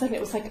all of a sudden it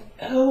was like,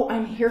 oh,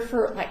 I'm here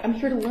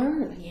to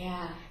learn.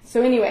 Yeah.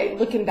 So anyway,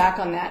 looking back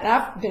on that, and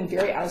I've been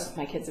very honest with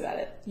my kids about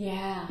it.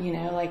 Yeah. You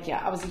know, like,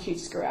 I was a huge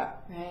screw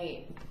up.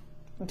 Right.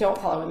 Don't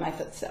follow in my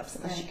footsteps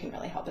unless you can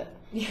really help it.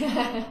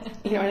 Yeah.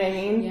 You know what I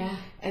mean? Yeah.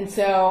 And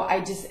so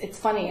it's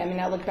funny. I mean,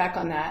 I look back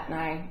on that,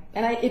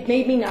 and it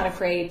made me not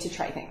afraid to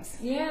try things.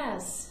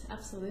 Yes,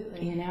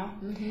 absolutely. You know?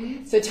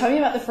 So tell me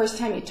about the first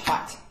time you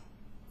taught.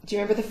 Do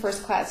you remember the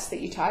first class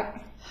that you taught?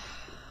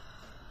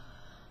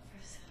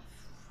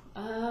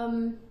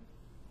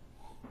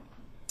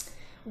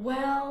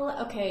 Well,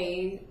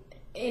 okay.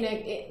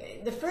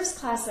 The first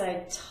class that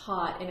I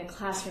taught in a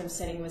classroom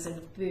setting was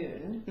in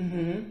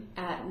Boone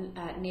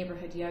at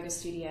Neighborhood Yoga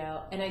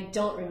Studio, and I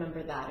don't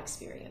remember that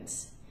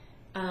experience.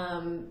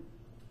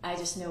 I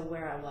just know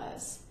where I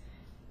was.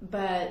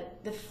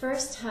 But the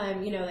first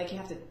time, you know, like you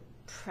have to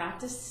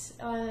practice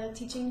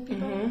teaching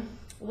people.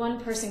 One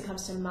person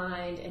comes to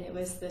mind, and it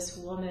was this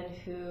woman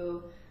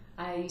who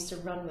I used to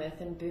run with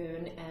in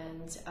Boone,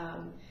 and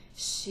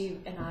she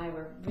and I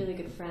were really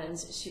good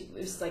friends. It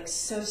was like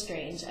so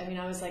strange. I mean,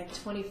 I was like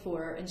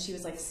 24 and she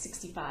was like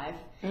 65.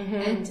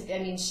 And I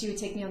mean, she would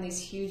take me on these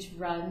huge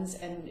runs,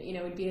 and, you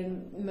know, we'd be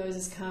in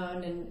Moses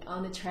Cone and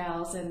on the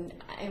trails. And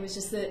it was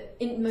just the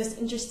most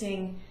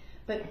interesting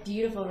but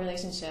beautiful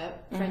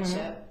relationship,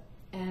 friendship.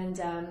 And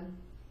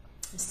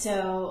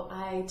so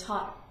I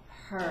taught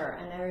her,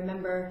 and I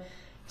remember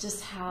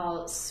just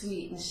how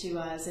sweet she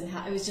was, and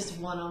how it was just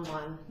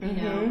one-on-one, you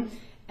know.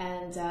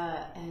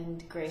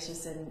 And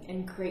gracious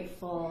and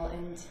grateful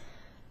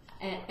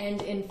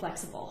and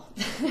inflexible.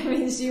 I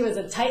mean, she was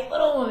a tight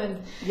little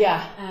woman.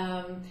 Yeah.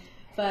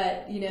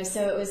 But you know,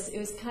 so it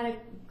was kind of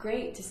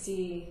great to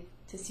see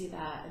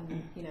that,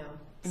 and you know,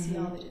 see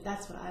all the.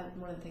 That's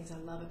one of the things I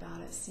love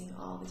about it, seeing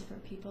all the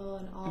different people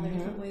and all their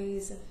different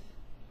ways of.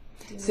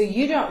 So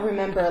you don't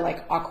remember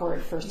like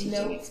awkward first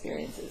teaching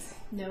experiences?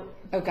 Nope.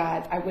 Oh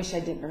God, I wish I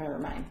didn't remember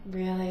mine.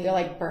 Really? They're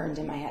like burned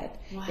in my head.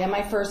 Wow. Yeah,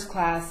 my first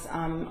class,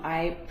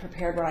 I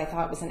prepared what I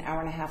thought was an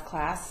hour-and-a-half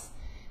class,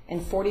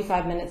 and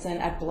 45 minutes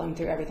in, I'd blown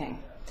through everything.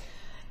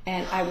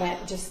 And I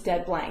went just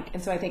dead blank.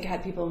 And so I think I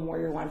had people in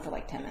Warrior One for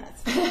like 10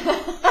 minutes.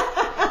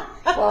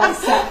 Well, I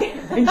sat there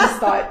and just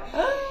thought,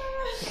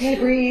 okay,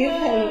 breathe,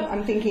 and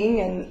I'm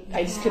thinking, and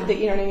I just couldn't,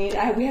 you know what I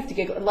mean? We have to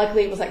giggle.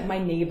 Luckily, it was like my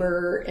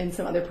neighbor and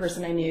some other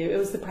person I knew. It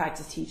was the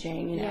practice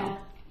teaching, you know.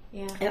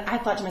 Yeah. And I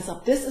thought to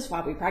myself, this is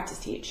why we practice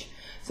teach,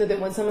 so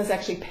that when someone's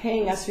actually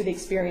paying us for the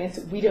experience,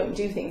 we don't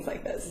do things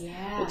like this,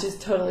 which is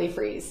totally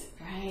freeze.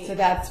 Right. So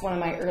that's one of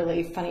my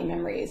early funny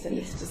memories, and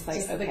it's just like,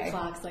 just okay. the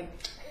clock's like...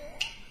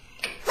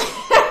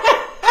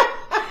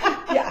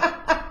 Yeah.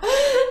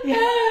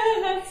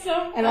 That's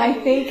so And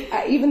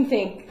I even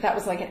think that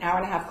was like an hour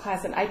and a half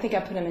class, and I think I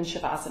put him in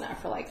Shavasana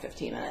for like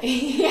 15 minutes.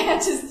 Yeah,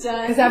 just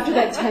done. Because after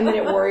that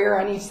 10-minute warrior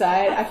on each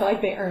side, I felt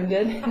like they earned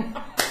it.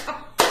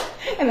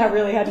 And I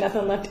really had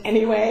nothing left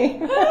anyway.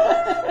 Oh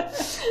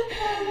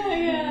my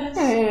gosh.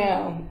 I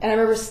know. And I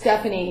remember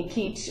Stephanie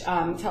Keach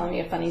telling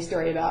me a funny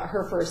story about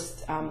her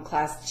first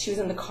class. She was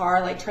in the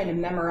car, like, trying to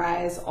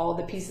memorize all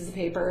the pieces of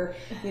paper.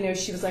 You know,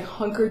 she was, like,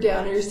 hunkered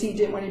down in her seat,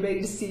 didn't want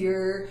anybody to see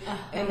her.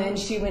 And then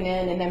she went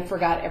in and then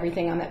forgot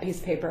everything on that piece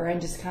of paper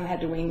and just kind of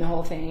had to wing the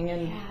whole thing.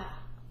 And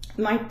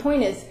my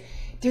point is,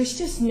 there's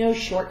just no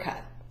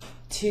shortcut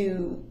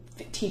to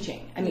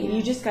teaching. I mean,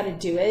 you just got to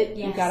do it.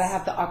 You got to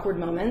have the awkward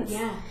moments.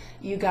 Yeah.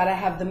 You got to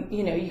have the,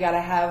 you know, you got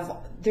to have,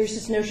 there's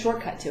just no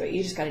shortcut to it.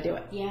 You just got to do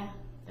it. Yeah,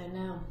 I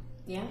know.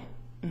 Yeah.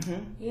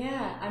 Mm-hmm.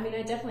 Yeah, I mean,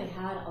 I definitely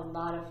had a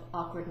lot of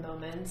awkward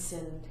moments,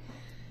 and,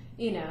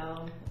 you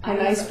know. How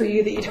nice for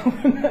you that you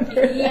don't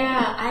remember.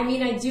 Yeah, I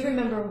mean, I do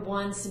remember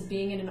once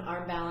being in an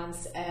arm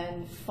balance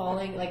and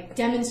falling, like,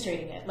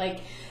 demonstrating it.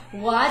 Like,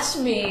 watch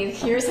me,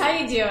 here's how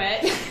you do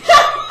it.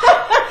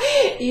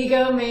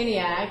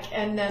 Egomaniac,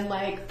 and then,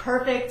 like,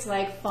 perfect,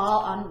 like,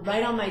 fall on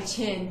right on my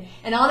chin.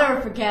 And I'll never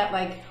forget,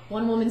 like,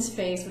 one woman's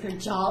face with her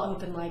jaw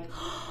open, like,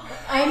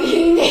 I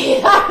mean,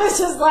 I was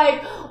just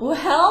like,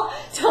 well,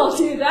 don't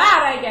do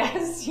that, I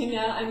guess, you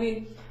know? I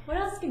mean, what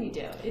else can you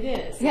do? It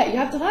is. Yeah, you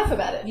have to laugh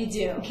about it. You do.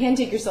 You can't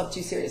take yourself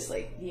too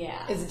seriously.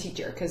 Yeah. As a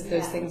teacher, because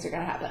those things are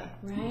going to happen.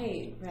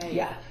 Right, right.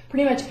 Yeah.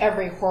 Pretty much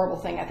every horrible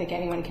thing I think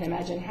anyone can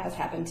imagine has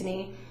happened to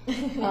me.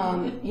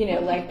 You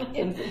know, like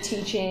in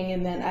teaching,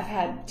 and then I've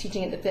had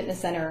teaching at the fitness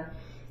center,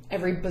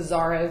 every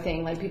bizarro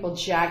thing, like people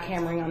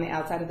jackhammering on the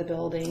outside of the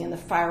building and the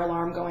fire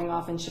alarm going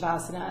off in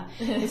Shavasana.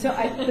 And so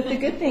but the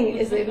good thing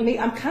is that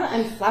I'm kind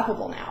of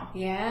unflappable now.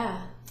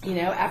 Yeah. You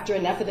know, after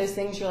enough of those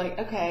things, you're like,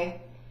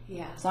 okay,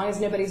 yeah. As long as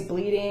nobody's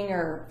bleeding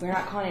or we're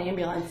not calling an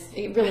ambulance,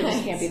 it really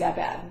just can't be that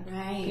bad.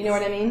 Right. You know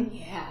what I mean?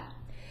 Yeah.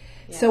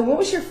 So what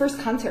was your first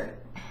concert?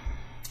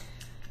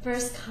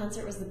 First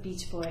concert was the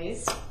Beach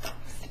Boys.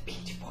 The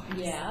Beach Boys.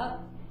 Yeah.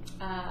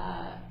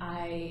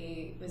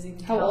 I was in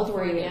California. How old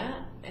were you?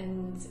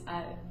 And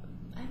I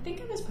think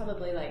I was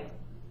probably like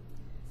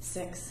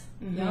 6.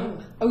 Mm-hmm.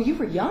 Young. Oh, you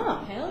were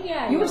young. Hell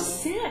yeah. You were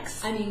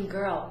 6. I mean,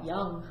 girl,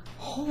 young.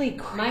 Holy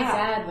crap. My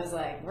dad was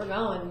like, we're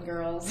going,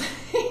 girls.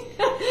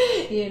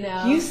 You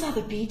know? You saw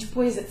the Beach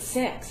Boys at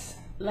 6.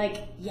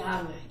 Like,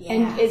 young. Yeah.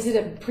 And is it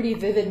a pretty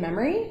vivid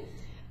memory?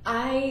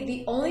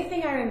 The only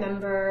thing I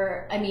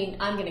remember, I mean,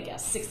 I'm going to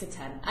guess 6 to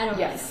 10. I don't know.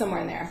 Yeah,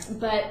 somewhere in there.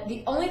 But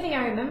the only thing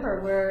I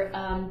remember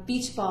were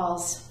beach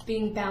balls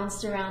being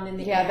bounced around in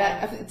the air. Yeah,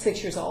 that at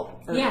 6 years old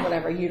or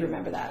whatever, you'd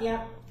remember that.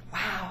 Yeah.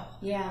 Wow.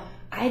 Yeah.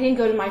 I didn't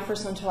go to my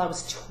first one until I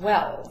was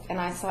 12, and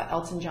I saw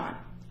Elton John.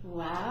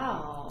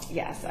 Wow.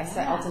 Yes, I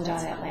saw Elton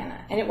John in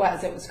Atlanta. And it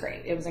was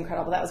great. It was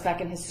incredible. That was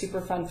back in his super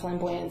fun,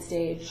 flamboyant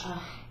stage.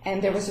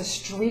 And there was a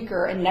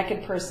streaker, a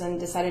naked person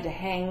decided to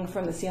hang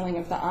from the ceiling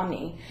of the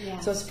Omni. Yeah.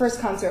 So it was first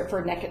concert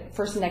for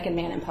first naked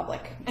man in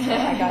public. So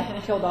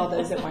I killed all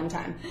those at one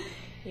time.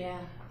 Yeah.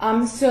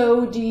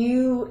 So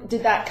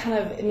did that kind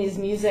of, I mean, is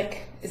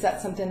music, is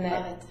that something that...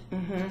 Love it.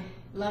 Mm-hmm.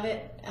 Love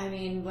it. I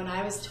mean, when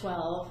I was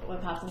 12,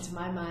 what popped into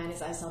my mind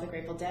is I saw the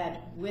Grateful Dead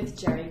with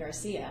Jerry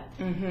Garcia,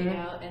 you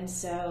know, and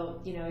so,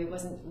 you know, it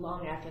wasn't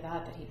long after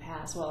that he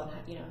passed, well,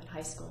 in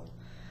high school.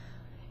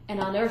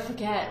 And I'll never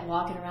forget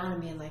walking around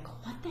and being like,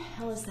 what the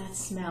hell is that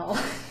smell?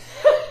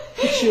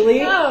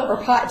 Patchouli or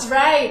pot?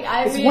 Right.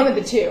 It's one of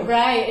the two.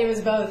 Right. It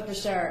was both for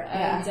sure.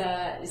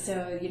 Yeah. And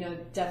so, you know,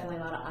 definitely a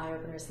lot of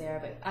eye-openers there.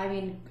 But, I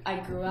mean, I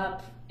grew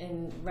up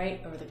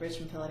right over the bridge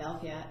from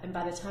Philadelphia, and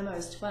by the time I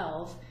was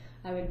 12,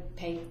 I would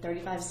pay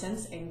 35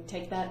 cents and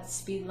take that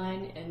speed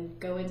line and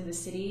go into the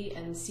city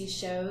and see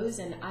shows.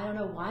 And I don't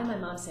know why my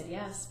mom said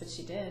yes, but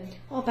she did.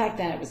 Well, back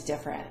then it was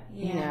different.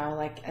 Yeah. You know,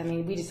 like, I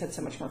mean, we just had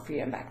so much more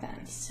freedom back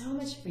then. So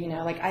much freedom. You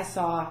know, like I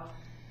saw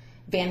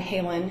Van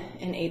Halen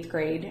in 8th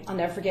grade. I'll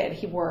never forget,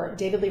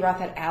 David Lee Roth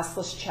had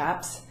assless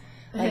chaps.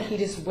 Like he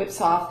just whips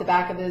off the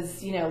back of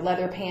his, you know,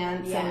 leather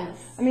pants. Yes. And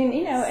I mean,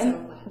 you know, so and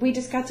fun. We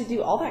just got to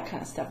do all that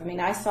kind of stuff. I mean,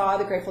 I saw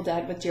the Grateful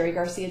Dead with Jerry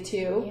Garcia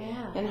too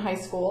in high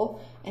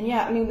school. And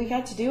yeah, I mean, we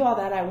got to do all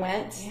that. I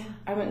went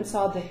and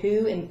saw The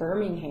Who in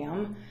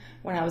Birmingham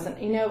when I was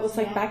in, you know, it was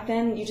like back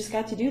then you just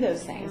got to do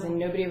those things and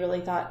nobody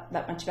really thought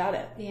that much about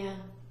it. Yeah.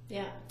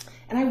 Yeah.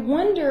 And I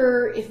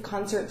wonder if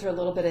concerts are a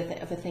little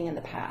bit of a thing in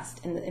the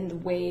past, in the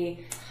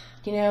way,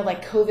 you know,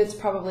 like COVID's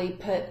probably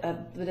put a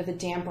bit of a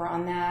damper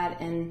on that.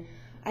 And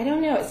I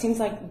don't know, it seems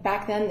like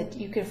back then that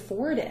you could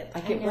afford it.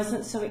 Like it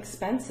wasn't so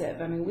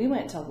expensive. I mean, we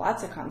went to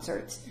lots of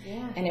concerts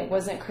and it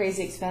wasn't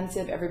crazy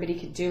expensive. Everybody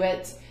could do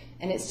it.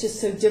 And it's just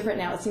so different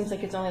now. It seems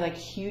like it's only like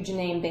huge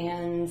name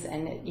bands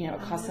and it, you know,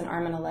 it costs an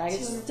arm and a leg.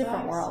 It's just a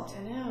different world.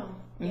 I know.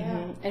 Mm-hmm.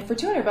 Yeah. And for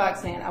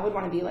 $200, man, I would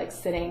want to be like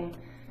sitting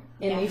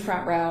in the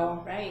front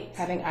row,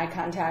 having eye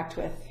contact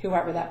with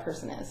whoever that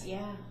person is.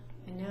 Yeah,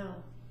 I know.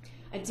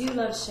 I do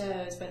love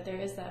shows, but there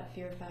is that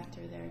fear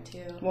factor there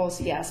too. Well,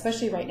 yeah,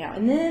 especially right now.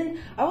 And then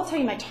I will tell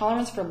you, my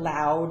tolerance for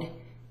loud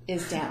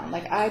is down.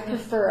 Like I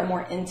prefer a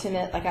more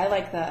intimate, like I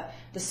like the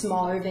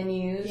smaller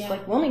venues. Yeah.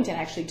 Like Wilmington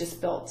actually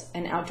just built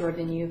an outdoor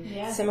venue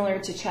similar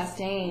to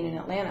Chastain in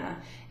Atlanta.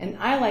 And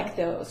I like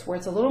those where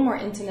it's a little more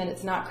intimate,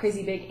 it's not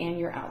crazy big, and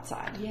you're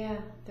outside. Yeah,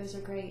 those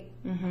are great.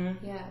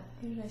 Mm-hmm. Yeah.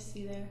 Who did I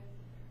see there?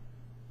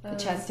 The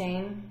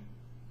Chastain?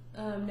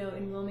 No,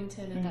 in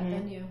Wilmington at that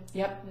venue.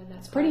 Yep. And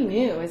that's It's pretty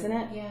new, isn't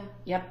it? Yeah.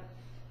 Yep.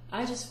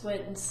 I just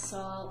went and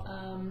saw,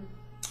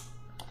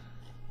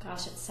 at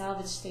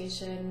Salvage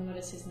Station, what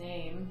is his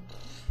name?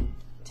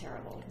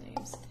 Terrible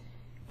names.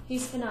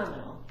 He's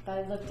phenomenal, but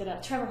I looked it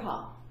up. Trevor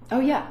Hall. Oh,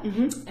 yeah.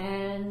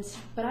 Mm-hmm.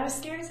 But I was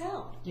scared as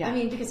hell. Yeah. I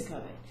mean, because of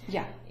COVID.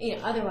 Yeah.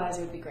 Otherwise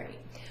it would be great.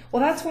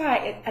 Well, that's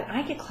why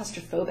I get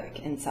claustrophobic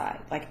inside.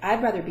 Like,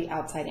 I'd rather be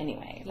outside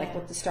anyway, like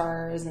with the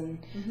stars. And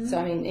so,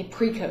 I mean,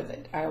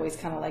 pre-COVID, I always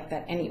kind of like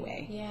that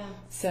anyway. Yeah.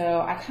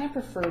 So I kind of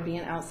prefer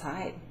being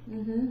outside.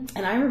 Mm-hmm.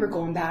 And I remember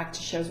going back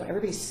to shows where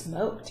everybody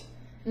smoked.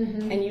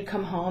 Mm-hmm. And you'd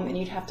come home and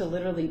you'd have to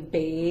literally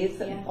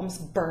bathe and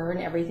almost burn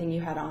everything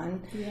you had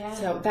on. Yeah.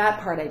 So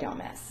that part I don't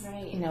miss.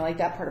 Right. Like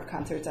that part of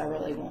concerts I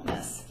really won't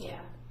miss. Yeah.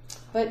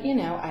 But, I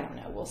don't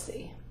know. We'll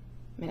see.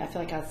 I mean, I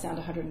feel like I sound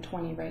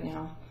 120 right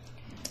now.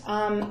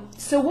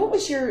 So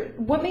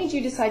what made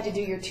you decide to do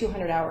your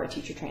 200-hour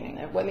teacher training?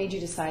 What made you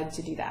decide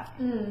to do that?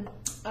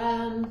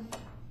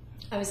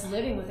 I was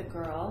living with a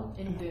girl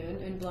in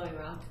Boone, in Blowing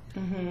Rock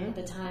at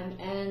the time,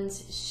 and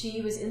she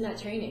was in that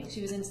training.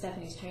 She was in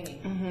Stephanie's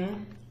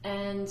training.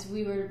 And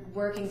we were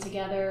working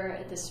together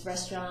at this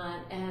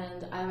restaurant,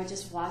 and I would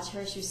just watch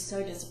her. She was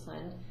so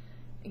disciplined.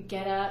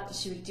 Get up.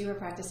 She would do her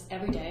practice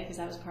every day, because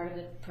that was part of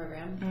the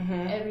program,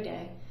 every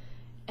day.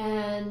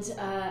 And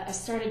I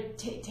started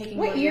taking.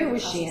 What year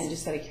was she in?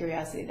 Just out of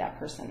curiosity, that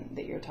person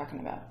that you're talking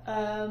about.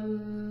 That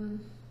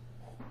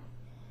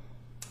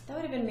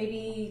would have been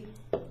maybe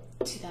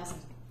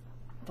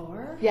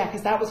 2004. Yeah,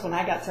 because that was when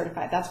I got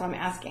certified. That's what I'm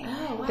asking.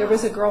 Oh, wow. There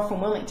was a girl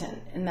from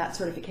Wilmington in that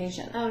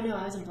certification. Oh no,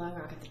 I was in Blowing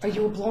Rock at the Oh, time.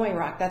 you were Blowing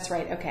Rock. That's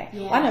right. Okay.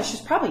 Yeah. Well, I know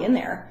she's probably in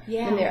there.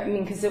 Yeah. In there. I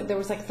mean, because there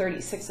was like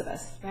 36 of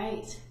us.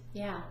 Right.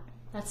 Yeah.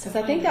 That's so.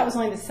 Because I think that was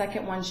only the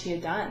second one she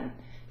had done.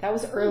 That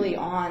was early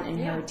on in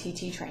her Yeah.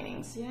 TT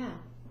trainings. Yeah.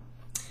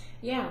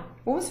 Yeah.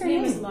 What was her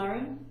name? name? Was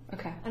Lauren.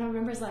 Okay. I don't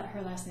remember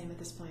her last name at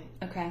this point.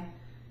 Okay.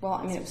 Well,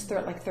 I mean, it was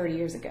like 30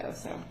 years ago,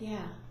 so.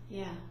 Yeah.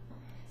 Yeah.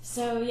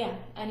 So yeah.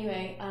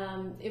 Anyway,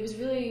 it was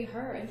really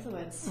her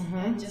influence,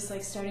 and just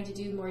like starting to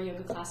do more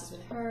yoga classes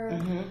with her.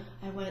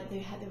 I went.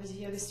 There was a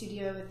yoga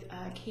studio with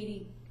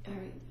Katie, or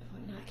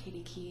not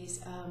Katie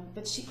Keys,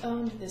 but she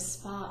owned this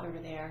spa over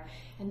there,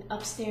 and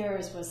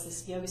upstairs was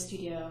this yoga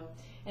studio,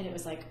 and it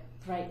was like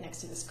right next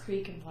to this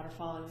creek and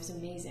waterfall, and it was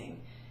amazing.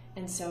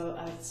 And so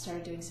I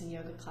started doing some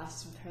yoga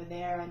classes with her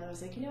there, and I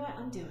was like, you know what,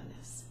 I'm doing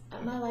this.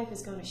 My life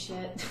is going to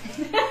shit.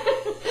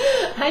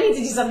 I need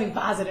to do something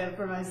positive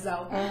for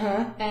myself.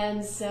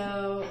 And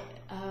so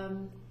I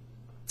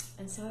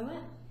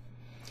went.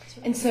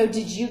 And so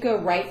did you go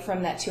right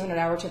from that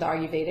 200-hour to the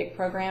Ayurvedic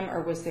program,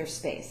 or was there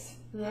space?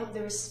 Nope,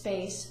 there was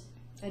space.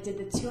 I did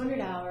the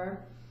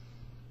 200-hour,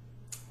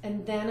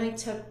 and then I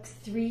took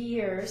 3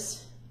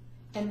 years,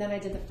 and then I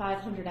did the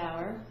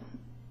 500-hour,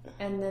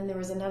 and then there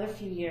was another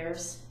few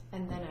years,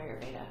 and then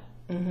Ayurveda.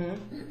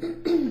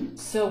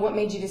 So what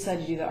made you decide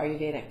to do the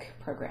Ayurvedic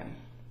program?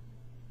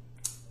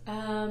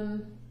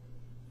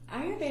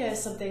 Ayurveda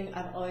is something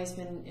I've always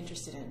been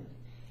interested in,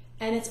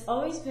 and it's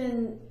always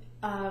been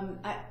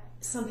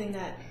something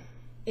that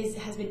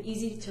has been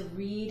easy to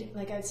read.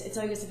 Like it's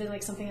always been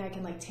like something I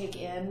can like take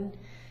in,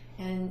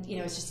 and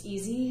it's just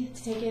easy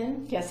to take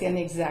in. Yeah, see, I'm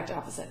the exact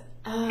opposite.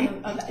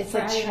 It's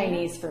like Ayurveda?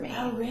 Chinese for me.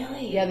 Oh,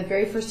 really? Yeah, the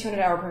very first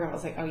 200-hour program, I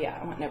was like, oh yeah,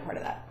 I want no part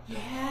of that.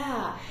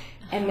 Yeah.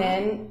 And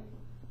then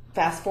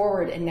fast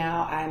forward, and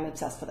now I'm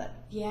obsessed with it.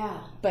 Yeah.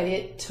 But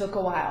it took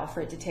a while for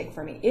it to take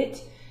for me.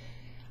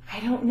 I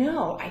don't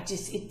know.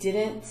 It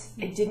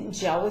didn't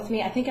gel with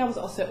me. I think I was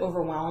also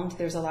overwhelmed.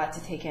 There's a lot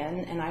to take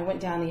in, and I went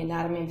down the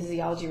anatomy and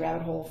physiology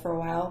rabbit hole for a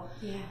while.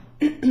 Yeah.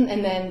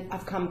 And then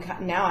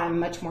now I'm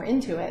much more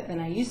into it than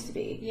I used to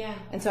be. Yeah.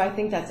 And so I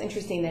think that's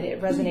interesting that it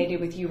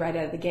resonated with you right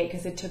out of the gate,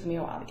 because it took me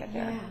a while to get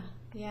there.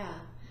 Yeah.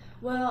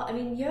 Well, I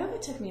mean, yoga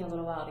took me a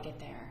little while to get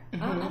there.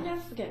 I'll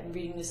never forget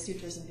reading the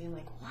sutras and being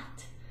like, what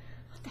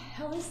the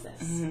hell is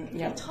this?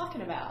 What are you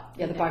talking about?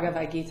 Yeah, the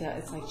Bhagavad Gita,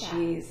 it's like,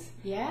 geez.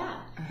 Yeah.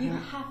 You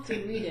have to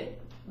read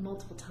it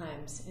multiple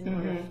times in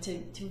order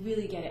to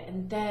really get it,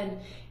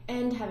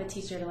 and have a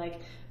teacher to like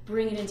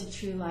bring it into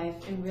true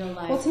life in real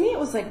life. Well, to me it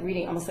was like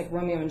reading almost like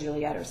Romeo and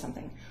Juliet or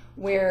something,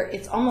 where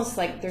it's almost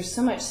like there's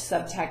so much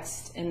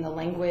subtext in the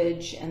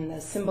language and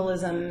the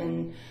symbolism,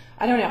 and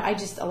I don't know,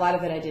 a lot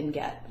of it I didn't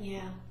get.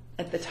 Yeah.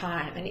 At the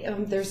time,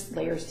 and there's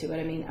layers to it.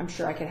 I mean, I'm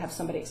sure I could have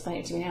somebody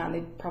explain it to me now,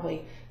 and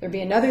there'd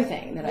be another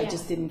thing that I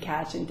just didn't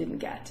catch and didn't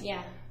get.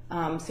 Yeah.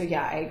 So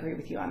yeah, I agree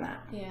with you on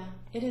that. Yeah,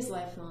 it is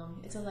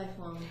lifelong. It's a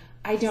lifelong.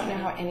 I don't know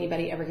how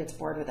anybody ever gets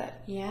bored with it.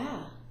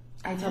 Yeah.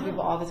 I tell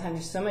people all the time,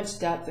 there's so much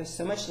depth, there's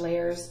so much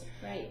layers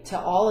Right. to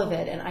all of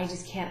it, and I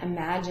just can't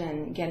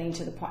imagine getting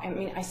to the point. I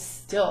mean, I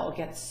still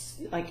get,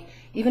 like,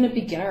 even a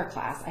beginner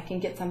class, I can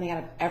get something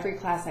out of every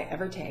class I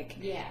ever take.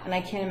 Yeah. And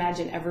I can't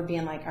imagine ever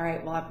being like, all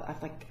right, well,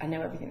 I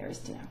know everything there is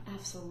to know.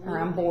 Absolutely. Or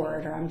I'm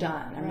bored, or I'm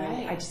done. I mean,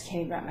 Right. I just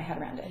can't even wrap my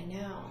head around it. I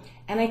know.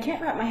 And I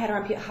can't wrap my head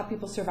around how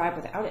people survive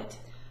without it.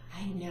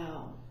 I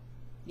know.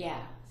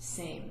 Yeah.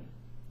 Same.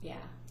 Yeah.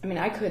 I mean,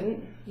 I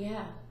couldn't.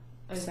 Yeah.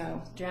 I was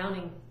So.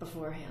 drowning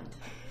beforehand.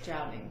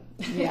 Drowning.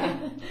 Yeah.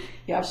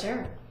 Yep.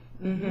 Sure.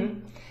 Mm-hmm.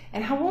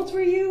 And how old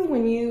were you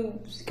when you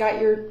got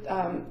your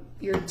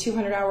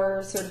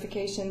 200-hour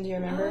certification? Do you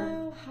remember?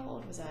 Oh, how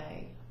old was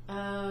I?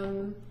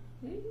 20s.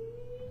 It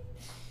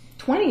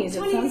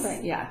 20s. sounds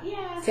like. Yeah.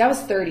 Yeah. See, I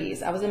was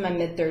 30s. I was in my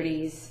mid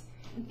 30s,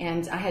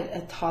 and I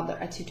had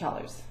two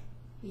toddlers.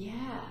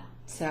 Yeah.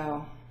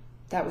 So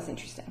that was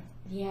interesting.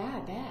 Yeah, I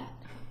bet.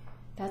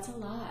 That's a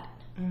lot.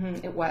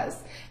 It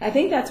was. And I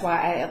think that's why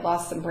I had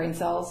lost some brain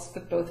cells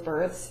with both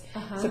births.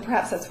 So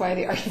perhaps that's why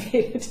the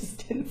Ayurveda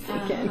just didn't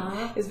sink in,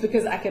 is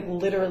because I could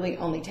literally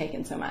only take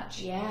in so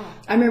much. Yeah.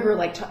 I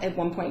remember at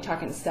one point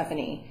talking to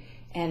Stephanie,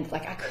 and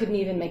like I couldn't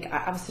even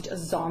I was such a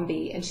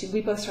zombie, and we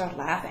both started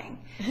laughing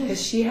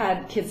because she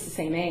had kids the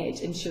same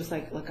age, and she was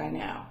like, look, I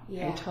know.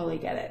 Yeah. I totally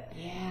get it.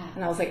 Yeah.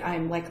 And I was like,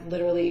 I'm like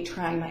literally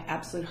trying my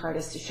absolute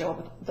hardest to show up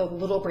with the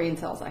little brain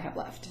cells I have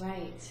left.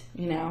 Right.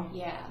 You know?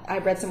 Yeah. I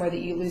read somewhere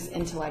that you lose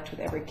intellect with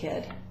every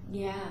kid.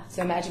 Yeah.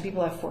 So imagine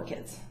people have 4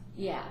 kids.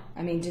 Yeah.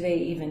 I mean, do they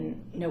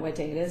even know what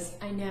day it is?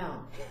 I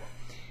know.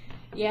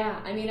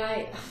 Yeah, I mean,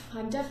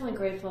 I'm definitely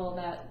grateful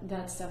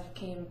that stuff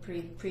came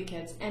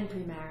pre-kids and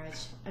pre-marriage.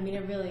 I mean,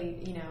 it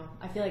really,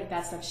 I feel like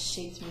that stuff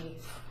shaped me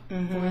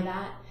for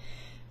that.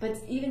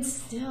 But even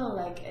still,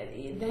 like,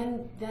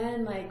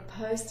 then like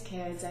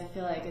post-kids, I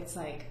feel like it's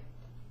like,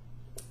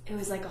 it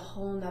was like a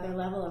whole nother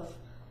level of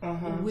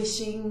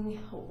wishing,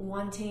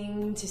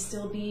 wanting to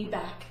still be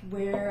back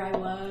where I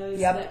was,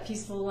 that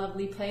peaceful,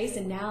 lovely place.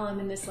 And now I'm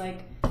in this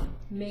like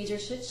major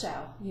shit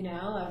show,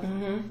 of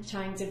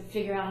trying to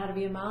figure out how to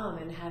be a mom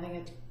and having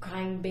a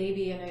crying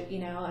baby and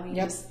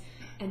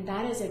and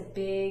that is a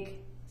big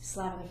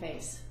slap in the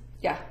face.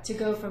 Yeah. To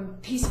go from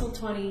peaceful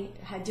 20,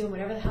 doing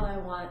whatever the hell I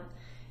want,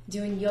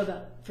 doing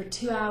yoga for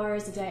 2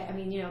 hours a day. I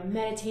mean,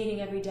 meditating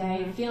every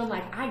day, feeling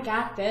like I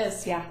got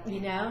this. Yeah.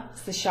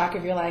 It's the shock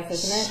of your life,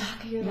 isn't it?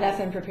 Shock of your life.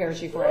 Nothing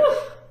prepares you for it.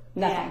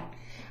 Nothing. Yeah.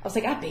 I was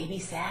like, I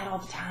babysat all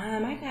the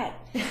time. I got,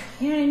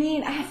 you know what I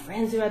mean? I have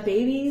friends who have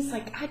babies.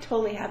 Like, I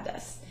totally have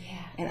this. Yeah.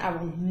 And I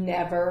will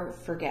never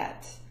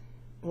forget,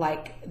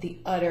 like, the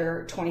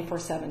utter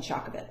 24/7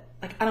 shock of it.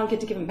 Like, I don't get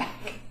to give them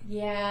back.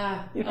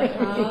 Yeah. You know what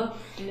I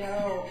mean?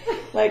 No.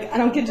 Like, I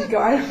don't get to go,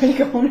 I'm going to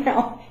go home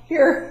now.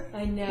 Here.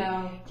 I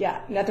know. Yeah,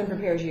 nothing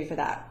prepares you for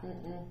that.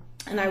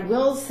 And I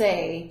will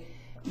say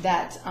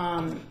that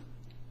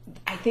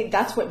I think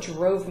that's what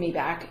drove me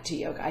back to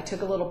yoga. I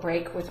took a little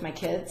break with my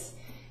kids.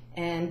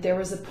 And there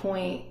was a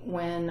point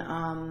when,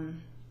 after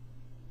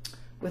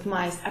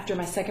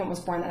my second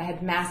was born, that I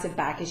had massive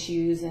back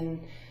issues,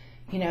 and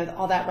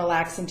all that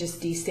relaxing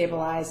just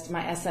destabilized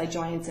my SI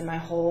joints and my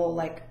whole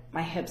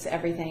my hips,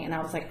 everything. And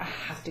I was like, I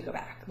have to go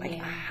back. I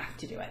have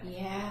to do it.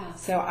 Yeah.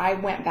 So I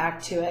went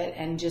back to it,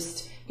 and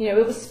just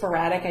it was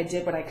sporadic. I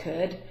did what I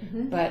could,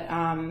 but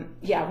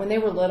when they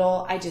were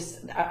little, I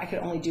could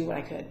only do what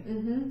I could,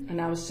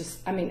 and I was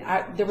just,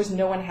 there was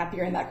no one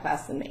happier in that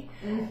class than me.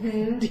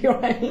 Do you know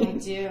what I mean? I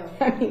do.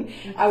 I mean,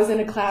 I was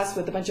in a class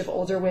with a bunch of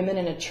older women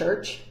in a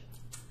church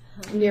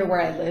near where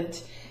I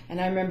lived,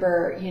 and I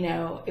remember,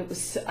 it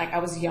was like I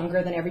was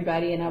younger than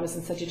everybody, and I was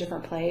in such a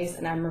different place,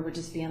 and I remember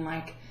just being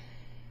like,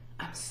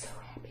 I'm so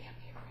happy I'm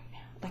here right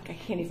now. Like, I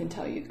can't even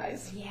tell you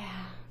guys.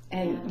 Yeah.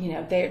 And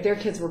their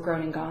kids were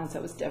grown and gone, so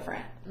it was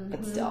different.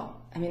 But still,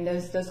 I mean,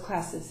 those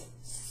classes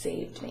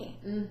saved me,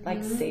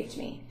 saved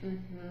me.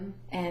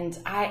 And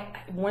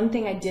one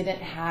thing I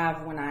didn't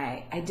have when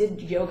I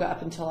did yoga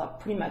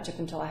pretty much up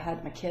until I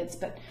had my kids,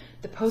 but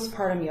the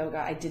postpartum yoga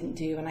I didn't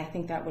do, and I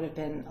think that would have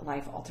been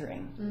life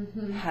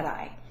altering had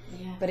I.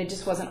 Yeah. But it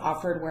just wasn't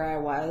offered where I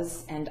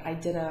was, and I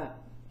did a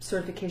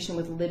certification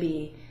with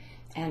Libby.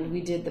 And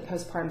we did the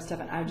postpartum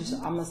stuff, and I just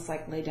almost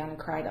lay down and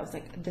cried. I was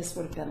like, this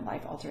would have been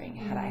life altering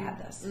had I had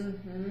this.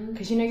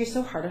 Because you're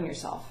so hard on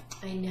yourself.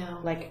 I know.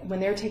 Like, when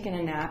they're taking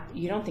a nap,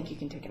 you don't think you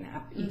can take a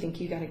nap. You think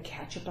you got to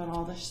catch up on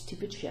all the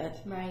stupid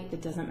shit. Right.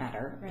 That doesn't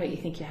matter, right. but you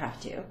think you have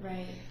to.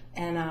 Right.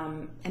 And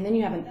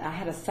then I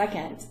had a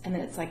second, and then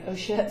it's like, oh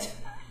shit.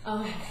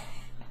 Oh,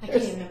 I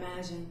can't even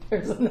imagine.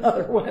 There's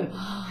another one.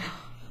 Oh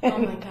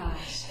my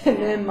gosh. And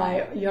then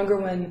my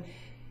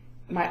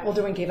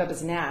older one gave up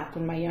his nap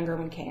when my younger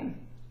one came.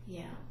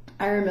 Yeah.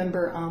 I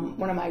remember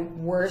one of my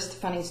worst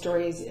funny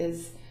stories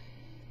is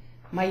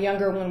My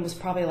younger one was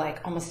probably like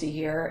almost a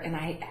year, and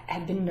I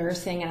had been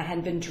nursing and I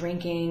hadn't been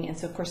drinking. And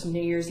so, of course,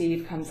 New Year's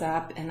Eve comes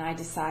up and I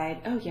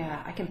decide, oh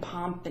yeah, I can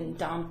pump and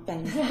dump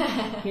and,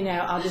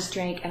 I'll just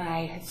drink. And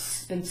I had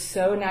been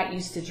so not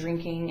used to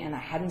drinking, and I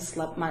hadn't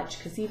slept much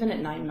because even at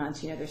 9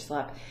 months, they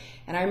slept.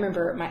 And I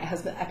remember my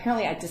husband,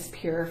 apparently I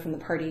disappear from the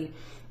party.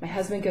 My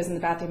husband goes in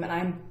the bathroom and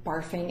I'm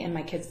barfing in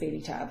my kid's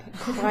baby tub,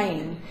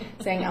 crying,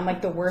 saying I'm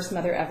like the worst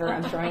mother ever.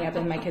 I'm throwing up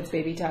in my kid's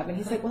baby tub. And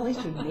he's like, well, at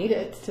least you made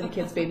it to the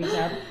kid's baby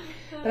tub.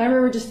 But I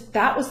remember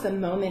that was the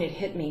moment it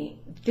hit me.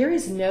 There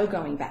is no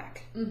going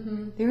back.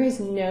 Mm-hmm. There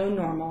is no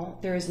normal.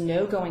 There is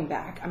no going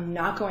back. I'm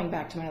not going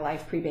back to my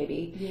life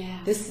pre-baby. Yeah.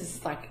 This is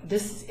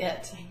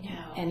it. I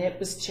know. And it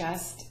was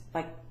just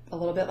like a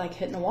little bit like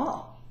hitting a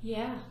wall.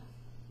 Yeah.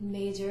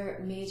 Major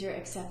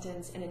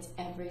acceptance, and it's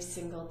every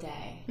single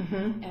day.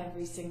 Mm-hmm.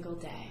 Every single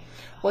day.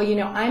 Well,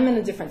 I'm in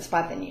a different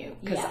spot than you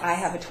because Yes. I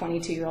have a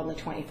 22-year-old and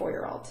a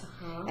 24-year-old.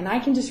 Uh-huh. And I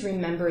can just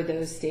remember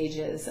those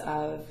stages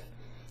of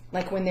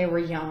like when they were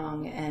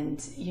young,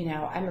 and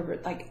I remember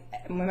like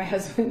when my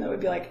husband would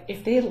be like,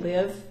 if they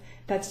live,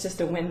 that's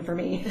just a win for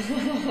me.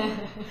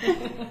 You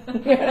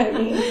know what I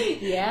mean?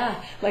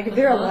 Yeah. Like if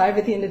they're alive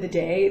at the end of the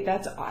day,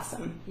 that's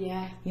awesome.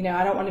 Yeah.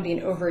 I don't want to be an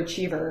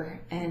overachiever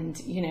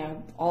and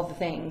all the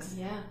things.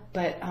 Yeah.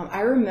 But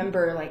I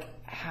remember like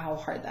how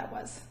hard that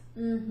was.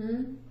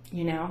 Mm-hmm.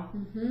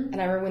 Mm-hmm. And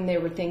I remember when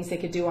there were things they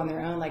could do on their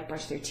own, like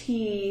brush their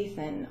teeth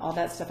and all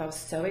that stuff. I was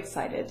so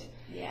excited.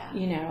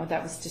 Yeah.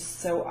 That was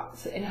just so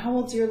awesome. And how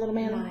old's your little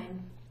man?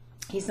 9.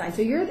 He's 9.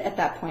 So you're at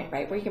that point,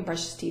 right, where he can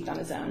brush his teeth on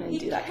his own and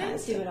do that kind of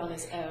stuff. He can do it on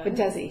his own. But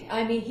does he?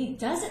 I mean, he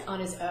does it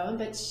on his own,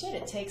 but shit,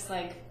 it takes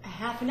like a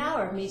half an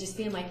hour of me just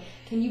being like,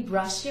 can you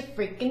brush your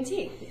freaking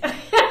teeth?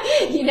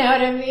 You know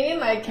what I mean?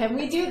 Like, can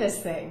we do this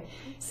thing?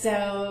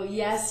 So,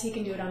 yes, he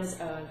can do it on his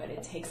own, but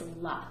it takes a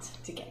lot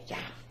to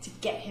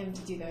get him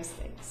to do those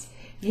things.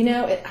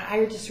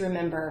 I just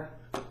remember,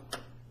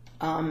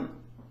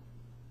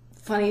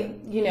 funny,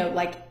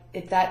 like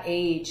at that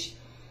age,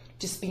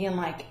 just being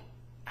like,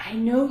 I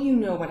know you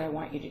know what I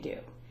want you to do,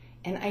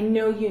 and I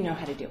know you know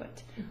how to do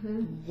it.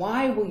 Mm-hmm.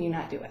 Why will you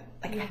not do it?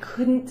 Like, I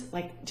couldn't,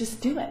 like,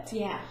 just do it.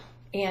 Yeah.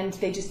 And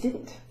they just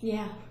didn't.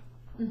 Yeah.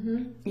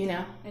 Mm-hmm.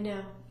 I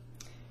know.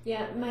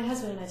 Yeah, my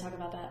husband and I talk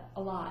about that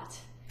a lot.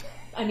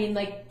 I mean,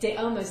 like,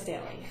 almost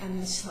daily.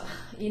 And it's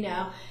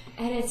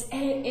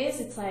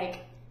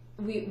like,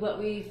 what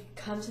we've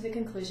come to the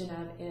conclusion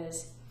of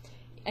is,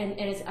 and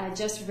it's, I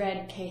just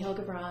read Cahill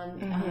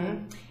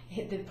Gibran,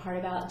 the part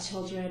about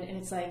children, and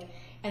it's like,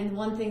 and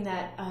one thing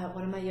that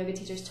one of my yoga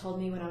teachers told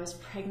me when I was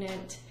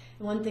pregnant,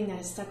 one thing that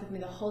has stuck with me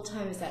the whole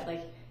time is that,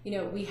 like,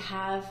 we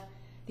have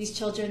these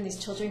children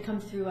come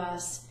through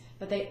us,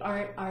 but they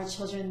aren't our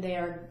children, they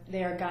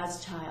are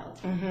God's child.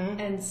 Mm-hmm.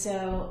 And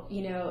so,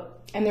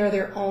 and they're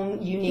their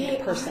own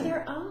unique person. They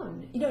are their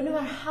own. No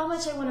matter how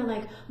much I want to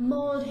like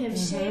mold him,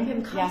 shape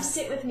him, come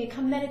sit with me,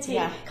 come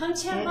meditate, come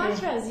chant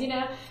mantras,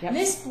 Yep.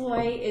 This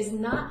boy is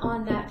not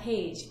on that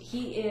page.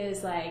 He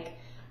is like,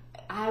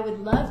 I would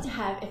love to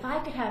have, if I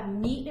could have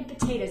meat and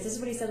potatoes, this is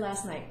what he said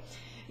last night.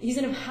 He's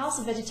in a house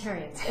of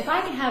vegetarians. If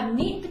I could have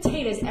meat and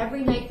potatoes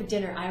every night for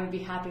dinner, I would be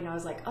happy. And I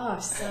was like, oh,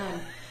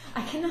 son,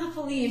 I cannot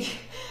believe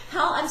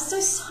I'm so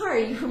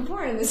sorry you were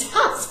born in this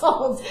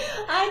household.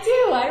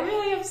 I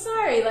really am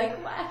sorry. Like,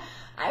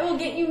 I will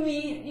get you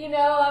meat,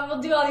 I will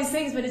do all these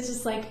things, but it's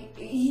just like,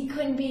 he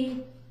couldn't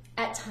be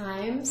at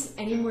times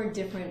any more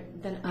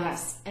different than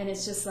us. And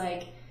it's just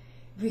like,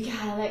 we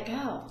gotta let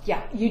go.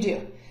 Yeah, you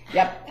do.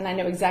 Yep, and I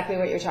know exactly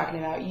what you're talking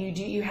about.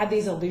 You have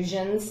these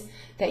illusions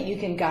that you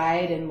can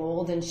guide and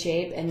mold and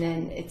shape, and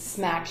then it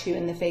smacks you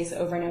in the face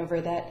over and over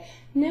that,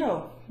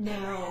 no.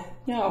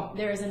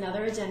 There is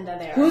another agenda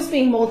there. Who's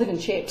being molded and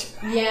shaped?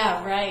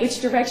 Yeah, right. Which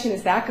direction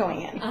is that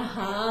going in? You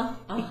know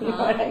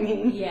what I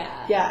mean?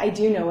 Yeah. Yeah, I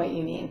do know what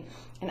you mean.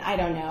 And I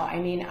don't know. I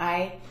mean,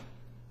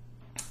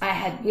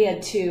 we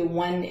had 2.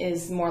 One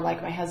is more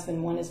like my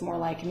husband, one is more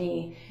like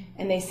me.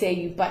 And they say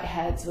you butt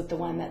heads with the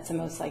one that's the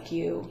most like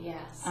you.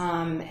 Yes.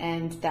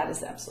 And that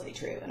is absolutely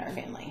true in our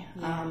family.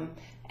 Yeah.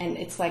 And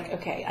it's like,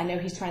 okay, I know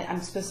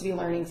I'm supposed to be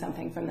learning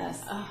something from this.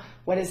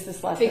 What is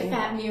this lesson? Big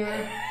fat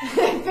mirror.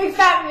 Big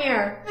fat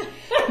mirror.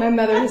 My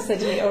mother has said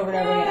to me over and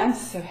over again, I'm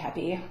so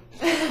happy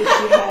that you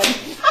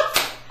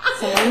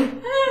had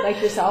someone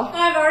like yourself.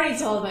 I've already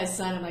told my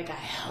son, I'm like, I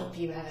hope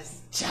you have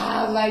a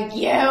child like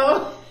you.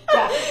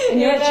 Yeah, and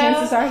you know what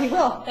chances are he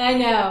will. I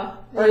know.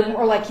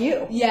 Or like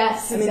you.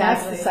 Yes, I mean,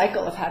 exactly. that's the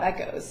cycle of how that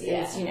goes.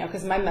 Yeah. Is,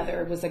 because my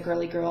mother was a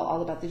girly girl,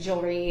 all about the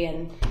jewelry,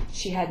 and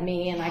she had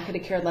me, and I could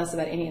have cared less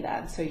about any of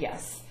that. So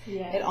yes,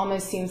 it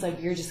almost seems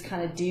like you're just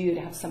kind of due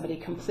to have somebody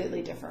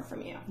completely different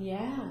from you.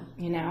 Yeah.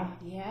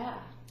 Yeah.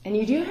 And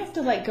you do have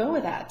to let go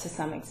of that to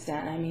some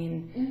extent. I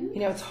mean,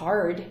 it's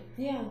hard.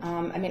 Yeah.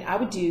 I mean, I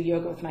would do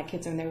yoga with my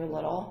kids when they were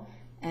little,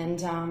 and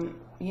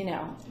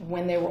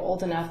when they were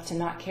old enough to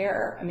not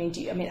care. I mean,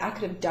 I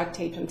could have duct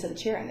taped them to the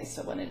chair and they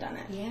still wouldn't have done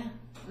it. Yeah.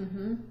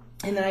 Mm-hmm.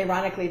 And then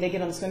ironically, they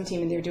get on the swim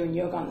team and they're doing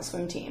yoga on the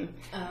swim team.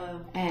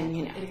 Oh. And,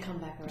 It'll come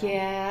back around.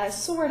 Yeah,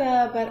 sort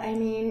of, but I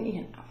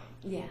mean,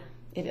 Yeah.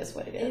 it is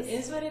what it is. It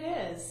is what it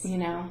is. You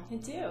know? I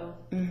do.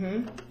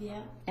 Mm-hmm.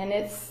 Yeah. And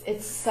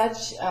it's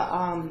such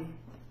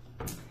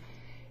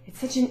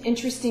an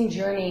interesting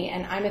journey,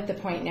 and I'm at the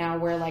point now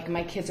where like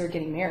my kids are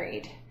getting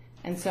married.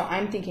 And so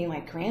I'm thinking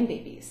like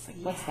grandbabies, like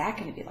what's that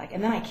going to be like?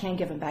 And then I can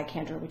give them back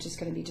Kendra, which is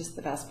going to be just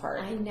the best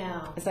part. I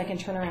know. Is I can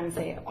turn around and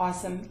say,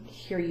 awesome,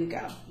 here you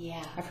go.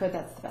 Yeah. I've heard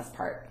that's the best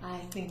part. I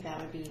think that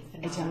would be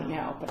phenomenal. I don't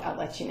know, but I'll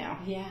let you know.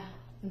 Yeah.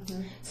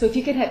 Mm-hmm. So if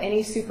you could have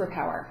any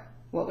superpower,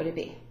 what would it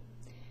be?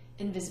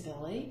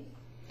 Invisibility.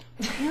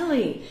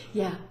 Really?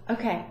 Yeah.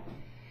 Okay.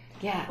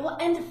 Yeah. Well,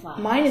 and to fly.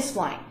 Mine is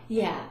flying.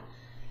 Yeah.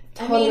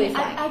 Totally I mean,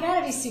 flying. I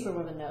gotta be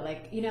Superwoman though.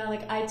 Like, you know,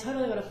 like I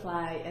totally want to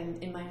fly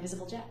in my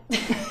invisible jet.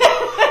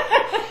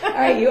 All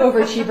right, you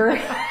overachiever.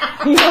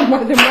 You have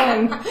more than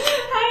one.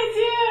 I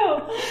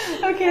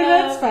do. Okay,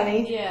 that's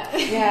funny. Yeah.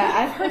 Yeah,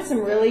 I've heard some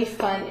really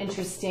fun,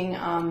 interesting,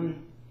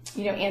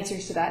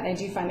 answers to that, and I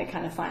do find it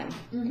kind of fun.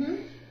 Mm-hmm.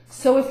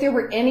 So if there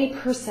were any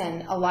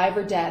person, alive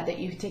or dead, that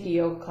you could take a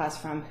yoga class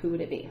from, who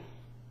would it be?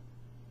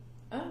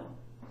 Oh.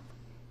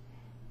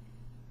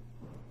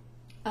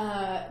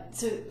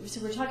 So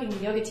we're talking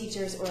yoga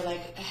teachers or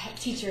like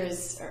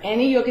teachers or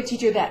Any yoga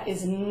teacher that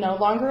is no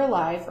longer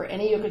alive, or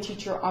any yoga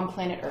teacher on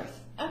planet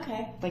Earth.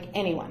 okay. Like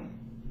anyone.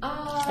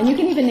 And you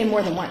can even name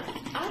more than one.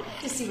 I'd like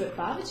to see what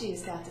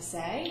Babaji's got to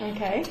say.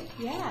 Okay.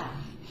 Yeah,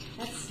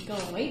 that's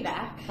going way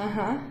back.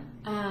 Uh-huh.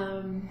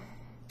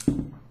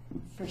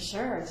 For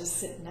sure, just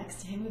sitting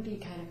next to him would be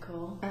kind of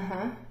cool.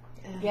 Uh-huh.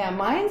 Yeah,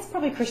 mine's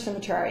probably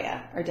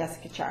Krishnamacharya or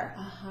Desikachar.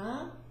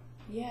 Uh-huh.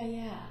 Yeah,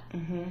 yeah.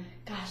 Mm-hmm.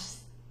 Gosh,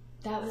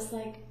 that was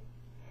like,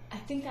 I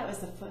think that was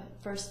the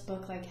first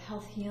book, like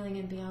Health, Healing,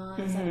 and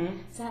Beyond.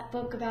 Is that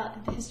book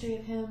about the history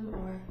of him,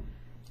 or?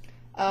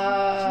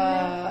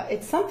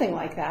 It's something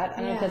like that. I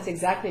don't know if Yeah. that's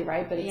exactly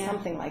right, but it's Yeah.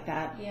 something like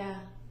that. Yeah.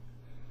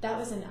 That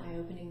was an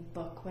eye-opening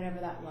book, whatever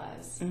that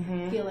was.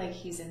 Mm-hmm. I feel like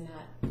he's in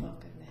that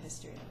book and the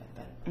history of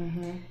it.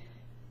 Mm-hmm.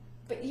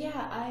 But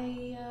yeah,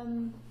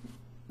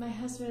 my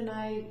husband and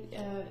I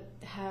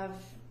have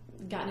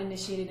gotten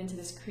initiated into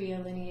this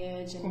Kriya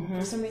lineage, and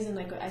for some reason,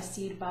 like I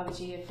see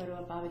Babaji, a photo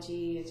of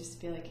Babaji, I just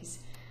feel like he's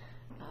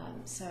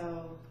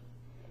so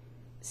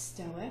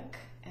stoic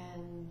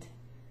and.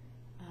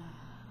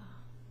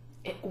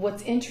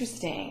 What's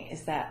interesting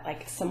is that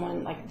like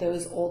someone like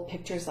those old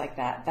pictures like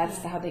that, that's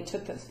how they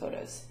took those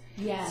photos.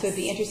 Yes. So it'd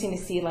be interesting to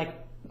see like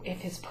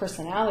if his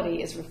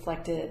personality is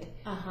reflected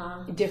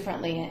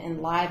differently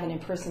in live and in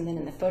person than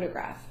in the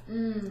photograph.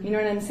 You know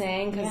what I'm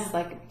saying? Because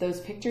like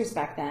those pictures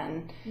back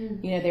then,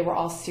 you know, they were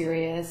all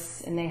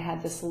serious and they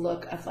had this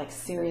look of like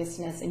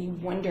seriousness, and you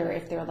wonder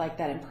if they're like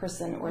that in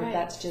person or if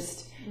that's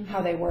just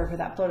how they were for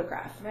that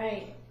photograph.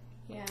 Right.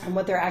 Yeah. And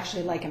what they're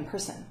actually like in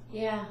person.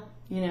 Yeah.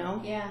 You know?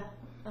 Yeah.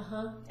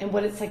 And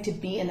what it's like to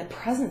be in the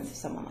presence of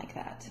someone like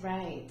that.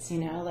 Right. You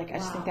know, like I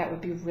just think that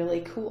would be really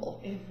cool.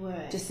 It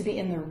would. Just to be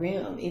in the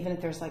room, even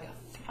if there's like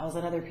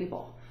 1,000 other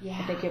people. Yeah.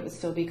 I think it would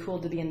still be cool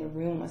to be in the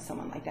room with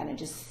someone like that and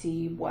just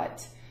see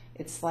what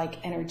it's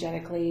like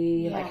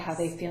energetically, like how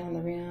they feel in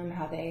the room,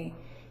 how they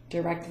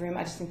direct the room.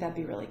 I just think that'd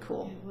be really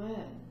cool. It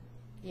would.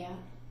 Yeah.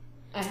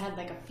 I had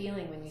like a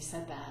feeling when you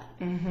said that.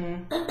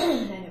 Mm-hmm.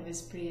 And it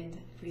was pretty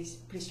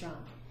strong.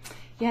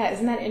 Yeah,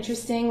 isn't that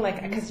interesting?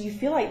 Like, because you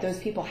feel like those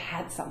people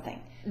had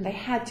something. They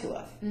had to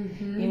have.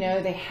 You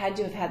know, they had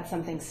to have had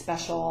something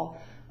special,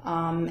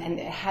 and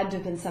it had to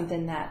have been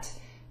something that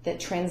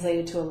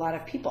translated to a lot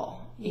of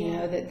people. You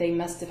know, that they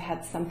must have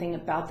had something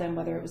about them,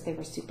 whether it was they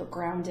were super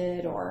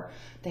grounded or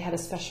they had a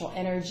special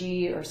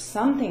energy or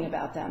something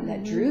about them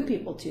that drew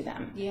people to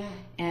them. Yeah.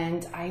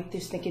 And I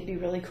just think it'd be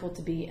really cool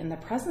to be in the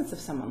presence of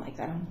someone like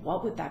that. And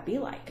what would that be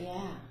like?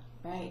 Yeah.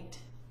 Right.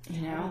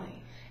 You know?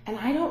 Totally. And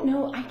I don't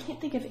know, I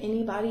can't think of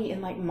anybody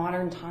in like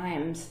modern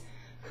times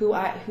who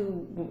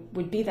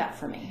would be that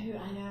for me.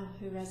 I know,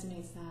 who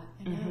resonates that.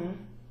 I know.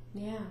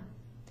 Yeah.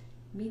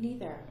 Me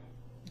neither,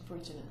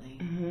 unfortunately.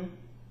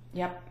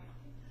 Yep.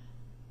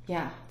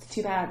 Yeah, it's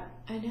too bad.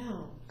 I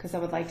know. Because I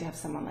would like to have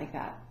someone like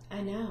that. I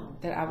know.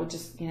 That I would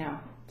just, you know,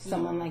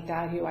 someone like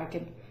that who I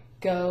could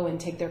go and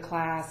take their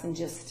class and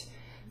just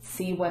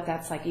see what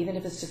that's like, even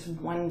if it's just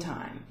one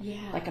time.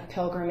 Yeah. Like a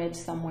pilgrimage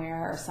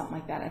somewhere or something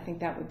like that. I think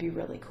that would be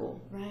really cool.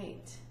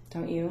 Right.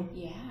 Don't you?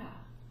 Yeah,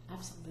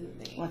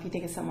 absolutely. Well, if you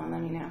think of someone,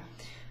 let me know.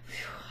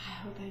 I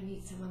hope I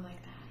meet someone like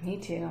that. Me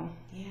too.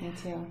 Yeah. Me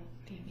too.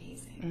 It'd be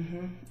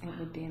amazing. It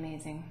would be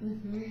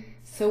amazing.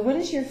 So what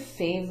is your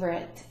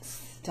favorite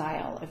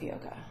style of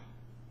yoga?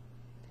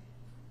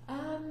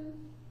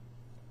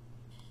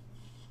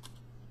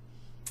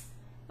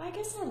 I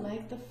guess I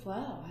like the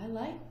flow. I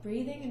like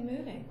breathing and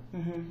moving.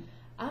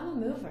 I'm a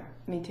mover.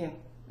 Me too.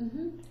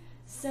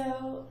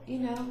 So, you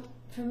know,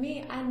 for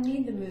me, I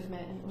need the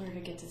movement in order to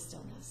get to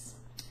stillness.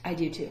 I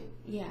do too.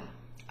 Yeah.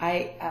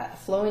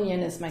 Flow and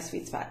yin is my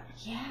sweet spot.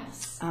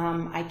 Yes.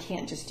 I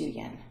can't just do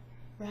yin.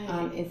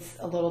 Right. It's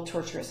a little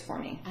torturous for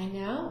me. I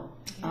know.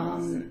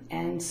 Yes.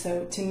 And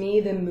so to me,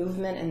 the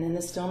movement and then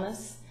the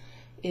stillness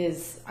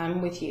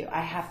I'm with you. I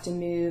have to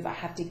move, I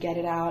have to get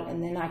it out,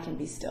 and then I can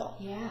be still.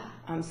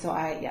 Yeah. So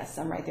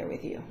I'm right there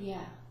with you.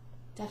 Yeah,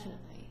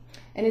 definitely.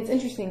 And it's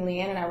interesting,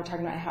 Leanne and I were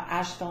talking about how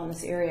Ash fell in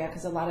this area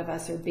because a lot of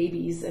us are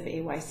babies of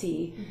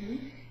AYC.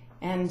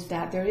 And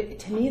that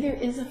to me, there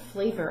is a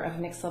flavor of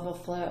mixed level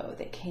flow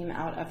that came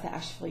out of the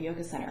Asheville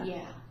Yoga Center.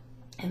 Yeah.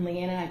 And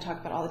Leanne and I talk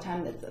about all the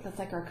time that's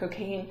like our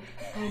cocaine.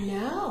 I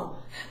know,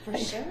 for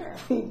sure.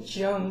 We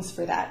Jones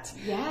for that.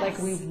 Yes. Like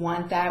we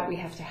want that, we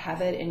have to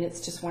have it, and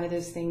it's just one of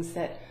those things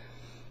that,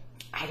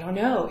 I don't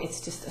know,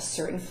 it's just a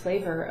certain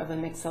flavor of a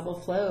mixed level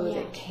flow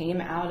that came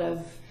out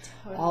of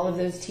all of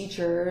those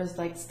teachers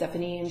like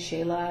Stephanie and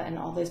Shayla and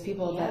all those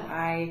people that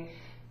I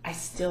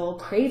still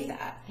crave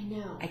that. I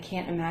know. I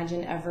can't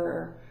imagine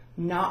ever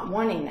not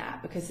wanting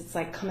that because it's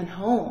like coming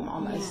home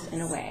almost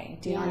in a way.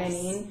 Do you know what I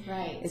mean?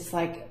 Right. It's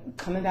like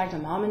coming back to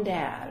mom and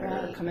dad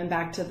or coming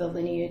back to the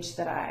lineage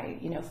that I,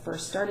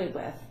 first started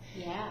with.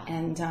 Yeah.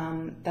 And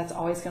that's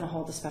always going to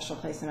hold a special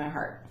place in my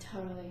heart.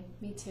 Totally.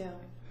 Me too.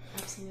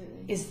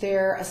 Absolutely. Is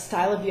there a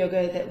style of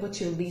yoga what's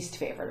your least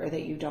favorite or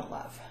that you don't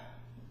love?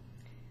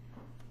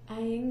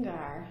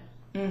 Iyengar,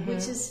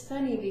 which is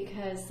funny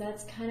because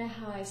that's kind of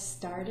how I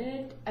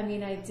started. I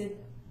mean, I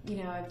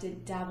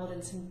dabbled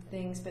in some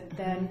things, but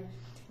then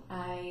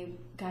I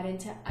got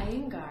into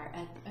Iyengar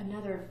at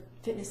another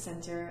fitness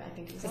center. I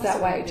think it was. Is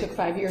that why it took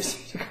 5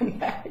 years to come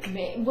back?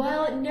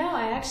 Well, no,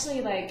 I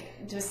actually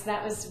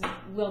that was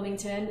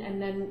Wilmington,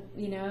 and then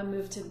I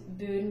moved to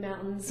Boone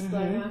Mountains,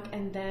 Blowing Rock,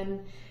 and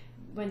then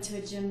went to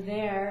a gym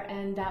there,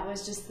 and that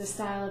was just the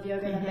style of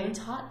yoga that they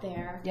taught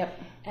there.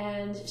 Yep.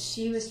 And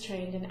she was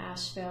trained in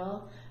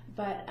Asheville,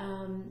 but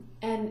and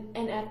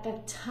at the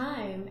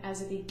time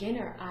as a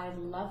beginner, I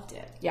loved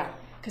it. Yeah.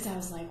 Because I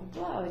was like,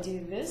 whoa,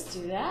 do this,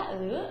 do that,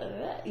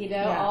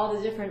 all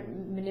the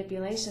different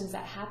manipulations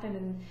that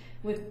happen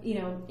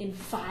in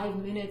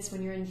 5 minutes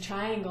when you're in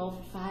triangle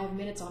for 5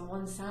 minutes on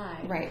one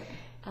side. Right.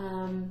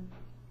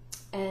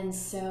 And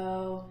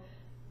so,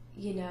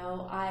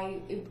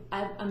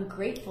 I'm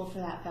grateful for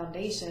that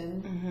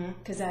foundation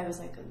because I was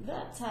like,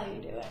 that's how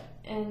you do it.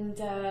 And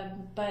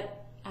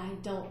but I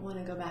don't want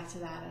to go back to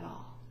that at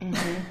all.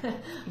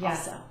 Yeah.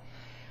 Also.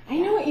 I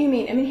know what you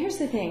mean. I mean, here's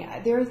the thing.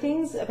 There are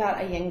things about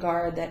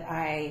Iyengar that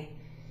I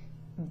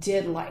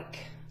did like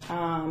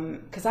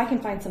because I can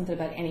find something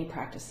about any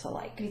practice to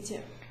like. Me too.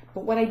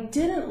 But what I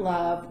didn't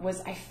love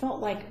was I felt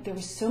like there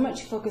was so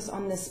much focus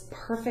on this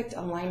perfect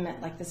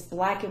alignment, like this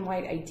black and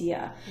white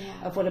idea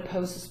of what a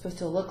pose is supposed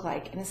to look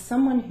like. And as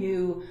someone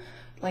who,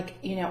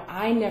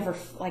 I never,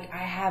 I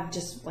have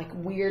just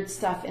weird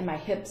stuff in my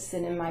hips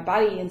and in my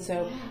body. And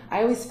so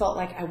I always felt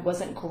like I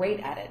wasn't great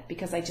at it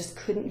because I just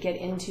couldn't get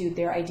into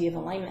their idea of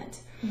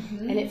alignment.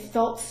 And it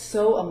felt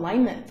so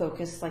alignment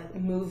focused,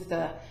 move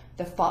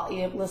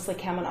Leslie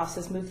Kaminoff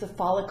says, move the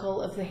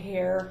follicle of the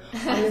hair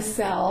on the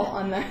cell,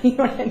 on the, you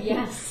know what I mean?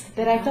 Yes.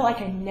 That I felt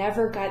like I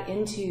never got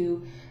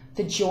into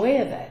the joy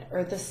of it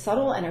or the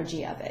subtle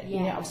energy of it.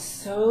 I was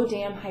so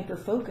damn hyper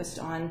focused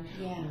on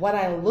what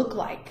I look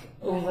like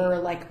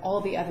over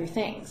all the other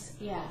things.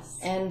 Yes.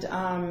 And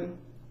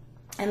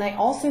I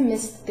also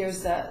missed,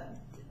 I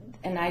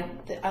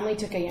only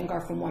took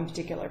Iyengar from one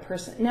particular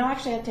person. No,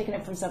 actually I've taken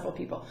it from several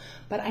people,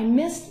 but I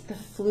missed the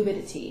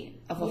fluidity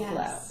of a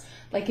flow.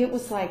 It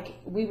was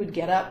we would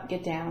get up,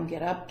 get down,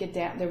 get up, get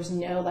down. There was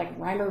no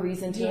rhyme or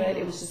reason to it.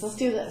 It was just, let's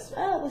do this.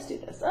 Oh, let's do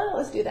this. Oh,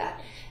 let's do that.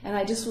 And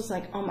I just was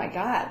like, oh my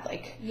God.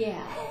 You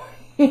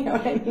know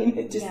what I mean?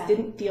 It just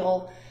didn't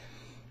feel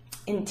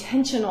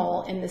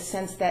intentional in the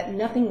sense that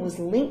nothing was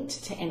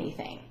linked to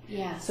anything.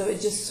 Yes. So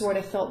it just sort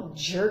of felt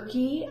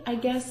jerky, I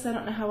guess. I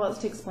don't know how else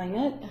to explain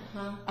it.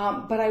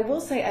 But I will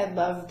say I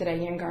love that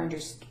Iyengar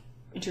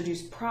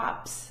introduced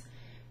props.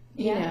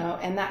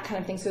 And that kind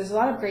of thing. So there's a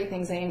lot of great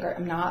things Iyengar.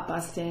 I'm not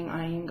busting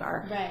on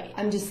Iyengar. Right.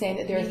 I'm just saying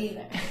that there's... Me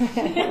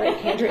neither. Right,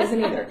 Kendra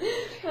isn't either.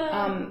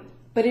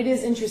 But it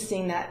is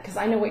interesting that, because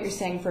I know what you're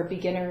saying for a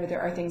beginner,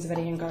 there are things about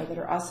Iyengar that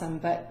are awesome,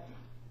 but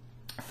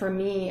for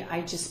me,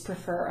 I just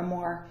prefer a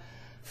more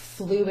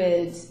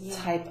fluid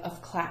type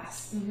of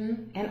class.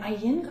 And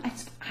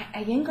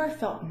Iyengar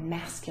felt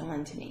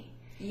masculine to me.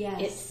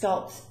 Yes. It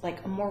felt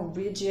like a more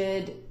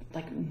rigid,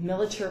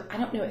 military, I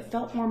don't know, it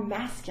felt more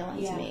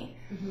masculine to me.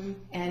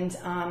 And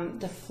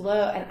the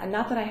flow, and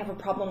not that I have a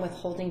problem with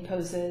holding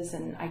poses,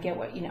 and I get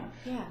what,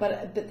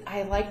 but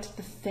I liked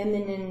the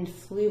feminine,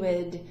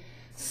 fluid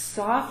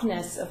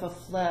softness of a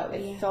flow.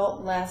 It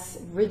felt less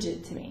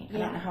rigid to me. I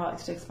don't know how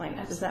else to explain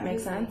it. Does that make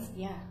sense?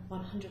 Yeah,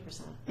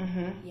 100%.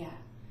 Yeah.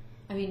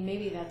 I mean,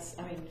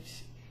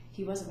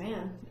 he was a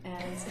man,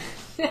 and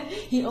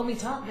he only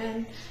taught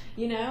men,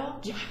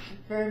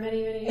 for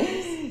many, many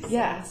years.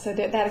 Yeah, so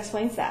that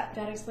explains that.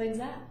 That explains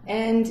that.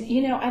 And,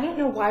 I don't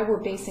know why we're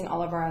basing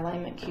all of our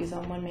alignment cues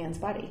on one man's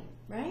body.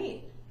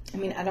 Right. I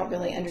mean, I don't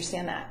really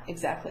understand that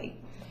exactly.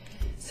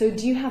 So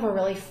do you have a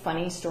really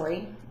funny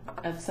story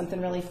of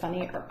something really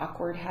funny or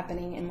awkward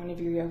happening in one of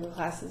your yoga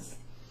classes?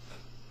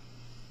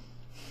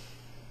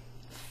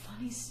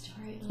 Funny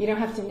story? You don't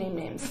have to name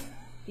names.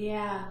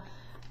 Yeah.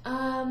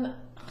 I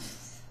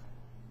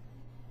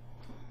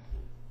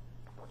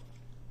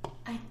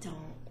don't.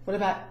 What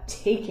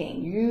about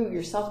you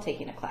yourself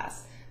taking a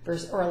class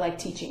versus, or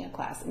teaching a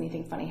class?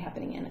 Anything funny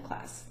happening in a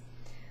class?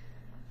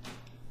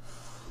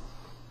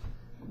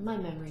 my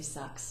memory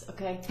sucks.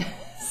 Okay,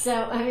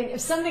 so I mean,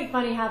 if something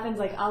funny happens,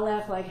 like I'll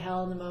laugh like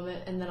hell in the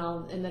moment, and then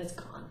it's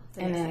gone.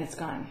 And then it's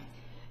gone.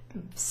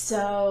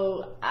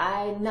 So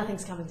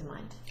nothing's coming to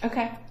mind.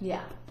 Okay.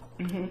 Yeah.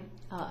 Mm-hmm.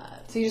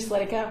 So you just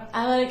let it go.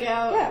 I let it go.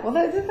 Yeah. Well,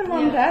 there's nothing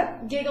wrong with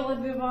that. Giggle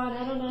and move on.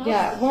 I don't know.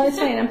 Yeah. Well, it's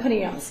funny. I'm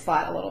putting you on the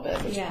spot a little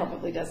bit, which Yeah.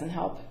 probably doesn't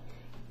help.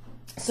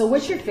 So,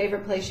 what's your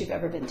favorite place you've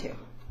ever been to?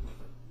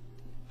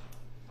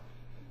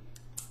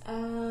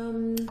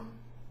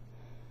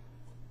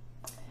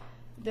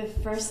 The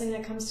first thing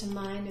that comes to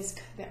mind is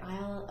the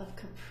Isle of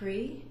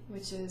Capri,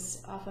 which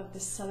is off of the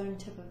southern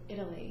tip of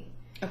Italy.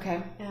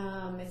 Okay.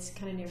 It's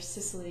kind of near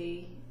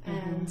Sicily,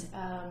 and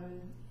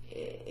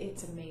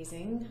it's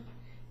amazing.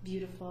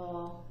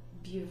 Beautiful,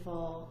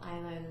 beautiful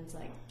island,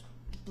 like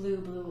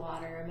blue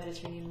water,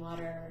 Mediterranean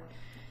water,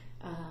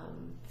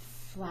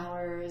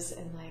 flowers,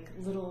 and like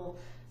little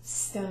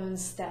stone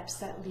steps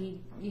that lead,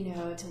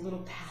 to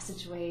little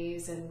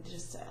passageways, and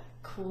just a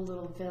cool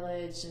little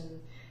village,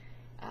 and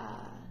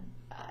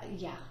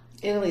yeah.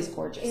 Italy's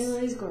gorgeous.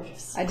 Italy's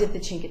gorgeous. I did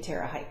the Cinque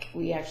Terre hike.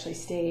 We actually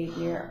stayed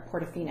near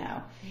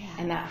Portofino. Yeah.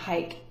 And that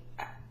hike,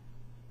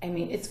 I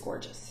mean, it's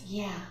gorgeous.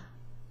 Yeah.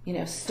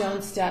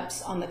 Stone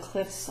steps on the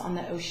cliffs on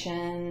the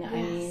ocean. Yes. I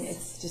mean,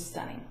 it's just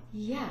stunning.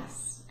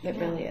 Yes. It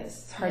really is.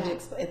 It's hard to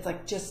explain. It's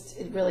like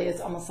it really is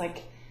almost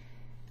like,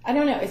 I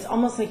don't know, it's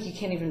almost like you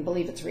can't even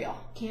believe it's real.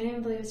 Can't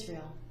even believe it's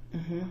real.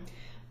 Mm-hmm.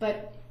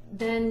 But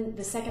then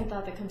the second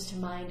thought that comes to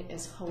mind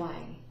is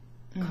Hawaii.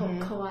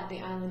 Mm-hmm. Kauai, the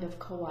island of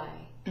Kauai,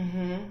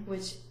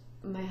 which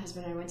my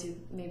husband and I went to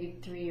maybe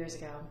 3 years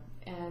ago.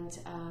 And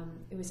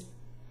it was,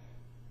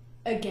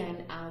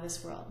 again, out of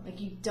this world.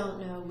 Like, you don't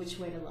know which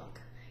way to look.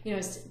 I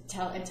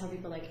tell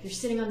people, like, if you're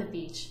sitting on the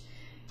beach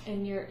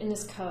and you're in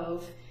this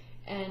cove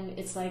and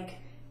it's like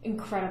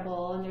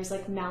incredible and there's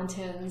like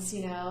mountains,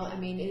 I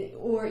mean,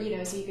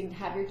 so you can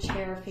have your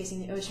chair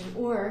facing the ocean,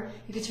 or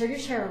you could turn your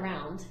chair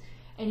around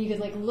and you could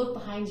like look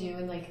behind you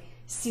and like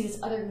see this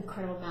other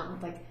incredible mountain,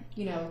 like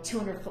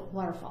 200-foot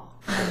waterfall.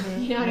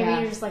 You know what I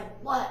mean? You're just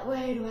like, what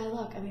way do I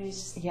look? I mean,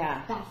 it's just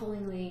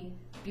bafflingly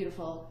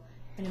beautiful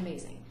and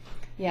amazing.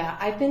 Yeah,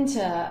 I've been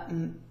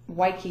to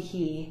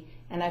Waikiki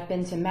and I've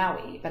been to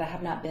Maui, but I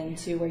have not been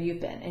to where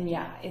you've been. And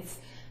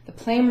the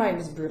plane ride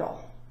was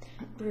brutal.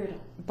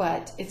 Brutal.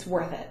 But it's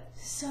worth it.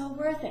 So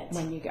worth it.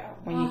 When you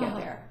get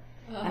there.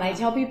 And I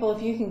tell people,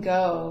 if you can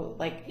go,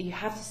 like, you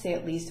have to stay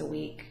at least a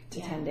week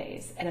to 10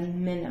 days at a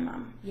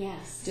minimum.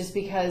 Yes. Just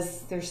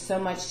because there's so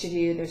much to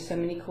do. There's so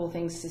many cool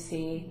things to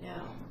see.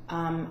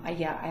 No.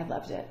 I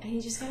loved it. And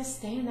you just got to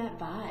stay in that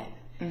vibe.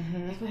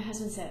 Mm-hmm. Like my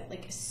husband said,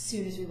 like, as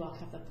soon as we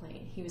walked off the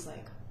plane, he was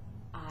like,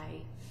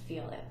 I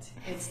feel it.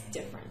 It's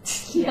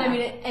different. Yeah. I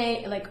mean, it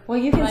ain't like. Well,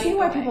 you can see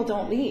why people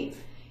don't leave.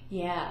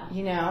 Yeah.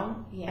 Yeah.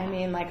 I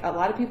mean, like, a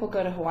lot of people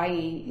go to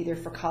Hawaii either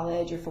for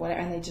college or for whatever,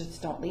 and they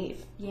just don't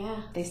leave. Yeah.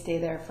 They stay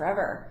there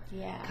forever.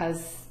 Yeah.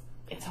 Because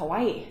it's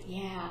Hawaii.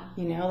 Yeah.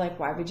 Like,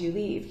 why would you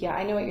leave? Yeah,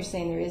 I know what you're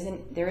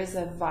saying. There is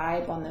a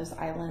vibe on those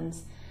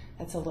islands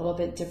that's a little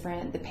bit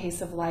different. The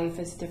pace of life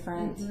is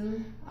different.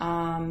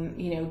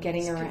 Mm-hmm.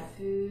 Getting it's around. Good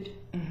food.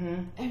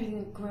 Mm-hmm.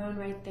 Everything grown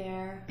right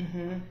there.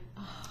 Mm-hmm.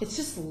 Oh. It's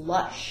just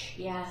lush.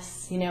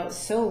 Yes. It's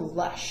so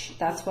lush.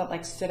 That's what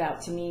like stood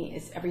out to me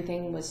is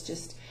everything was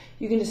just,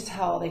 you can just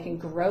tell they can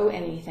grow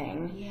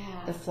anything. Yeah.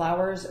 The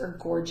flowers are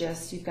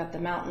gorgeous. You've got the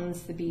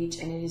mountains, the beach,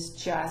 and it is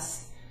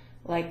just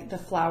like the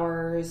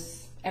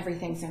flowers,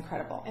 everything's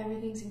incredible.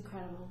 Everything's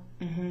incredible.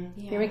 Mm-hmm.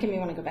 Yeah. You're making me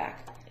want to go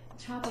back.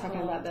 Tropical.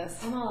 Talking about this.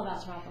 I'm all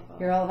about tropical.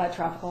 You're all about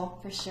tropical?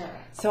 For sure.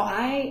 So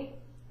I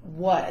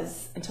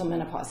was until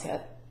menopause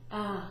hit.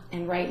 Ah.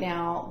 And right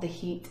now the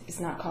heat is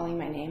not calling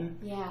my name.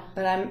 Yeah.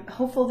 But I'm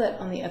hopeful that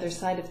on the other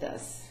side of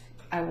this,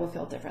 I will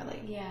feel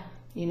differently. Yeah.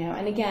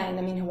 And again,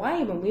 I mean,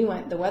 Hawaii, when we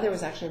went, the weather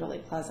was actually really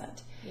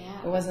pleasant. Yeah.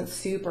 It wasn't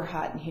super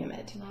hot and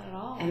humid. Not at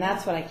all. And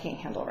that's what I can't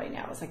handle right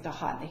now. It's like the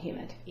hot and the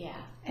humid. Yeah.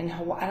 And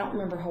Hawaii, I don't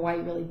remember Hawaii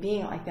really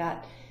being like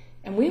that.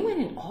 And we went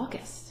in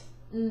August.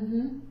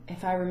 Mm-hmm.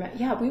 If I remember,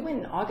 yeah, we went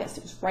in August.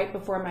 It was right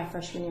before my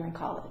freshman year in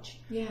college.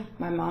 Yeah.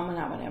 My mom and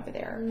I went over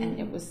there, and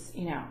it was,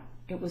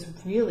 it was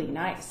really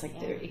nice.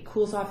 Like it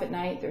cools off at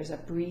night. There's a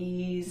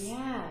breeze.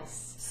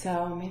 Yes.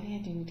 So maybe I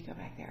do need to go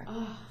back there.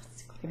 Oh,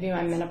 it's great. Maybe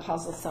my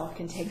menopausal self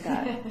can take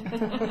that.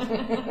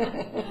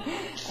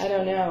 I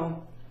don't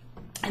know.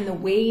 And the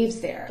waves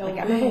there.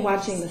 I remember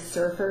watching the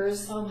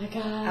surfers oh my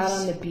gosh. out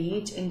on the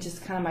beach and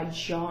just kind of my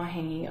jaw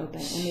hanging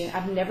open. I mean,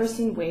 I've never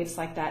seen waves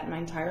like that in my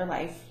entire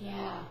life.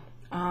 Yeah.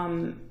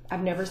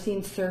 I've never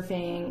seen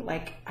surfing.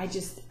 Like,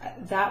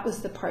 that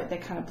was the part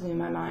that kind of blew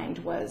my mind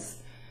was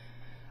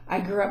I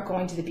grew up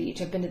going to the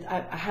beach.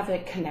 I have a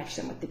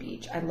connection with the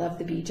beach. I love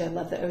the beach. I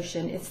love the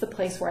ocean. It's the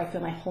place where I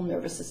feel my whole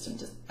nervous system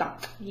just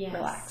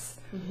relax.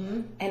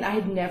 Mm-hmm. And I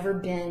had never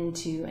been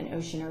to an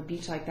ocean or a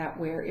beach like that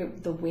where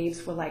the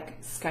waves were like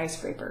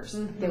skyscrapers.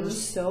 Mm-hmm. They were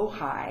so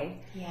high.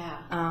 Yeah.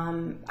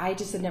 I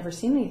just had never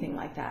seen anything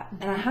like that.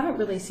 Mm-hmm. And I haven't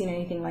really seen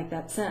anything like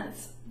that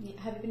since.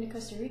 Have you been to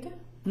Costa Rica?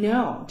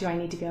 No. Do I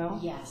need to go?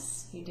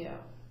 Yes, you do.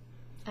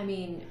 I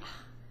mean,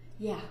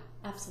 yeah,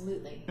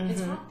 absolutely. Mm-hmm.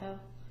 It's hot though.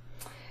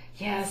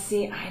 Yeah,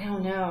 see, I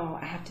don't know.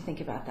 I have to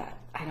think about that.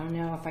 I don't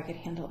know if I could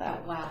handle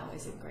that. Oh, wow,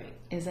 is it great?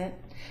 Is it?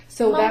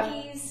 So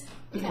monkeys.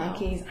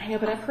 Monkeys. I know,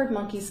 but I've heard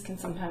monkeys can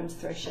sometimes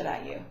throw shit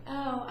at you.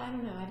 Oh, I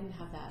don't know. I didn't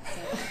have that.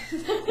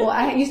 So. Well,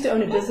 I used to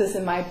own a business,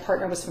 and my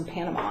partner was from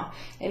Panama,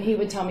 and he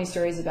would tell me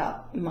stories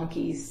about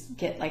monkeys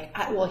get like.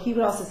 He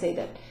would also say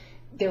that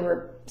there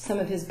were some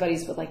of his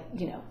buddies would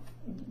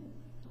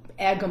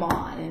egg them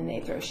on, and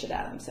they throw shit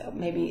at them. So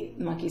maybe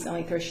monkeys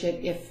only throw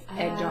shit if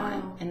egged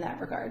on in that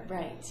regard.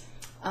 Right.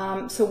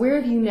 So where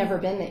have you never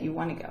been that you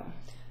want to go?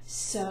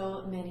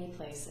 So many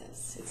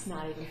places. It's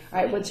not even funny.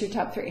 All right, what's your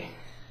top 3?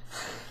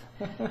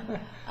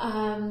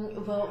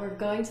 Well, we're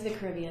going to the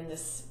Caribbean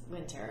this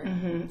winter.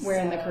 Mm-hmm. Where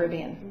in the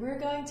Caribbean? We're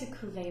going to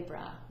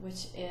Culebra,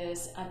 which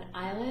is an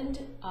island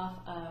off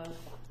of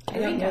Puerto I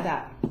don't Rico. know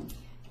that.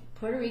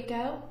 Puerto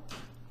Rico.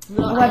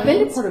 I've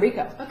been to Puerto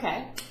Rico.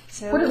 Okay.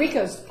 So, Puerto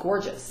Rico's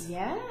gorgeous.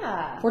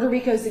 Yeah. Puerto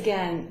Rico's,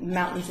 again,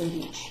 mountains and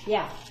beach.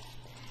 Yeah.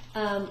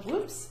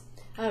 Whoops.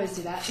 I always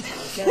do that.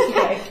 That's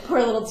okay. Pour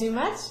a little too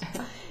much.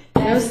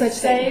 No such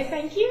say thing.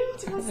 Thank you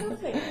to myself.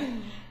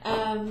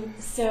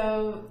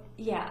 So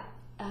yeah,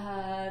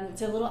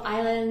 it's a little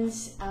island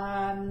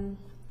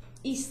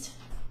east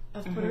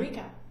of Puerto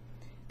Rico,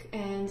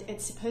 and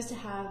it's supposed to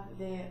have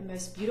the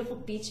most beautiful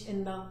beach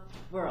in the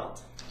world.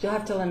 You'll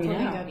have to let me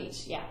Flamingo know.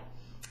 Beach. Yeah,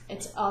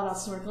 it's all about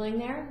snorkeling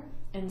there,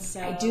 and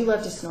so I do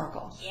love to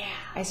snorkel. Yeah.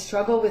 I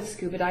struggle with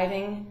scuba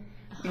diving.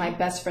 My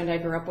best friend I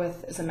grew up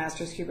with is a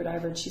master scuba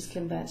diver, and she's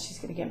convinced she's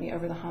going to get me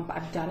over the hump.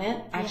 I've done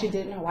it. I actually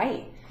did it in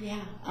Hawaii.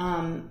 Yeah.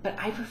 But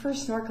I prefer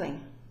snorkeling,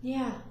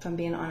 Yeah. if I'm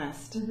being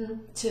honest, To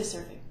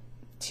surfing.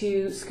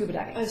 to scuba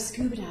diving. Oh,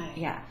 scuba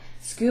diving. Yeah.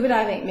 Scuba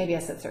diving, maybe I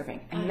said surfing.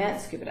 I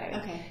meant scuba diving.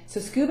 Okay. So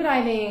scuba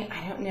diving,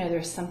 I don't know,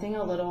 there's something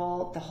a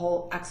little, the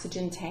whole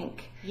oxygen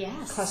tank,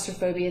 Yes.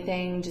 claustrophobia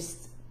thing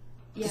just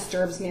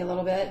disturbs me a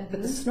little bit.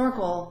 But the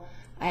snorkel,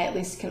 I at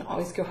least can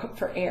always go up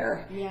for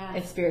air. Yeah.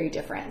 It's very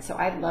different. So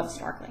I love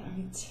snorkeling.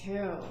 Me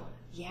too.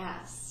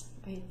 Yes.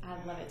 I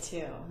love it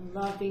too. I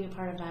love being a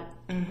part of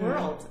that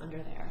world under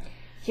there.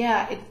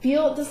 Yeah, it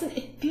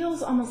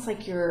feels almost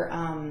like you're,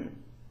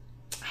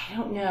 I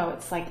don't know,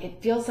 it's like,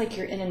 it feels like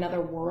you're in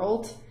another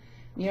world.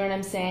 You know what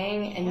I'm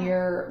saying? And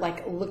you're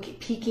like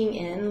peeking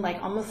in,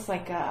 like almost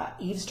like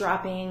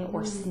eavesdropping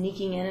or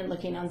sneaking in and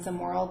looking on some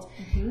world.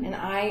 And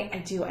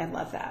I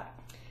love that.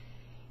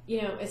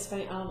 You know, it's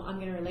funny. I'm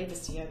going to relate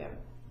this to yoga,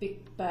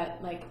 but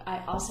like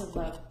I also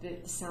love the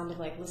sound of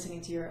like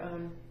listening to your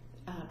own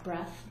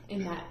breath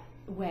in that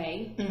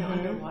way, you know,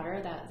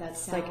 underwater. That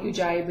sound, Like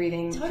Ujjayi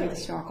breathing through totally the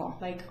snorkel.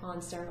 like on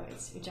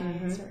steroids.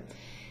 Ujjayi on steroids.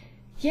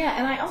 Yeah,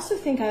 and I also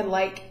think I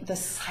like the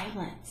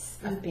silence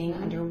of being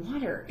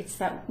underwater. It's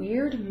that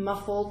weird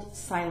muffled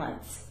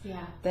silence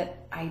Yeah,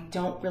 that I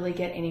don't really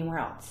get anywhere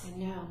else, I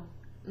know.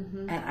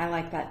 and I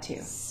like that too.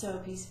 So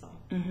peaceful.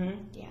 Mm-hmm.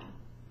 Yeah.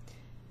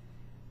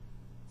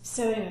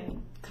 So anyway,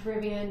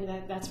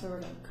 Caribbean. That's where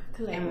we're going.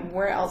 Culebra. And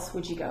where else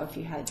would you go if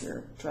you had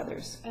your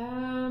druthers?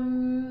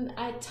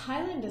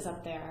 Thailand is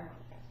up there.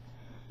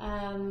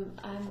 I'm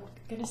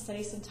going to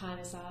study some Thai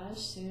massage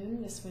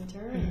soon this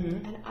winter,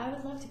 and I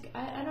would love to.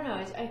 I don't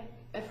know.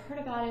 I've heard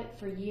about it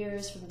for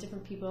years from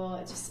different people.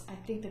 I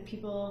think the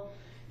people,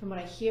 from what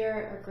I hear,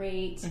 are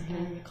great,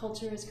 and the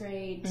culture is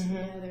great. You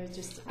know, they're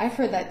just I've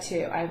heard that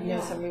too. I know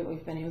Yeah. some people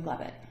we've been who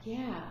love it.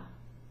 yeah.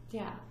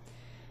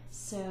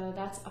 So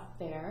that's up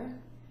there.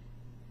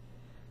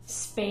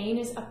 Spain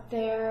is up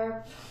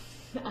there.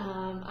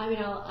 I mean,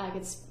 I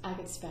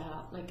could spell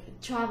out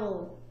like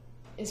travel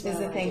is what Is I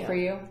the wanna thing do. for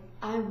you?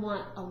 I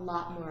want a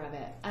lot more of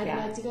it. I'd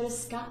Yeah. like to go to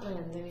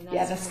Scotland. I mean, that's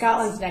Yeah, the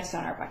Scotland's next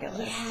on our bucket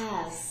list.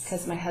 Yes.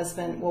 Because my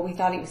husband, we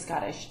thought he was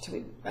Scottish.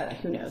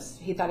 Who knows?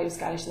 He thought he was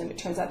Scottish, and then it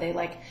turns out they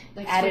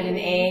added an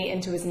A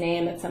into his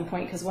name at some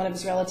point because one of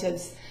his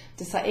relatives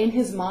decided,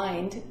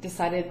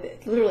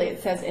 literally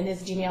it says in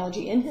his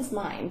genealogy, in his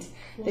mind,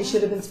 they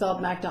should have been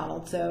spelled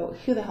MacDonald. So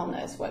who the hell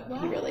knows what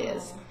he really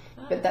is?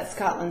 But that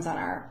Scotland's on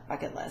our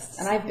bucket list.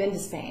 And I've been to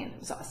Spain. It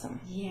was awesome.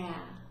 Yeah.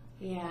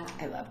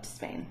 I loved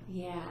Spain.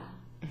 Yeah.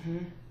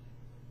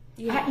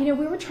 We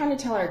were trying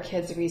to tell our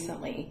kids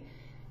recently,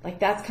 like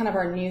that's kind of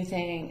our new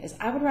thing, is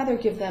I would rather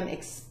give them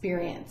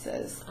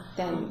experiences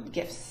than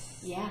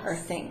gifts or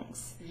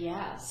things.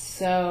 Yes.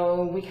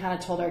 So we kind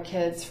of told our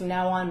kids from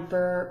now on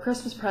for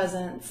Christmas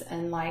presents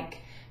and like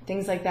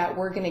things like that,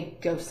 we're going to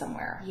go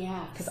somewhere.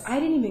 Yes. Because I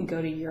didn't even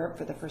go to Europe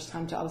for the first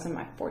time till I was in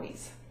my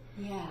 40s.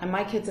 Yeah. And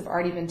my kids have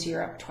already been to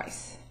Europe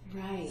twice.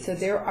 Right. So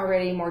they're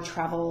already more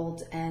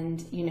traveled and,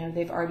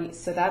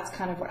 so that's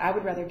kind of what I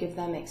would rather give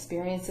them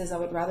experiences. I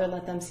would rather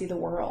let them see the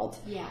world.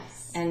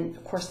 Yes. And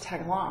of course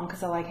tag along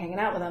because I like hanging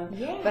out with them.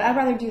 Yeah. But I'd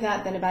rather do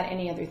that than about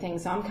any other thing.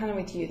 So I'm kind of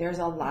with you. There's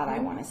a lot I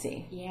want to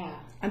see. Yeah.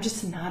 I'm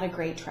just not a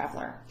great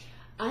traveler.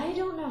 I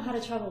don't know how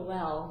to travel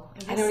well.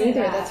 I don't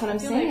either. That's what I'm I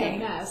feel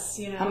saying. like a mess,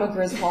 you know. I'm a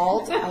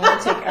Griswold. I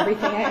want to take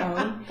everything I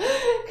own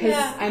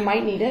because I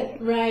might need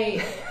it.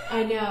 Right.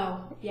 I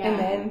know. Yeah. And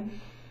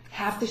then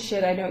half the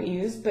shit I don't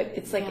use, but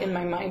it's like in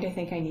my mind, I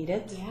think I need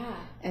it. Yeah.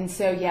 And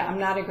so, yeah, I'm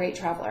not a great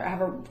traveler. I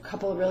have a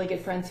couple of really good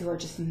friends who are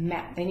just,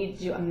 they need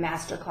to do a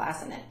master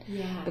class in it.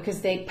 Yeah.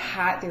 Because they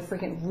pack, they're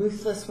freaking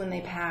ruthless when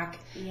they pack.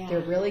 Yeah.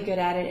 They're really good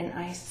at it, and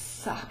I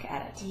suck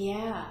at it.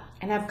 Yeah.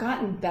 And I've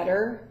gotten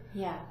better.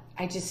 Yeah.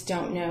 I just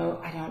don't know.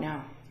 I don't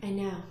know. I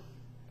know.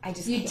 I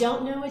just You can't.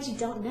 don't know what you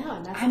don't know.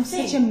 And that's I'm the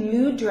thing. such a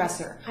mood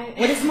dresser.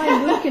 What is my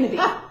mood going to be?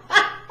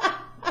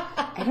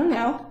 I don't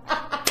know.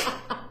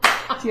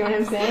 Do you know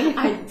what I'm saying?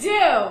 I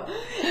do.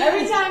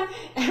 Every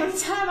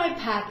time I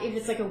pack, if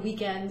it's like a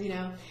weekend, and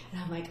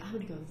I'm like, I'm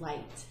gonna go light.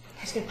 I'm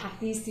just gonna pack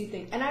these 2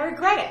 things, and I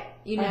regret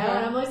it, and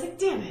I'm always like,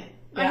 damn it,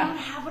 I don't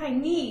have what I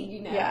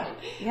need, Yeah.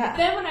 But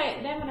then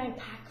when I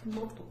pack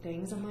multiple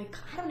things, I'm like,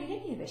 I don't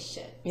need any of this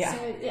shit. Yeah.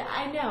 So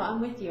I know,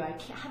 I'm with you. I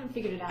haven't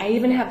figured it out. I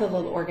even have the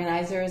little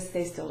organizers.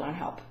 They still don't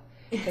help.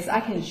 Because I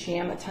can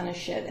jam a ton of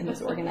shit in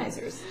those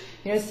organizers.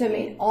 So I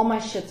mean, all my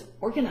shit's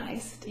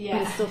organized, but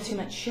it's still too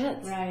much shit.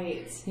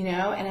 Right.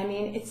 And I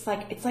mean, it's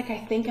like I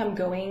think I'm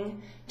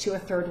going to a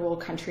third world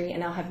country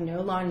and I'll have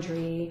no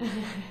laundry.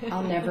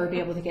 I'll never be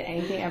able to get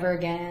anything ever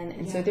again.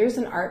 And so there's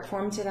an art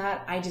form to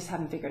that. I just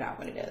haven't figured out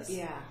what it is.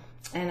 Yeah.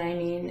 And I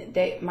mean,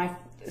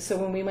 so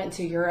when we went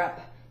to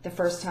Europe the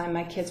first time,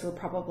 my kids were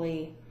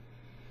probably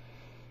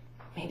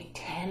maybe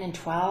 10 and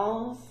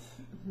 12.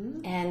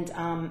 Mm-hmm.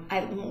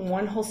 And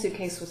one whole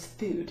suitcase was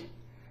food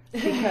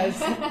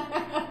because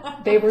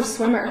they were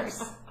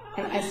swimmers.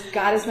 And as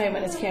God is my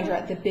witness,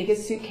 Kendra, the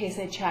biggest suitcase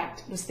I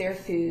checked was their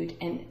food.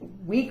 And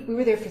we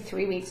were there for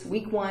 3 weeks.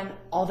 Week 1,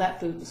 all that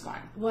food was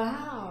gone.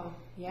 Wow.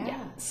 Yeah.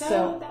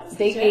 So that was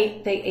they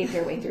ate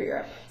their way through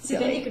Europe. So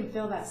then you can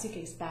fill that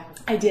suitcase back with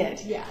stuff. I did.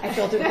 Yeah. I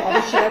filled it with all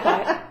the shit I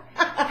bought.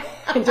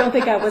 I don't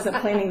think I wasn't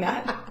planning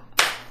that.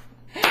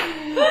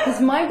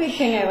 Because my big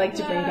thing I like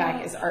to bring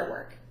back is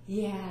artwork.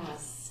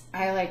 Yes.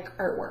 I like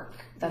artwork.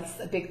 That's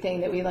a big thing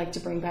that we like to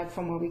bring back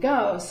from where we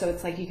go. So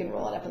it's like you can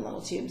roll it up in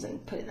little tubes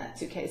and put it in that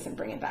suitcase and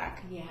bring it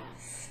back.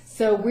 Yes.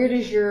 So where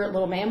does your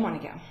little man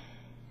want to go?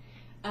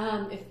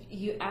 If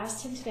you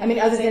asked him today, I mean,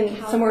 other than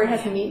somewhere it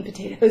has meat and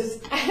potatoes.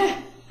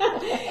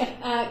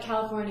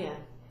 California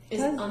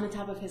is on the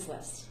top of his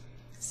list.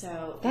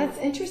 So that's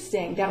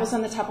interesting. That was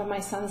on the top of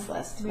my son's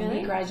list when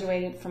he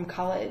graduated from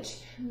college.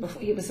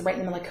 Before, he was right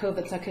in the middle of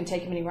COVID, so I couldn't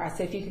take him anywhere. I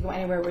said, if you could go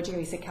anywhere, where'd you go?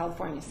 He said,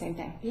 California. Same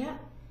thing. Yeah.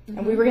 Mm-hmm.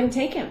 And we were going to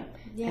take him.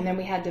 Yeah. And then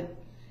we had to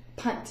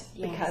punt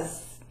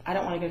because I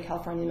don't want to go to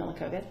California in the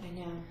middle of COVID. I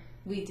know.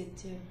 We did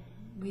too.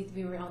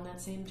 We were on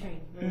that same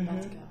train. We were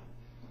about to go.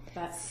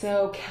 But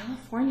so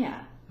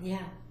California.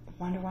 Yeah.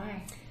 Wonder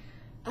why.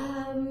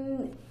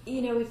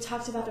 We've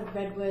talked about the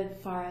redwood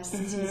forest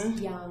since he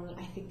was young.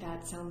 I think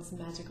that sounds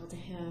magical to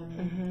him,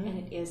 and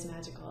it is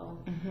magical.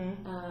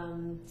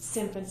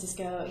 San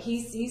Francisco,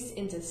 he's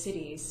into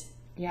cities.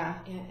 Yeah.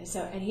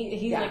 So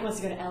he like wants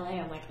to go to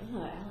LA. I'm like, oh,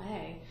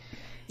 LA.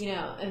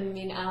 I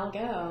mean, I'll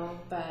go,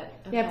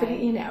 but okay. Yeah,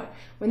 but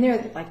when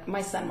they're like,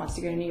 my son wants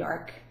to go to New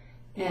York,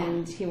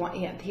 and he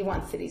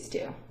wants cities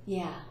too.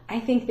 Yeah. I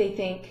think they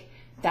think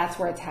that's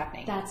where it's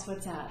happening. That's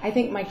what's up. I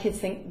think my kids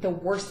think the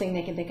worst thing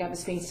they can think of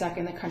is being stuck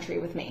in the country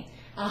with me.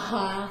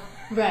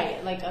 Right.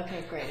 Like,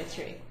 okay, great, a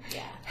tree.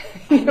 Yeah.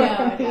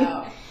 I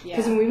know.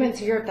 Because when we went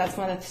to Europe, that's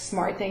one of the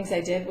smart things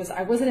I did was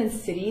I wasn't in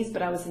cities,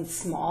 but I was in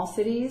small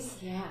cities.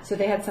 Yeah. So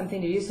they had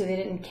something to do, so they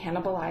didn't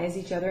cannibalize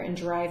each other and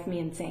drive me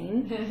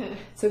insane.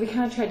 So we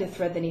kind of tried to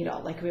thread the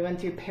needle. Like we went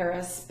through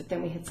Paris, but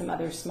then we hit some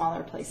other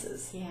smaller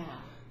places. Yeah.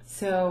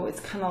 So it's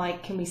kind of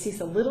like, can we see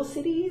some little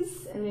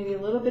cities and maybe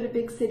a little bit of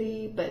big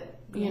city, but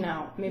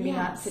maybe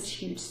not such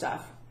huge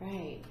stuff.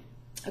 Right.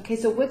 Okay,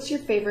 so what's your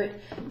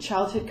favorite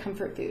childhood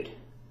comfort food?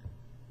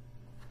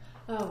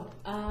 Oh,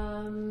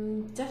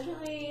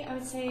 definitely I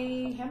would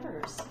say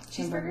hamburgers.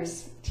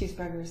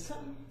 Cheeseburgers.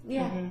 Something.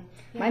 Yeah. Mm-hmm.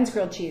 Yeah. Mine's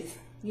grilled cheese.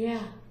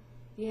 Yeah.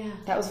 Yeah.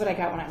 That was what I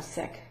got when I was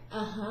sick.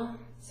 Uh-huh.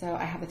 So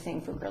I have a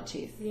thing for grilled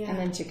cheese. Yeah. And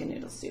then chicken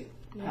noodle soup.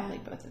 Yeah. Probably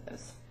both of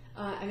those.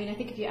 I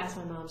think if you asked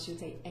my mom, she would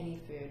say any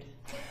food.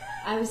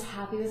 I was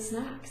happy with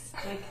snacks.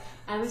 Like,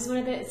 I was one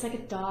of it's like a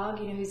dog,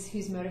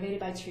 who's motivated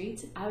by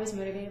treats. I was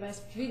motivated by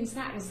food and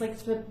snacks. It's like,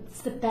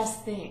 it's the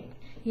best thing,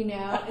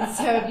 And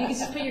so if you can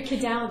just put your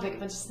kid down with like a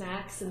bunch of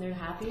snacks and they're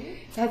happy.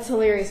 That's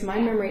hilarious. My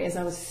memory is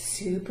I was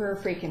super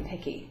freaking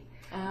picky.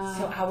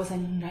 So I was a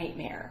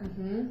nightmare.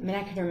 Mm-hmm. I mean,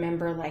 I can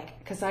remember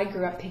because I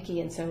grew up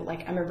picky, and so I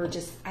remember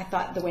I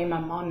thought the way my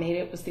mom made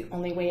it was the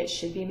only way it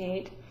should be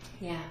made.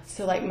 Yeah.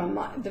 So my mom,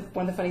 one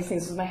of the funniest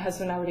things was my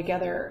husband and I were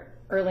together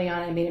early on,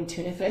 and I made him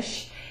tuna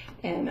fish.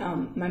 And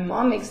my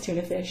mom makes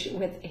tuna fish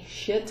with a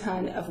shit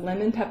ton of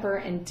lemon pepper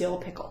and dill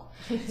pickle.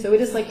 So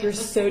it is like your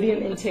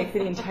sodium intake for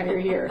the entire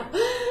year.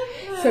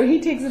 So he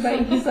takes a bite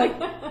and he's like,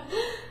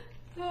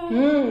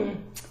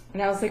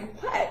 And I was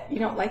like, what? You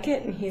don't like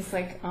it? And he's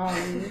like,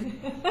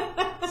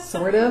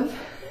 sort of.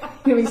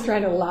 He's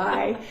trying to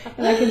lie.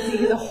 And I can see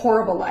he's a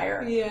horrible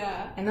liar.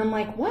 Yeah. And I'm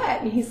like,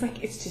 what? And he's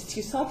like, it's just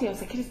too salty. I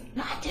was like, it is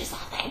not too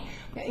salty.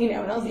 And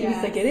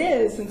he's like, it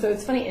is. And so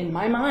it's funny. In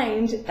my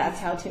mind, that's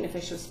how tuna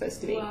fish was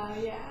supposed to be. Wow,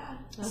 yeah.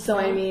 So,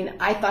 I mean,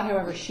 I thought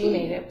however she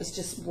made it was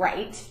just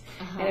right,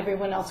 and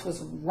everyone else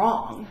was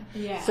wrong.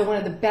 Yeah. So one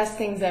of the best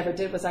things I ever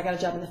did was I got a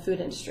job in the food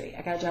industry.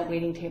 I got a job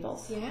waiting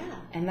tables. Yeah.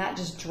 And that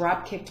just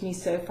drop kicked me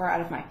so far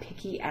out of my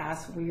picky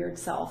ass weird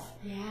self.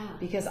 Yeah.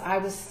 Because I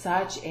was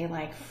such a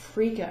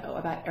freako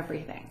about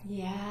everything.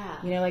 Yeah.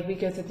 You know, we'd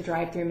go through the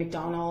drive-through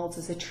McDonald's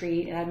as a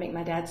treat, and I'd make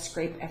my dad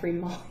scrape every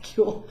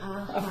molecule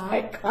of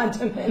my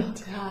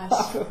condiment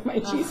off of my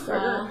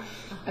cheeseburger.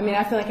 I mean,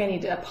 I feel like I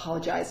need to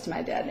apologize to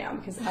my dad now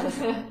because I was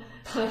a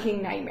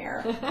fucking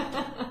nightmare.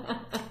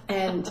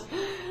 And,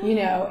 you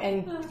know,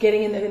 and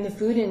getting in the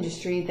food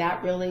industry,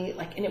 that really,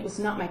 and it was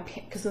not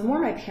because the more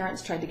my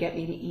parents tried to get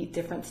me to eat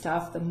different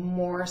stuff, the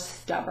more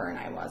stubborn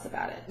I was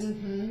about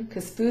it.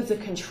 Because food's a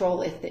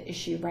control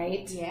issue,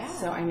 right? Yeah.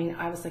 So, I mean,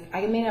 I was like,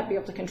 I may not be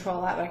able to control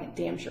a lot, but I can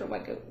damn sure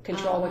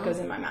control what goes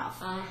in my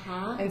mouth.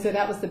 And so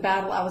that was the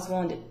battle I was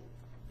willing to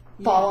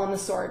fall on the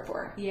sword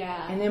for.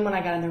 Yeah. And then when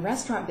I got in the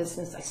restaurant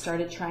business, I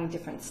started trying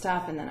different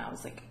stuff, and then I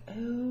was like,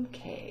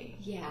 okay.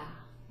 Yeah.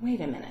 Wait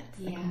a minute.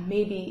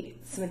 Maybe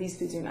some of these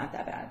foods are not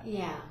that bad.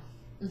 Yeah.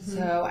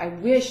 So I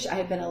wish I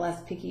had been a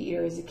less picky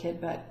eater as a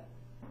kid, but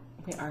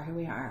we are who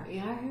we are. We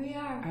are who we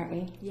are. Aren't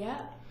we? Yeah,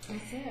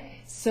 that's it.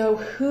 So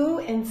who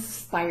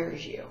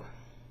inspires you?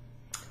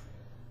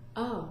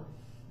 Oh,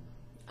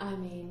 I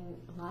mean,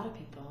 a lot of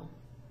people.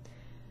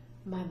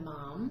 My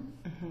mom,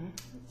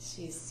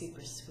 she's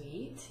super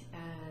sweet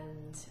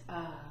and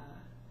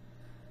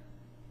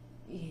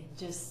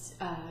just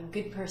a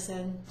good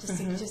person,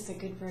 just a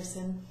good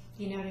person.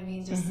 You know what I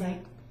mean? Just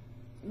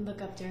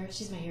look up to her.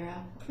 She's my hero,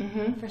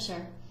 for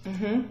sure.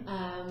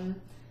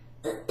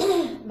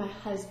 My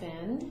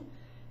husband,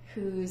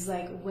 who's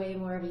way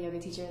more of a yoga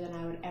teacher than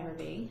I would ever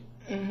be.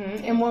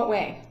 In what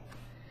way?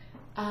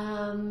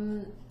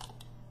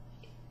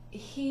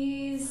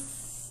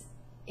 He's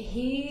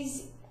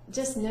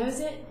just knows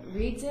it,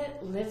 reads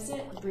it, lives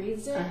it,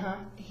 breathes it.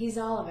 He's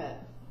all of it.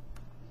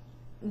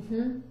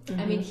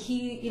 I mean,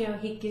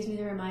 he gives me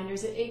the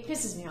reminders. It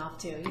pisses me off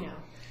too, you know.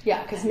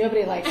 Yeah, because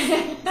nobody likes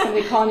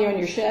somebody calling you on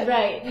your shit.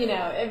 Right, you know.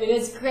 I mean,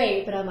 it's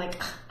great, but I'm like,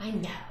 I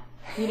know,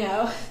 you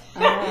know,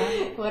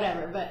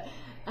 whatever.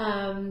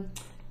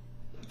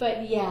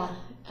 But yeah,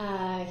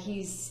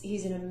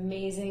 he's an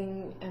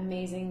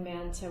amazing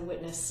man to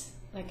witness.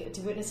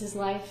 To witness his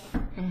life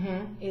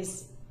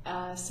is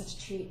such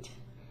a treat.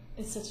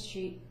 It's such a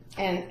treat.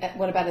 And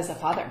what about as a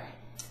father?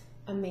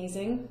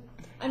 Amazing.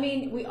 I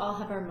mean, we all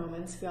have our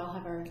moments. We all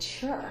have our...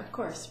 Sure. Of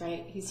course,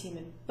 right? He's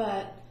human.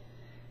 But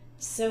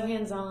so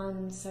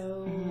hands-on,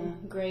 so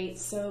great,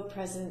 so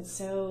present,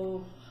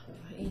 so,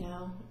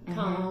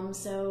 calm,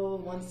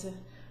 so wants to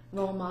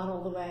role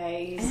model the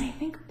way. And I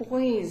think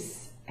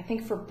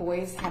for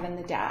boys, having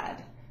the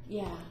dad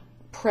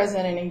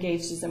present and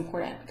engaged is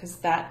important because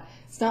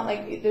it's not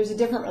there's a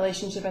different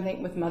relationship, I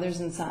think, with mothers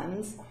and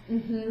sons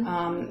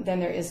than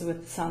there is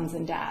with sons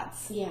and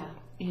dads. Yeah.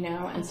 You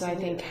know, and so I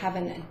think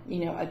having,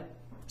 a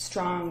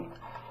strong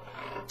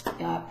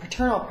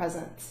paternal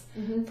presence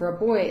for a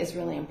boy is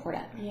really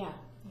important. Yeah,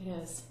 it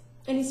is.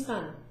 And he's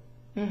fun.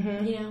 You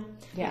know?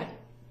 Yeah.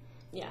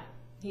 Yeah.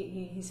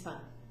 He's fun.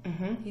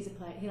 He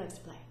likes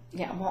to play.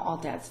 Yeah, well, all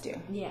dads do.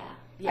 Yeah.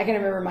 I can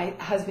remember my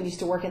husband used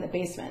to work in the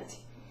basement,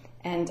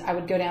 and I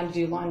would go down to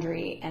do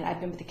laundry, and I'd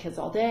been with the kids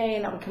all day,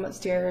 and I would come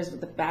upstairs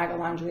with a bag of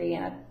laundry,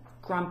 and I'd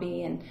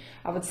grumpy, and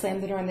I would slam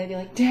the door, and they'd be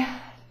like,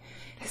 "Dad,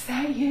 is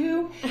that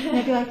you?" And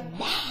I'd be like,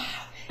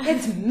 "Wow,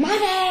 it's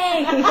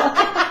money!"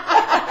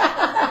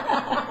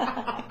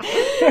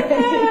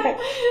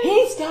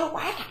 He's still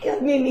working.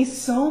 It made me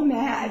so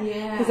mad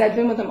because I'd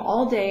been with him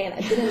all day, and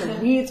I'd been in the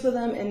weeds with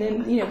him, and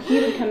then he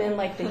would come in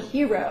like the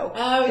hero,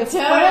 the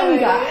fun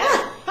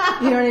guy.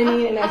 You know what I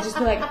mean? And I'd just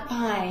be like,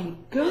 "Fine,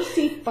 go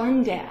see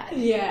Fun Dad."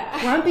 Yeah.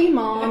 Grumpy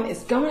mom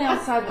is going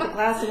outside with a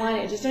glass of wine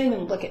and just don't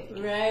even look at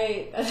me.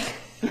 Right. That's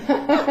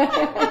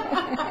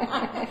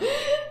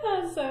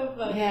so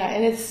funny. Yeah,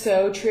 and it's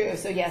so true.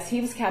 So yes,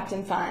 he was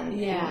Captain Fun.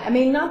 Yeah. And, I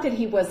mean, not that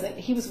he wasn't.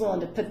 He was willing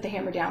to put the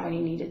hammer down when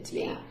he needed to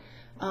be. Yeah.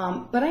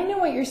 But I know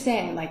what you're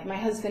saying. My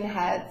husband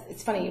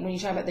it's funny when you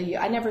talk about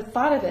I never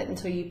thought of it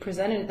until you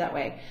presented it that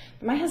way.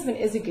 But my husband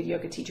is a good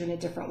yoga teacher in a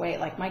different way.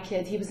 My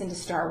kids, he was into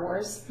Star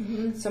Wars.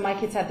 So my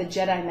kids had the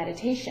Jedi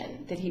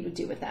meditation that he would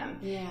do with them.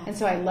 Yeah. And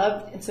so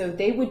and so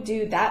they would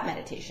do that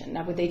meditation.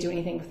 Now, would they do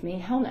anything with me?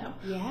 Hell no.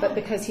 Yeah. But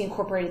because he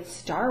incorporated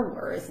Star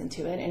Wars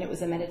into it, and it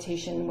was a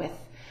meditation with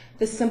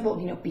the simple,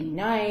 be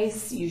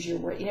nice, use your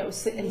word, and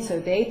so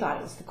they thought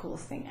it was the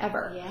coolest thing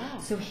ever. Yeah.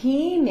 So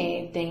he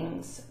made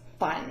things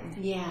fun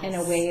in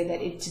a way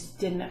that it just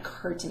didn't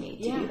occur to me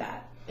to do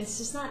that. It's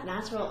just not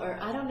natural, or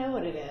I don't know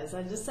what it is.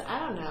 I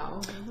don't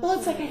know. Well,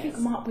 it's I think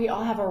we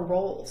all have our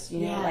roles,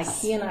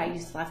 Yes. He and I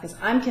used to laugh because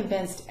I'm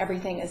convinced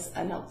everything is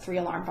a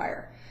 3-alarm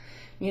fire.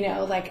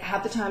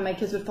 Half the time my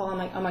kids would fall, I'm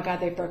like, oh my God,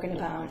 they've broken a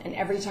bone. And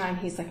every time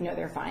he's like, no,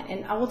 they're fine.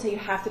 And I will tell you,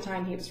 half the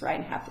time he was right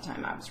and half the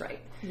time I was right.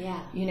 Yeah.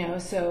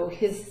 So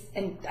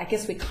and I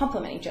guess we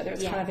complement each other.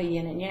 It's kind of a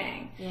yin and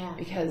yang. Yeah.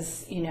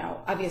 Because,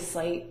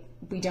 obviously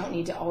we don't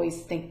need to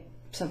always think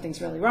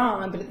something's really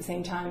wrong, but at the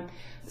same time,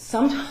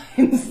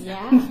 sometimes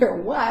there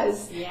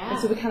was. Yeah. And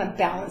so we kind of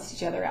balanced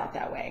each other out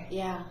that way.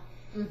 Yeah.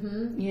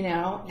 Mm-hmm. You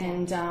know,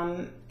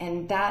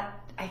 and that,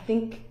 I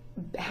think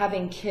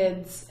having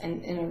kids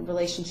and in a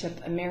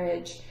relationship, a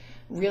marriage,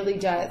 really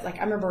does. Like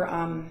I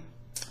remember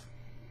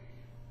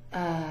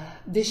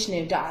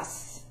Vishnu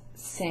Das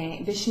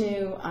saying,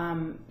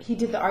 he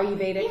did the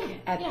Ayurvedic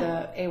at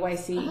the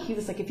AYC. He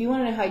was like, if you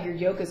want to know how your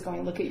yoga is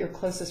going, look at your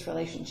closest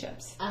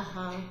relationships.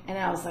 And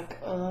I was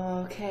like,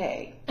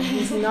 okay. And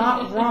he's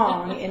not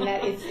wrong in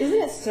that isn't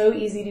it so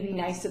easy to be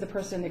nice to the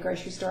person in the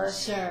grocery store?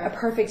 Sure. A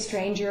perfect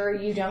stranger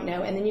you don't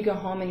know, and then you go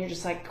home and you're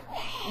just like,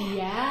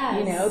 yes.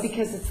 You know,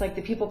 because it's like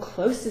the people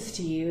closest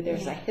to you,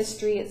 there's a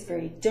history, it's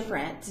very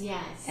different.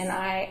 Yes. And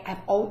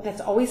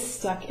that's always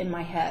stuck in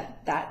my head,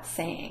 that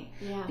saying.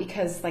 Yeah.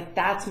 Because like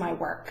that's my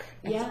work.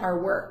 It's our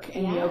work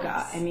in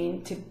yoga. I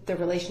mean, to the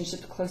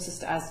relationship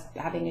closest to us,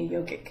 having a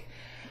yogic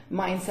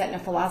mindset and a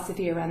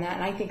philosophy around that.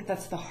 And I think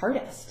that's the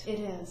hardest. It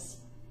is.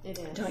 It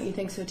is. Don't you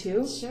think so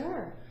too?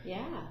 Sure.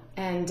 Yeah.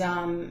 And,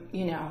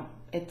 you know,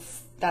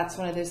 that's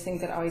one of those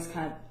things that I always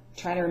kind of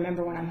try to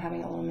remember when I'm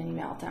having a little mini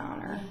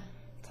meltdown or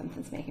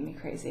something's making me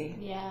crazy.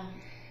 Yeah.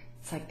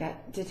 It's like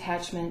that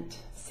detachment,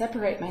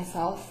 separate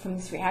myself from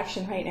this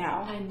reaction right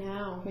now. I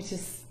know. Which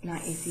is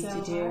not easy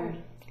to do. Hard.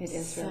 It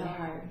is really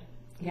hard.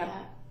 Yep.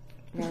 Yeah.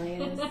 Really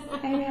is.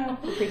 I know.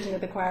 We're preaching to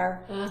the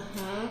choir.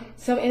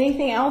 So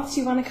anything else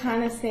you want to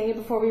kind of say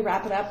before we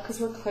wrap it up? Because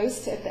we're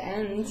close to at the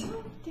end.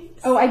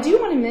 Oh, I do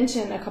want to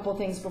mention a couple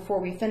things before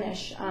we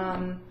finish.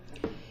 So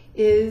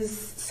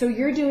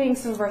you're doing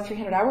some of our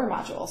 300-hour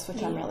modules,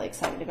 which I'm really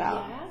excited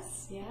about.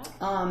 Yes, yeah.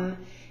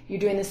 You're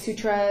doing the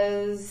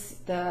sutras,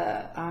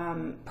 the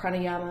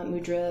pranayama,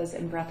 mudras,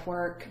 and breath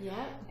work. Yeah.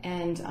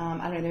 And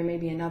I don't know, there may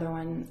be another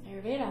one.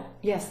 Ayurveda.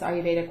 Yes, the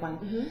Ayurvedic one.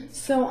 Mm-hmm.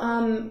 So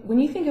when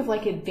you think of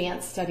like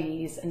advanced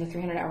studies and the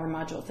 300-hour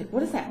modules, like what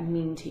does that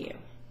mean to you?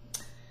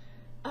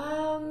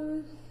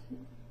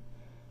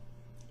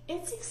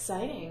 It's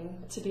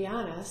exciting, to be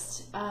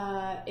honest.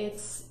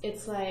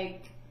 It's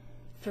like,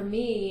 for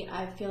me,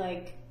 I feel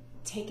like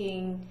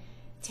taking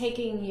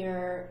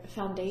your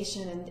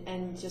foundation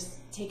and just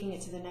taking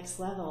it to the next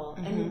level,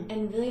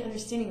 and really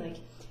understanding, like,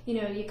 you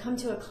know, you come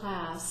to a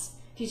class,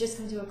 if you just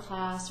come to a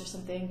class or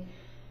something,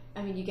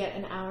 I mean, you get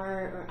an hour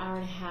or hour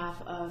and a half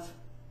of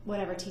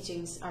whatever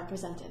teachings are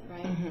presented,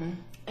 right?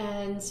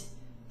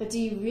 But do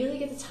you really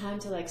get the time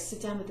to like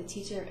sit down with the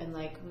teacher and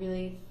like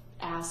really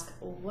ask,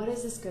 what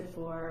is this good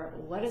for?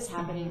 What is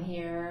happening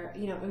here?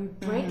 You know, and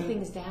break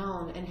things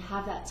down and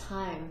have that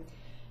time.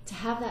 To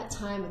have that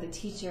time with a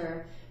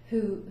teacher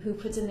who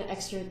puts in the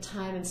extra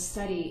time and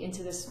study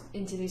into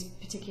these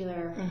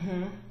particular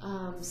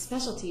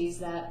specialties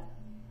that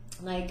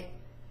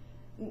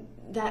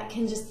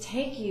can just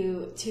take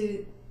you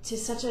to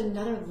such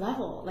another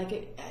level.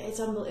 Like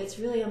it's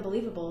really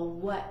unbelievable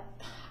where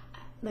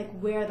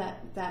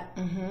that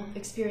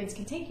experience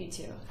can take you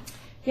to.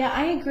 Yeah,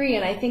 I agree,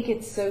 and I think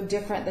it's so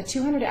different. The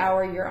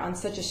 200-hour, you're on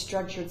such a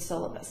structured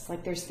syllabus.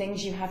 Like, there's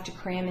things you have to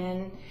cram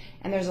in,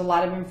 and there's a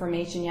lot of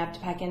information you have to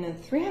pack in. And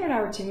the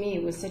 300-hour, to me,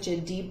 was such a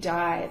deep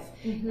dive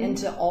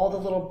into all the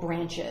little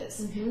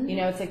branches. You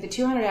know, it's like the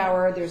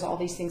 200-hour, there's all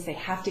these things they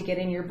have to get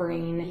in your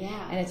brain,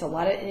 and it's a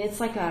lot of, and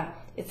it's like a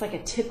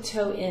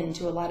tiptoe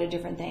into a lot of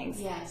different things.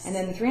 Yes. And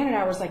then the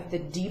 300-hour is like the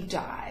deep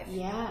dive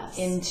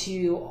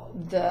into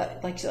the,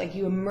 like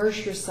you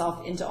immerse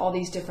yourself into all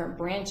these different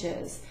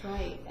branches.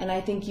 Right. And I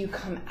think you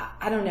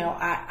I don't know,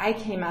 I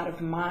came out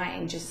of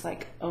mine just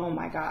like, oh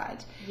my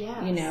God.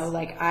 Yes. You know,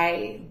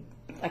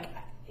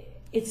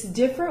 it's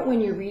different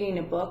when you're reading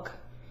a book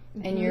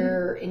and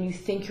you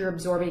think you're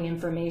absorbing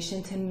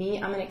information. To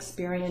me, I'm an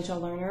experiential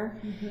learner.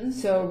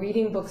 So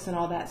reading books and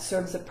all that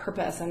serves a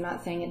purpose. I'm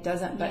not saying it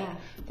doesn't, but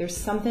there's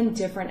something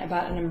different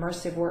about an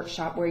immersive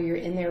workshop where you're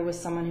in there with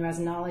someone who has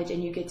knowledge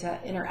and you get to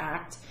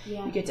interact.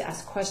 Yeah. You get to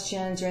ask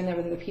questions. You're in there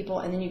with other people,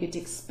 and then you get to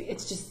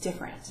it's just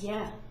different.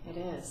 Yeah, it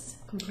is.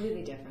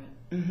 Completely different.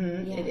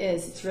 Yeah. It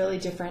is. It's really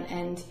different.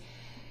 And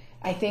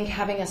I think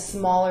having a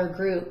smaller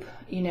group,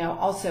 you know,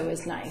 also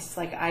is nice.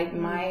 Like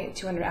my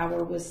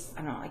 200-hour was,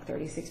 I don't know, like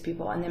 36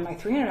 people. And then my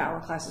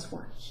 300-hour classes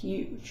were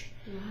huge.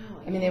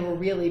 Wow. I mean, they were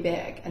really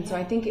big. And so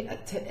I think,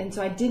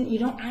 you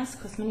don't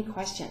ask as many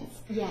questions.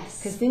 Yes.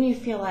 Because then you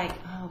feel like,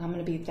 oh, I'm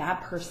going to be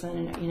that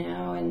person, you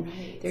know, and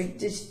there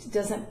just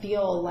doesn't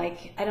feel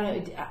like, I don't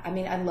know. I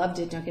mean, I loved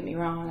it. Don't get me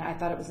wrong. I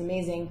thought it was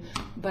amazing,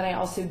 but I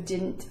also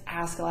didn't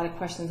ask a lot of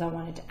questions I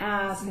wanted to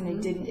ask.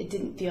 And it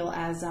didn't feel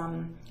as,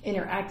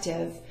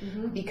 interactive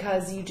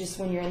because you just,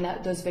 when you're in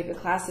those bigger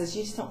classes,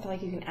 you just don't feel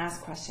like you can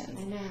ask questions.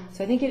 I know.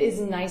 So I think it is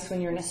nice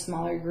when you're in a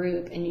smaller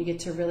group and you get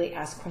to really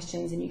ask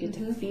questions and you get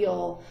to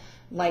feel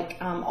like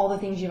all the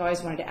things you've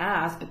always wanted to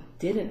ask but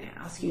didn't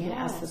ask. You can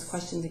ask those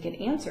questions and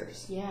get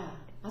answers. Yeah,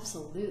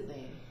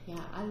 absolutely. Yeah,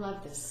 I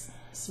love this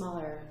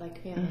smaller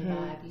like family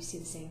vibe. You see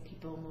the same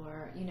people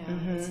more, you know.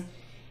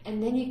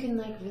 And then you can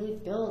like really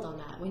build on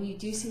that. When you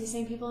do see the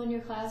same people in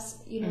your class,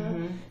 you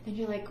know, then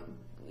you're like,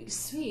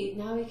 sweet,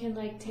 now we can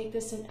like take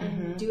this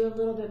and do a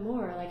little bit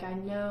more. Like I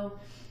know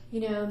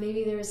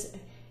maybe there's,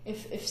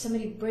 if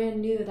somebody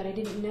brand new that I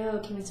didn't know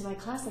came into my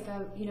class, like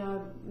I'd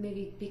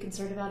maybe be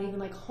concerned about even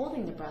like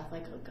holding the breath,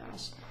 like, oh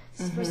gosh, is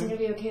this person gonna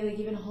be okay, like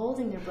even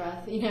holding their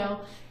breath,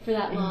 for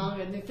that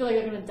long, and they feel like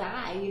they're gonna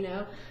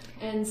die,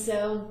 and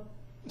so.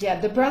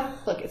 Yeah, the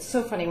breath, look, it's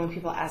so funny when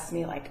people ask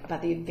me like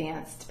about the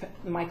advanced,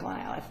 Michael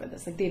and I laugh for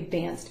this, like the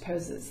advanced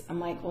poses. I'm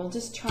like, well,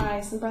 just try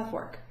some breath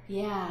work.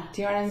 Yeah.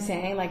 Do you know what I'm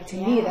saying? Like to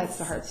me, that's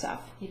the hard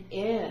stuff. It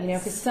is.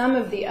 Because some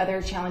of the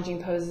other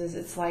challenging poses,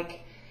 it's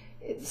like,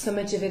 so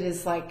much of it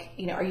is like,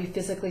 are you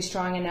physically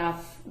strong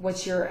enough? What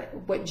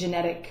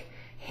genetic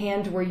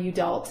hand were you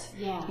dealt?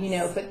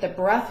 Yes. But the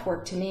breath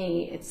work to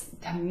me,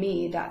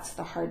 that's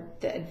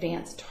the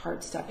advanced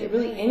hard stuff that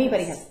really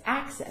anybody has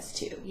access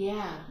to.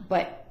 Yeah.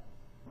 But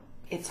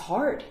it's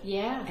hard.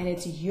 Yeah. And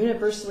it's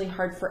universally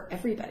hard for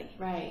everybody.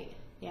 Right.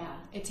 Yeah.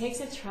 It takes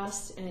a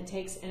trust, and it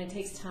takes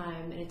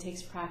time, and it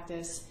takes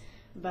practice,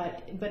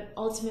 but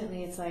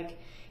ultimately it's like,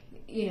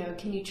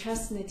 can you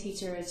trust in the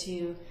teacher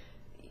to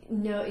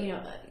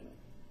know,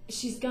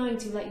 she's going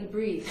to let you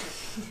breathe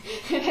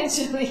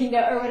eventually,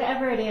 or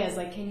whatever it is.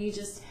 Like, can you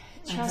just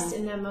trust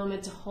in that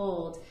moment to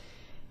hold?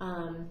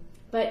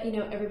 But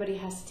everybody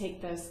has to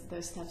take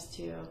those steps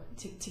to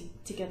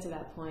get to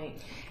that point.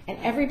 And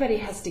everybody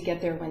has to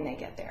get there when they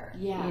get there.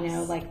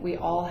 Yes. Like we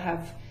all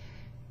have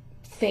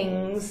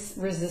things,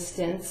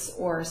 resistance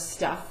or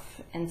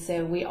stuff, and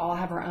so we all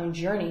have our own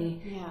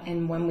journey.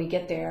 And when we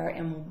get there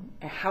and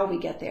how we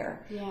get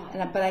there.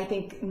 But I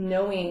think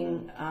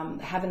knowing,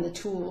 having the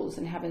tools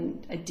and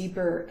having a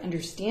deeper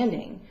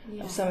understanding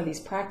of some of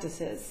these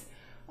practices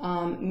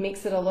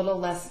makes it a little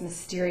less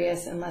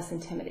mysterious and less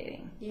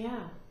intimidating. Yeah.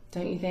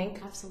 Don't you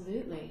think?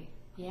 Absolutely.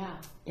 Yeah.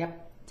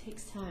 Yep. It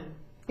takes time.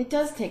 It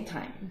does take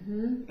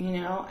time.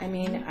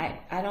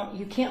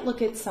 You can't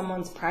look at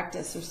someone's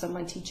practice or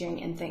someone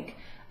teaching and think,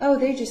 oh,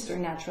 they just are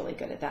naturally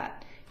good at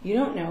that. You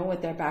don't know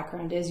what their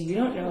background is. You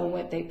don't know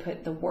what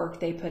the work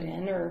they put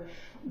in or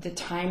the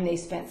time they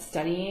spent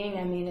studying.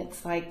 I mean,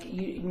 it's like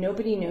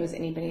nobody knows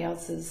anybody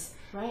else's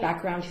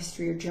background,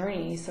 history, or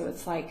journey. So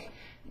it's like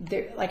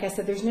I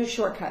said, there's no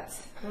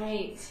shortcuts.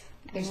 Right.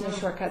 There's no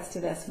shortcuts to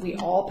this. We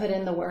all put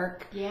in the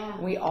work. Yeah.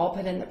 We all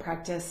put in the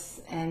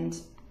practice, and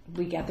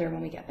we get there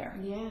when we get there.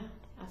 Yeah,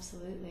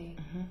 absolutely.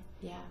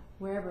 Yeah,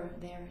 wherever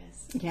there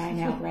is. Yeah, I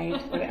know,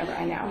 right? Whatever,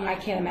 I know. I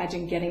can't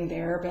imagine getting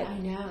there, but I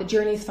know. The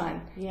journey's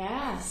fun.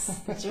 Yes,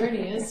 the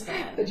journey is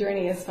fun. The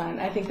journey is fun.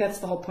 I think that's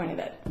the whole point of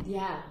it.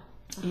 Yeah.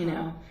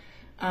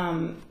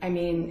 I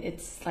mean,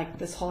 it's like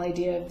this whole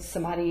idea of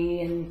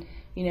samadhi and,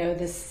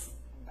 this,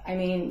 I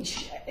mean,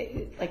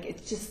 like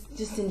it's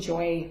just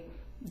enjoy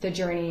the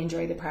journey,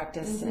 enjoy the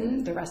practice,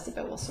 and the rest of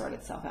it will sort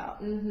itself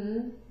out.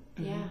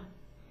 Yeah,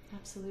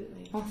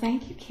 absolutely. Well,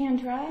 thank you,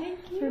 Kendra,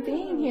 for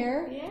being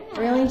here. Yeah.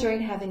 Really enjoyed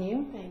having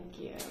you. Thank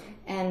you.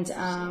 And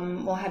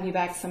we'll have you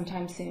back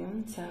sometime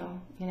soon. So,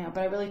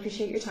 but I really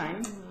appreciate your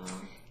time.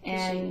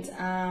 And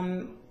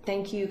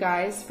thank you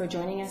guys for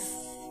joining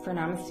us for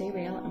Namaste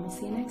Real, and we'll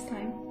see you next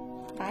time.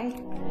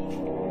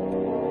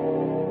 Bye.